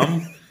fucking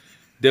dumb?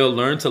 They'll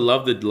learn to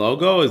love the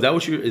logo? Is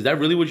that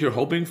really what you're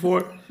hoping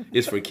for?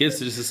 Is for kids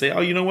to just say,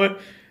 oh, you know what?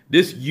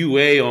 This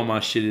UA on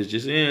my shit is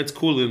just, it's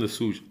cooler than the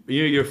swoosh.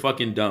 You're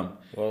fucking dumb.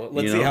 Well,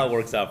 let's see how it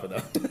works out for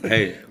them.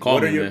 Hey, call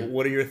me, man.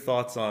 What are your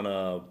thoughts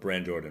on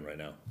Brand Jordan right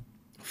now?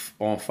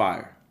 On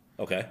fire.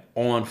 Okay.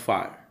 On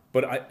fire.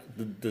 But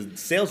the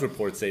sales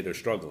reports say they're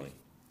struggling.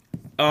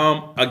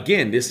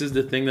 Again, this is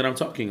the thing that I'm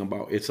talking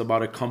about. It's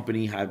about a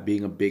company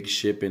being a big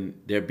ship and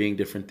there being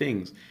different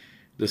things.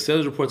 The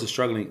sales reports are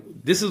struggling.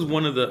 This is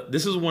one of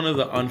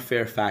the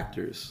unfair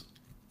factors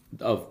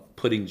of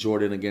putting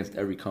Jordan against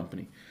every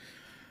company.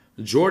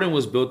 Jordan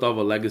was built off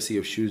a legacy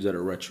of shoes that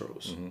are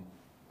retros,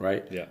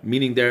 right? Yeah.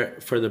 Meaning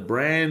for the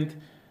brand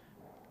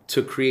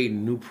to create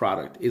new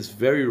product is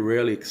very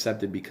rarely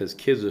accepted because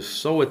kids are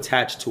so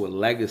attached to a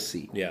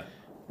legacy. Yeah.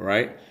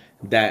 Right?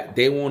 That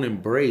they won't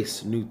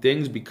embrace new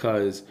things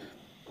because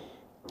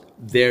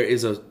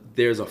there's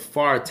a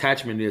far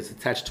attachment that's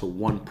attached to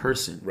one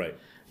person. Right.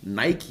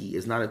 Nike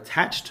is not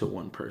attached to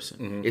one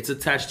person. It's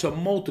attached to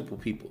multiple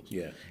people.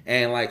 Yeah.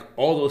 And like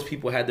all those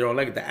people had their own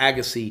legacy. The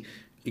Agassi,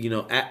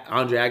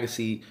 Andre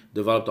Agassi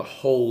developed a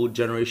whole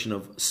generation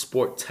of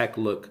sport tech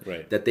look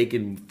that they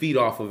can feed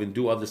off of and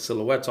do other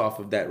silhouettes off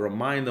of that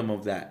remind them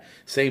of that.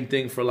 Same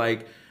thing for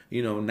like,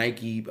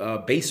 Nike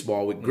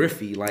baseball with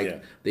Griffey.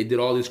 They did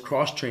all this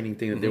cross-training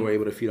thing that they were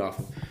able to feed off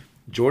of.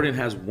 Jordan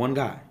has one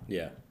guy.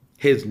 Yeah.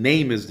 His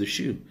name is the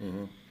shoe.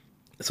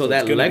 So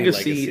that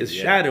legacy is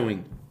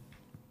shadowing.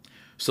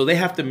 So they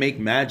have to make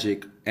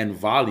magic and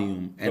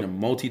volume and a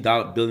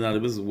multi-billion-dollar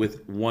business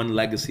with one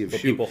legacy of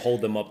shoe. People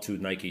hold them up to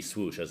Nike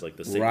swoosh as like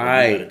the signal.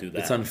 Right. You gotta do that.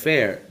 It's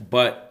unfair.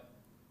 But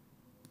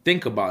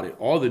think about it.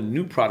 All the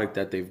new product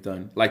that they've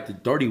done, like the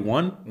Dirty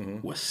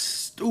One, was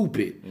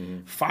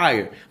stupid.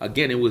 Fire.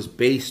 Again, it was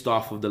based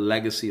off of the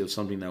legacy of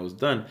something that was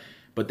done.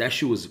 But that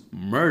shoe was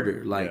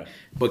murder.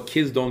 But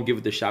kids don't give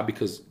it the shot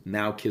because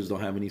now kids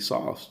don't have any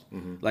sauce.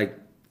 Like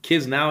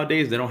kids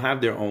nowadays, they don't have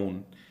their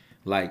own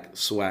like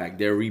swag.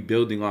 They're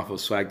rebuilding off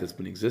of swag that's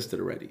been existed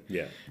already.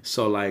 Yeah.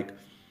 So like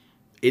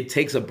it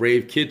takes a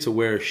brave kid to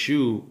wear a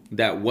shoe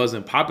that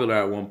wasn't popular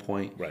at one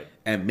point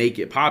and make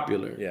it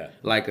popular. Yeah.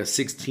 Like a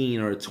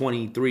 16 or a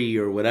 23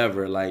 or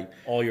whatever. Like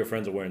all your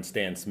friends are wearing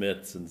Stan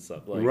Smiths and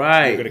stuff. Like,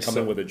 right. You're going to come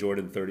in with a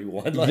Jordan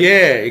 31. Like.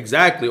 Yeah,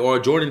 exactly. Or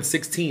a Jordan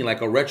 16, like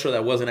a retro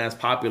that wasn't as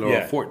popular or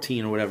a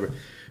 14 or whatever.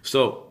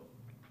 So,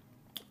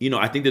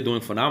 I think they're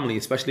doing phenomenally,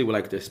 especially with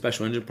like their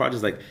special engine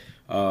projects like,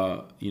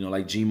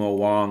 like Jimo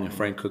Wong and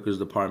Frank Cooker's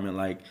department.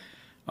 Like,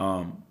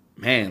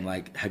 man,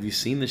 like, have you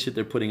seen the shit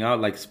they're putting out?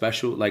 Like,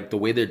 special, like, the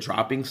way they're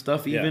dropping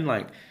stuff, even?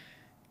 Like,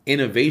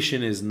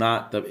 innovation is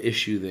not the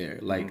issue there.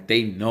 Like,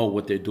 they know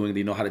what they're doing.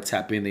 They know how to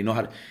tap in. They know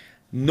how to...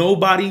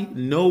 Nobody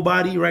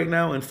right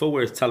now in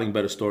footwear is telling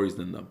better stories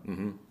than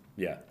them.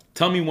 Yeah.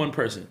 Tell me one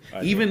person.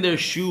 Even their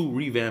shoe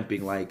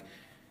revamping, like,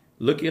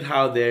 look at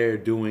how they're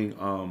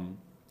doing...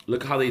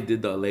 look how they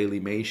did the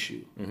Aleli May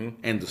shoe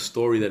and the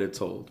story that it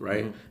told,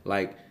 right?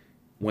 Like,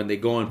 when they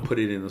go and put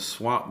it in a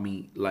swamp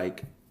meet,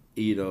 like...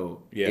 in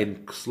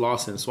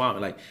Slauson Swamp,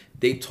 like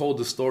they told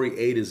the story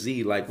A to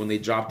Z. Like when they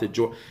dropped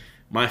the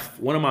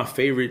one of my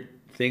favorite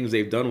things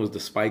they've done was the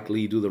Spike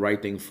Lee Do the Right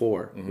Thing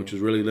 4, which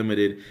was really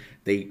limited.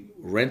 They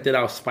rented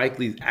out Spike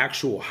Lee's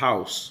actual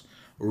house,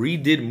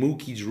 redid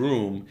Mookie's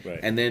room,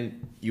 and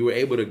then you were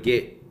able to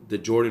get the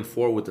Jordan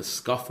 4 with the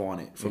scuff on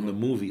it from the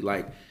movie,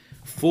 like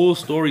full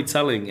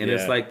storytelling. And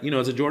it's like,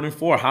 it's a Jordan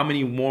 4. How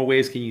many more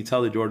ways can you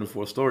tell the Jordan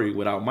 4 story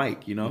without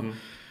Mike?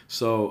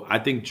 So I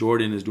think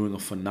Jordan is doing a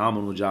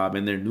phenomenal job,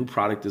 and their new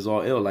product is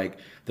all ill. Like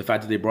the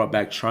fact that they brought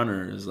back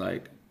Trunners, is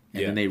like,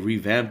 and then they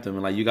revamped them,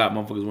 and like you got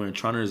motherfuckers wearing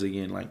Trunners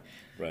again. Like,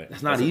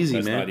 that's not easy,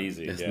 man. Not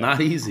easy. It's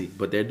not easy,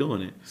 but they're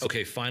doing it.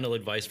 Okay, final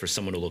advice for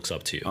someone who looks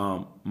up to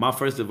you. My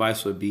first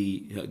advice would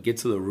be get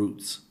to the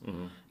roots.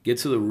 Get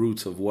to the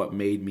roots of what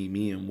made me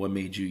me and what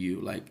made you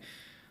you. Like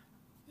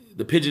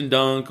the pigeon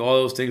dunk, all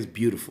those things,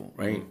 beautiful,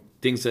 right?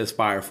 Things to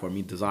aspire for.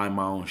 Me, design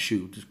my own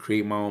shoe, just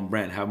create my own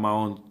brand, have my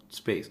own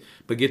space,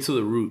 but get to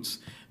the roots.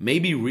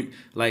 Maybe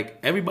like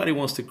everybody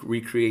wants to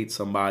recreate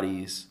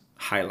somebody's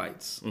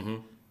highlights.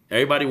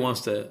 Everybody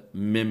wants to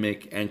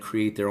mimic and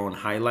create their own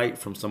highlight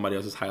from somebody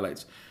else's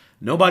highlights.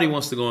 Nobody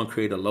wants to go and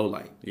create a low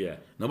light.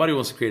 Nobody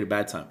wants to create a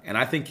bad time, and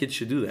I think kids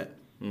should do that.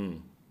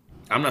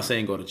 I'm not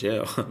saying go to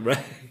jail,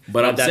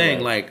 but I'm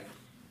saying like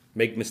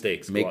make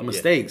mistakes,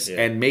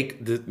 and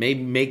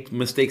make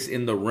mistakes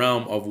in the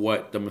realm of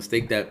what the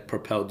mistake that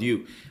propelled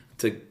you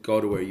to go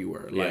to where you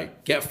were.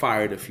 Like, get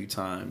fired a few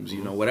times,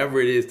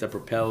 whatever it is that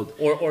propelled.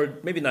 Or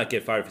maybe not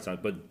get fired a few times,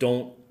 but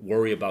don't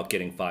worry about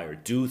getting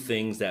fired. Do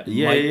things that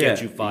might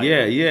get you fired.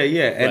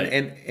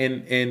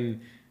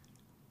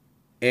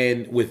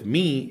 And with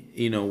me,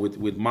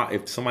 with my,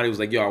 if somebody was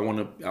like, yo, I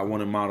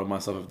want to model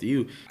myself after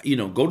you,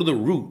 go to the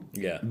root.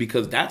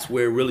 Because that's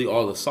where really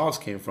all the sauce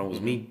came from,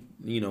 was me,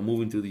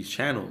 moving through these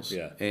channels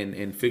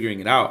and figuring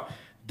it out.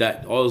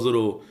 That all those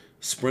little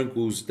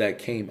sprinkles that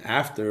came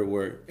after,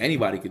 where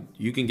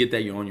you can get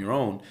that on your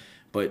own,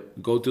 but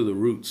go through the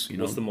roots.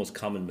 What's the most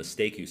common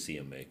mistake you see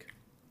him make?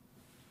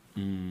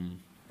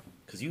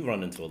 Because you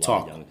run into a lot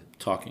of young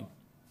talking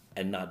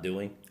and not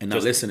doing and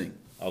not listening.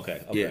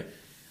 Okay. Yeah,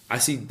 I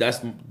see that's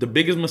the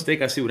biggest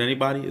mistake I see with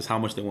anybody is how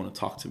much they want to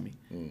talk to me.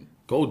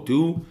 Go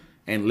do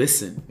and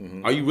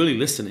listen. Are you really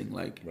listening?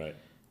 Like,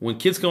 when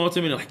kids come up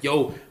to me, they're like,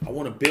 yo, I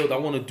want to build, I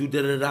want to do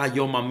da-da-da.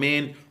 Yo, my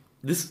man,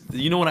 this,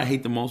 you know what I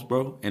hate the most,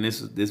 bro? And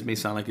this may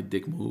sound like a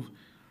dick move,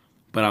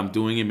 but I'm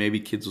doing it. Maybe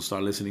kids will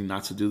start listening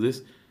not to do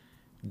this.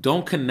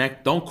 Don't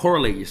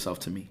correlate yourself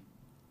to me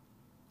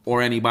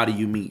or anybody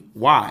you meet.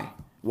 Why?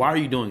 Why are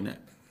you doing that?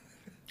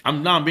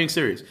 I'm being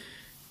serious.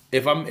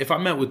 If I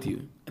met with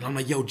you and I'm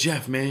like, yo,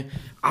 Jeff, man,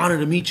 honor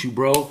to meet you,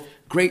 bro.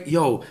 Great,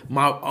 yo,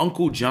 my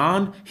Uncle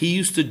John, he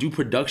used to do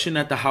production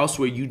at the house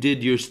where you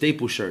did your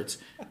staple shirts.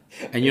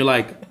 And you're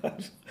like,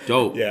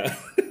 dope. Yeah.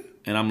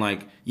 And I'm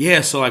like,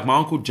 yeah, so like my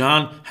Uncle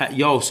John,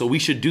 so we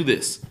should do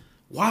this.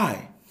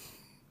 Why?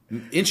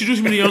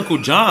 Introduce me to your Uncle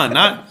John,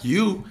 not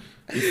you.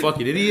 You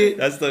fucking idiot.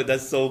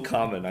 That's so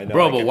common. I know.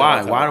 Bro, but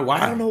why? Why?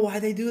 I don't know why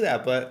they do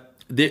that, but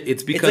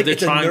it's because they're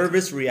trying. It's a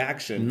nervous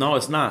reaction. No,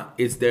 it's not.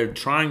 It's they're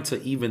trying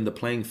to even the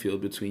playing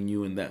field between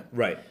you and them.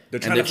 Right. They're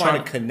trying to find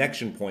a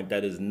connection point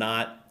that is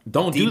not.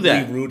 Don't do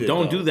that. Rooted,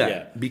 don't though. do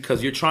that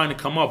because you're trying to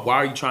come up. Why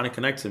are you trying to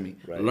connect to me?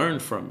 Right. Learn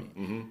from me.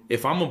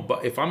 If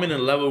I'm in a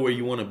level where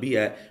you want to be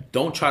at,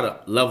 don't try to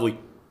level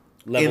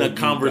in a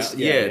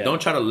conversation.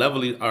 Don't try to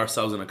level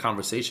ourselves in a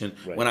conversation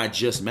when I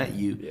just met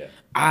you. Yeah.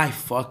 I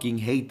fucking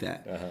hate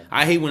that.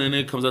 I hate when a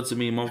nigga comes up to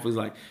me and motherfucker's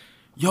like,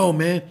 yo,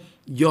 man,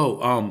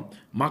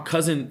 my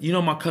cousin,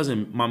 my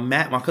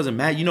cousin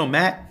Matt, you know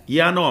Matt?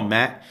 Yeah, I know him,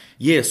 Matt.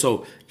 Yeah,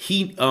 so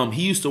he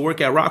used to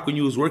work at Roc when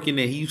you was working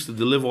there. He used to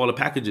deliver all the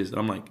packages. And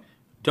I'm like,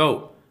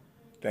 dope.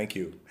 Thank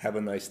you. Have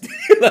a nice day.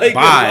 Like,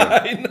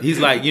 bye. He's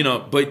like,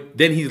 but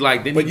then he's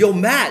like, yo,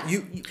 Matt,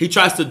 he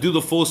tries to do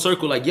the full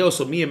circle, like, yo,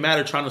 so me and Matt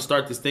are trying to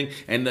start this thing,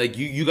 and like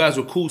you guys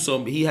were cool.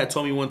 So he had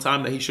told me one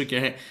time that he shook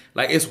your hand.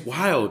 Like, it's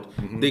wild.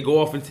 They go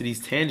off into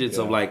these tangents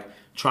of like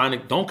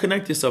don't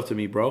connect yourself to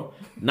me, bro.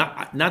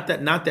 Not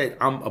that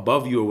I'm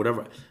above you or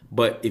whatever,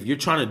 but if you're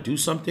trying to do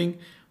something,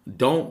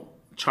 don't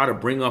try to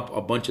bring up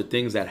a bunch of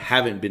things that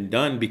haven't been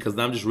done, because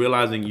I'm just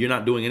realizing you're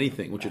not doing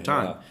anything with your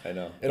time. I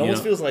know. It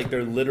almost feels like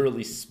they're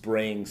literally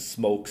spraying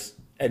smokes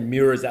and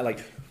mirrors that I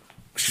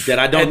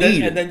don't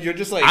need. And then you're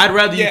just like, I'd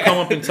rather you come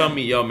up and tell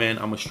me, yo, man,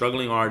 I'm a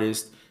struggling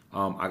artist.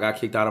 I got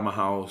kicked out of my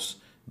house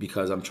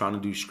because I'm trying to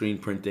do screen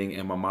printing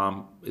and my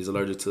mom is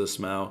allergic to the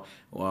smell.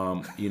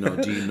 Do you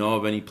know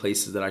of any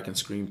places that I can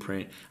screen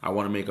print? I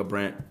want to make a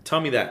brand.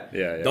 Tell me that.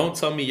 Yeah. Don't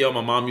tell me, yo,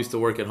 my mom used to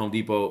work at Home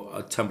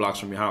Depot 10 blocks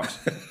from your house.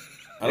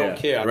 I don't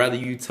care. I'd rather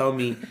you tell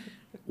me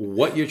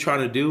what you're trying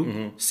to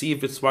do, see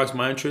if it sparks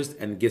my interest,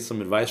 and get some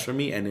advice from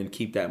me, and then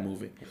keep that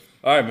moving.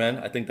 All right, man.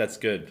 I think that's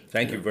good.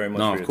 Thank you very much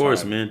for your time. No, of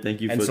course, man.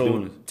 Thank you for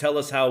doing it. Tell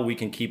us how we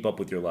can keep up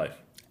with your life.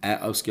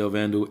 At Upscale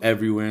Vandal,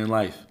 everywhere in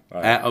life.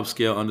 Right. At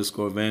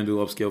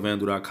Upscale_Vandal,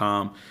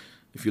 upscalevandal.com.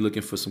 If you're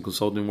looking for some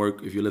consulting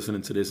work, if you're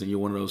listening to this and you're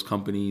one of those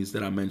companies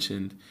that I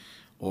mentioned,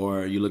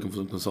 or you're looking for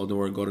some consulting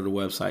work, go to the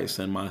website,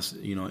 send my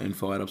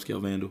info at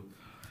Upscale Vandal.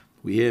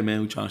 We here, man.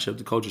 We trying to shape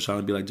the culture, trying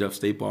to be like Jeff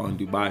Staple in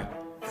Dubai.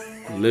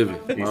 Live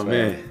it, my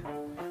man.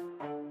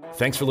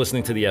 Thanks for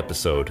listening to the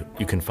episode.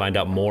 You can find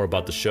out more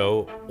about the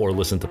show or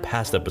listen to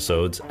past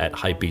episodes at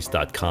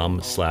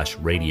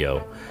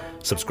hypebeast.com/radio.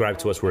 Subscribe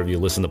to us wherever you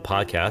listen to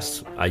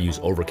podcasts. I use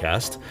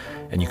Overcast.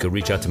 And you can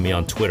reach out to me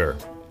on Twitter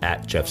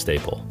at Jeff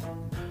Staple.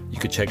 You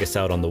can check us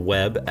out on the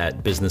web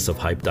at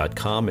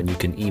businessofhype.com, and you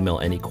can email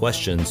any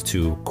questions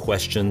to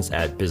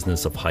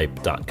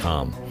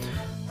questions@businessofhype.com.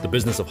 The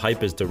Business of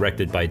Hype is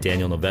directed by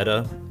Daniel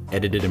Novetta,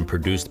 edited and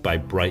produced by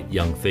Bright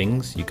Young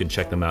Things. You can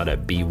check them out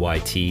at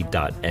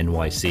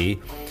byt.nyc.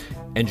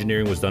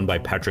 Engineering was done by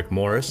Patrick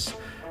Morris.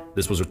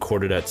 This was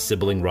recorded at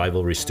Sibling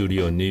Rivalry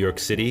Studio in New York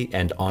City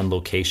and on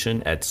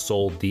location at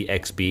Sole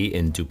DXB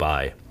in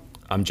Dubai.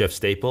 I'm Jeff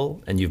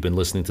Staple, and you've been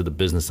listening to The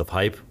Business of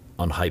Hype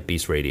on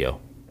HYPEBEAST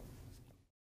Radio.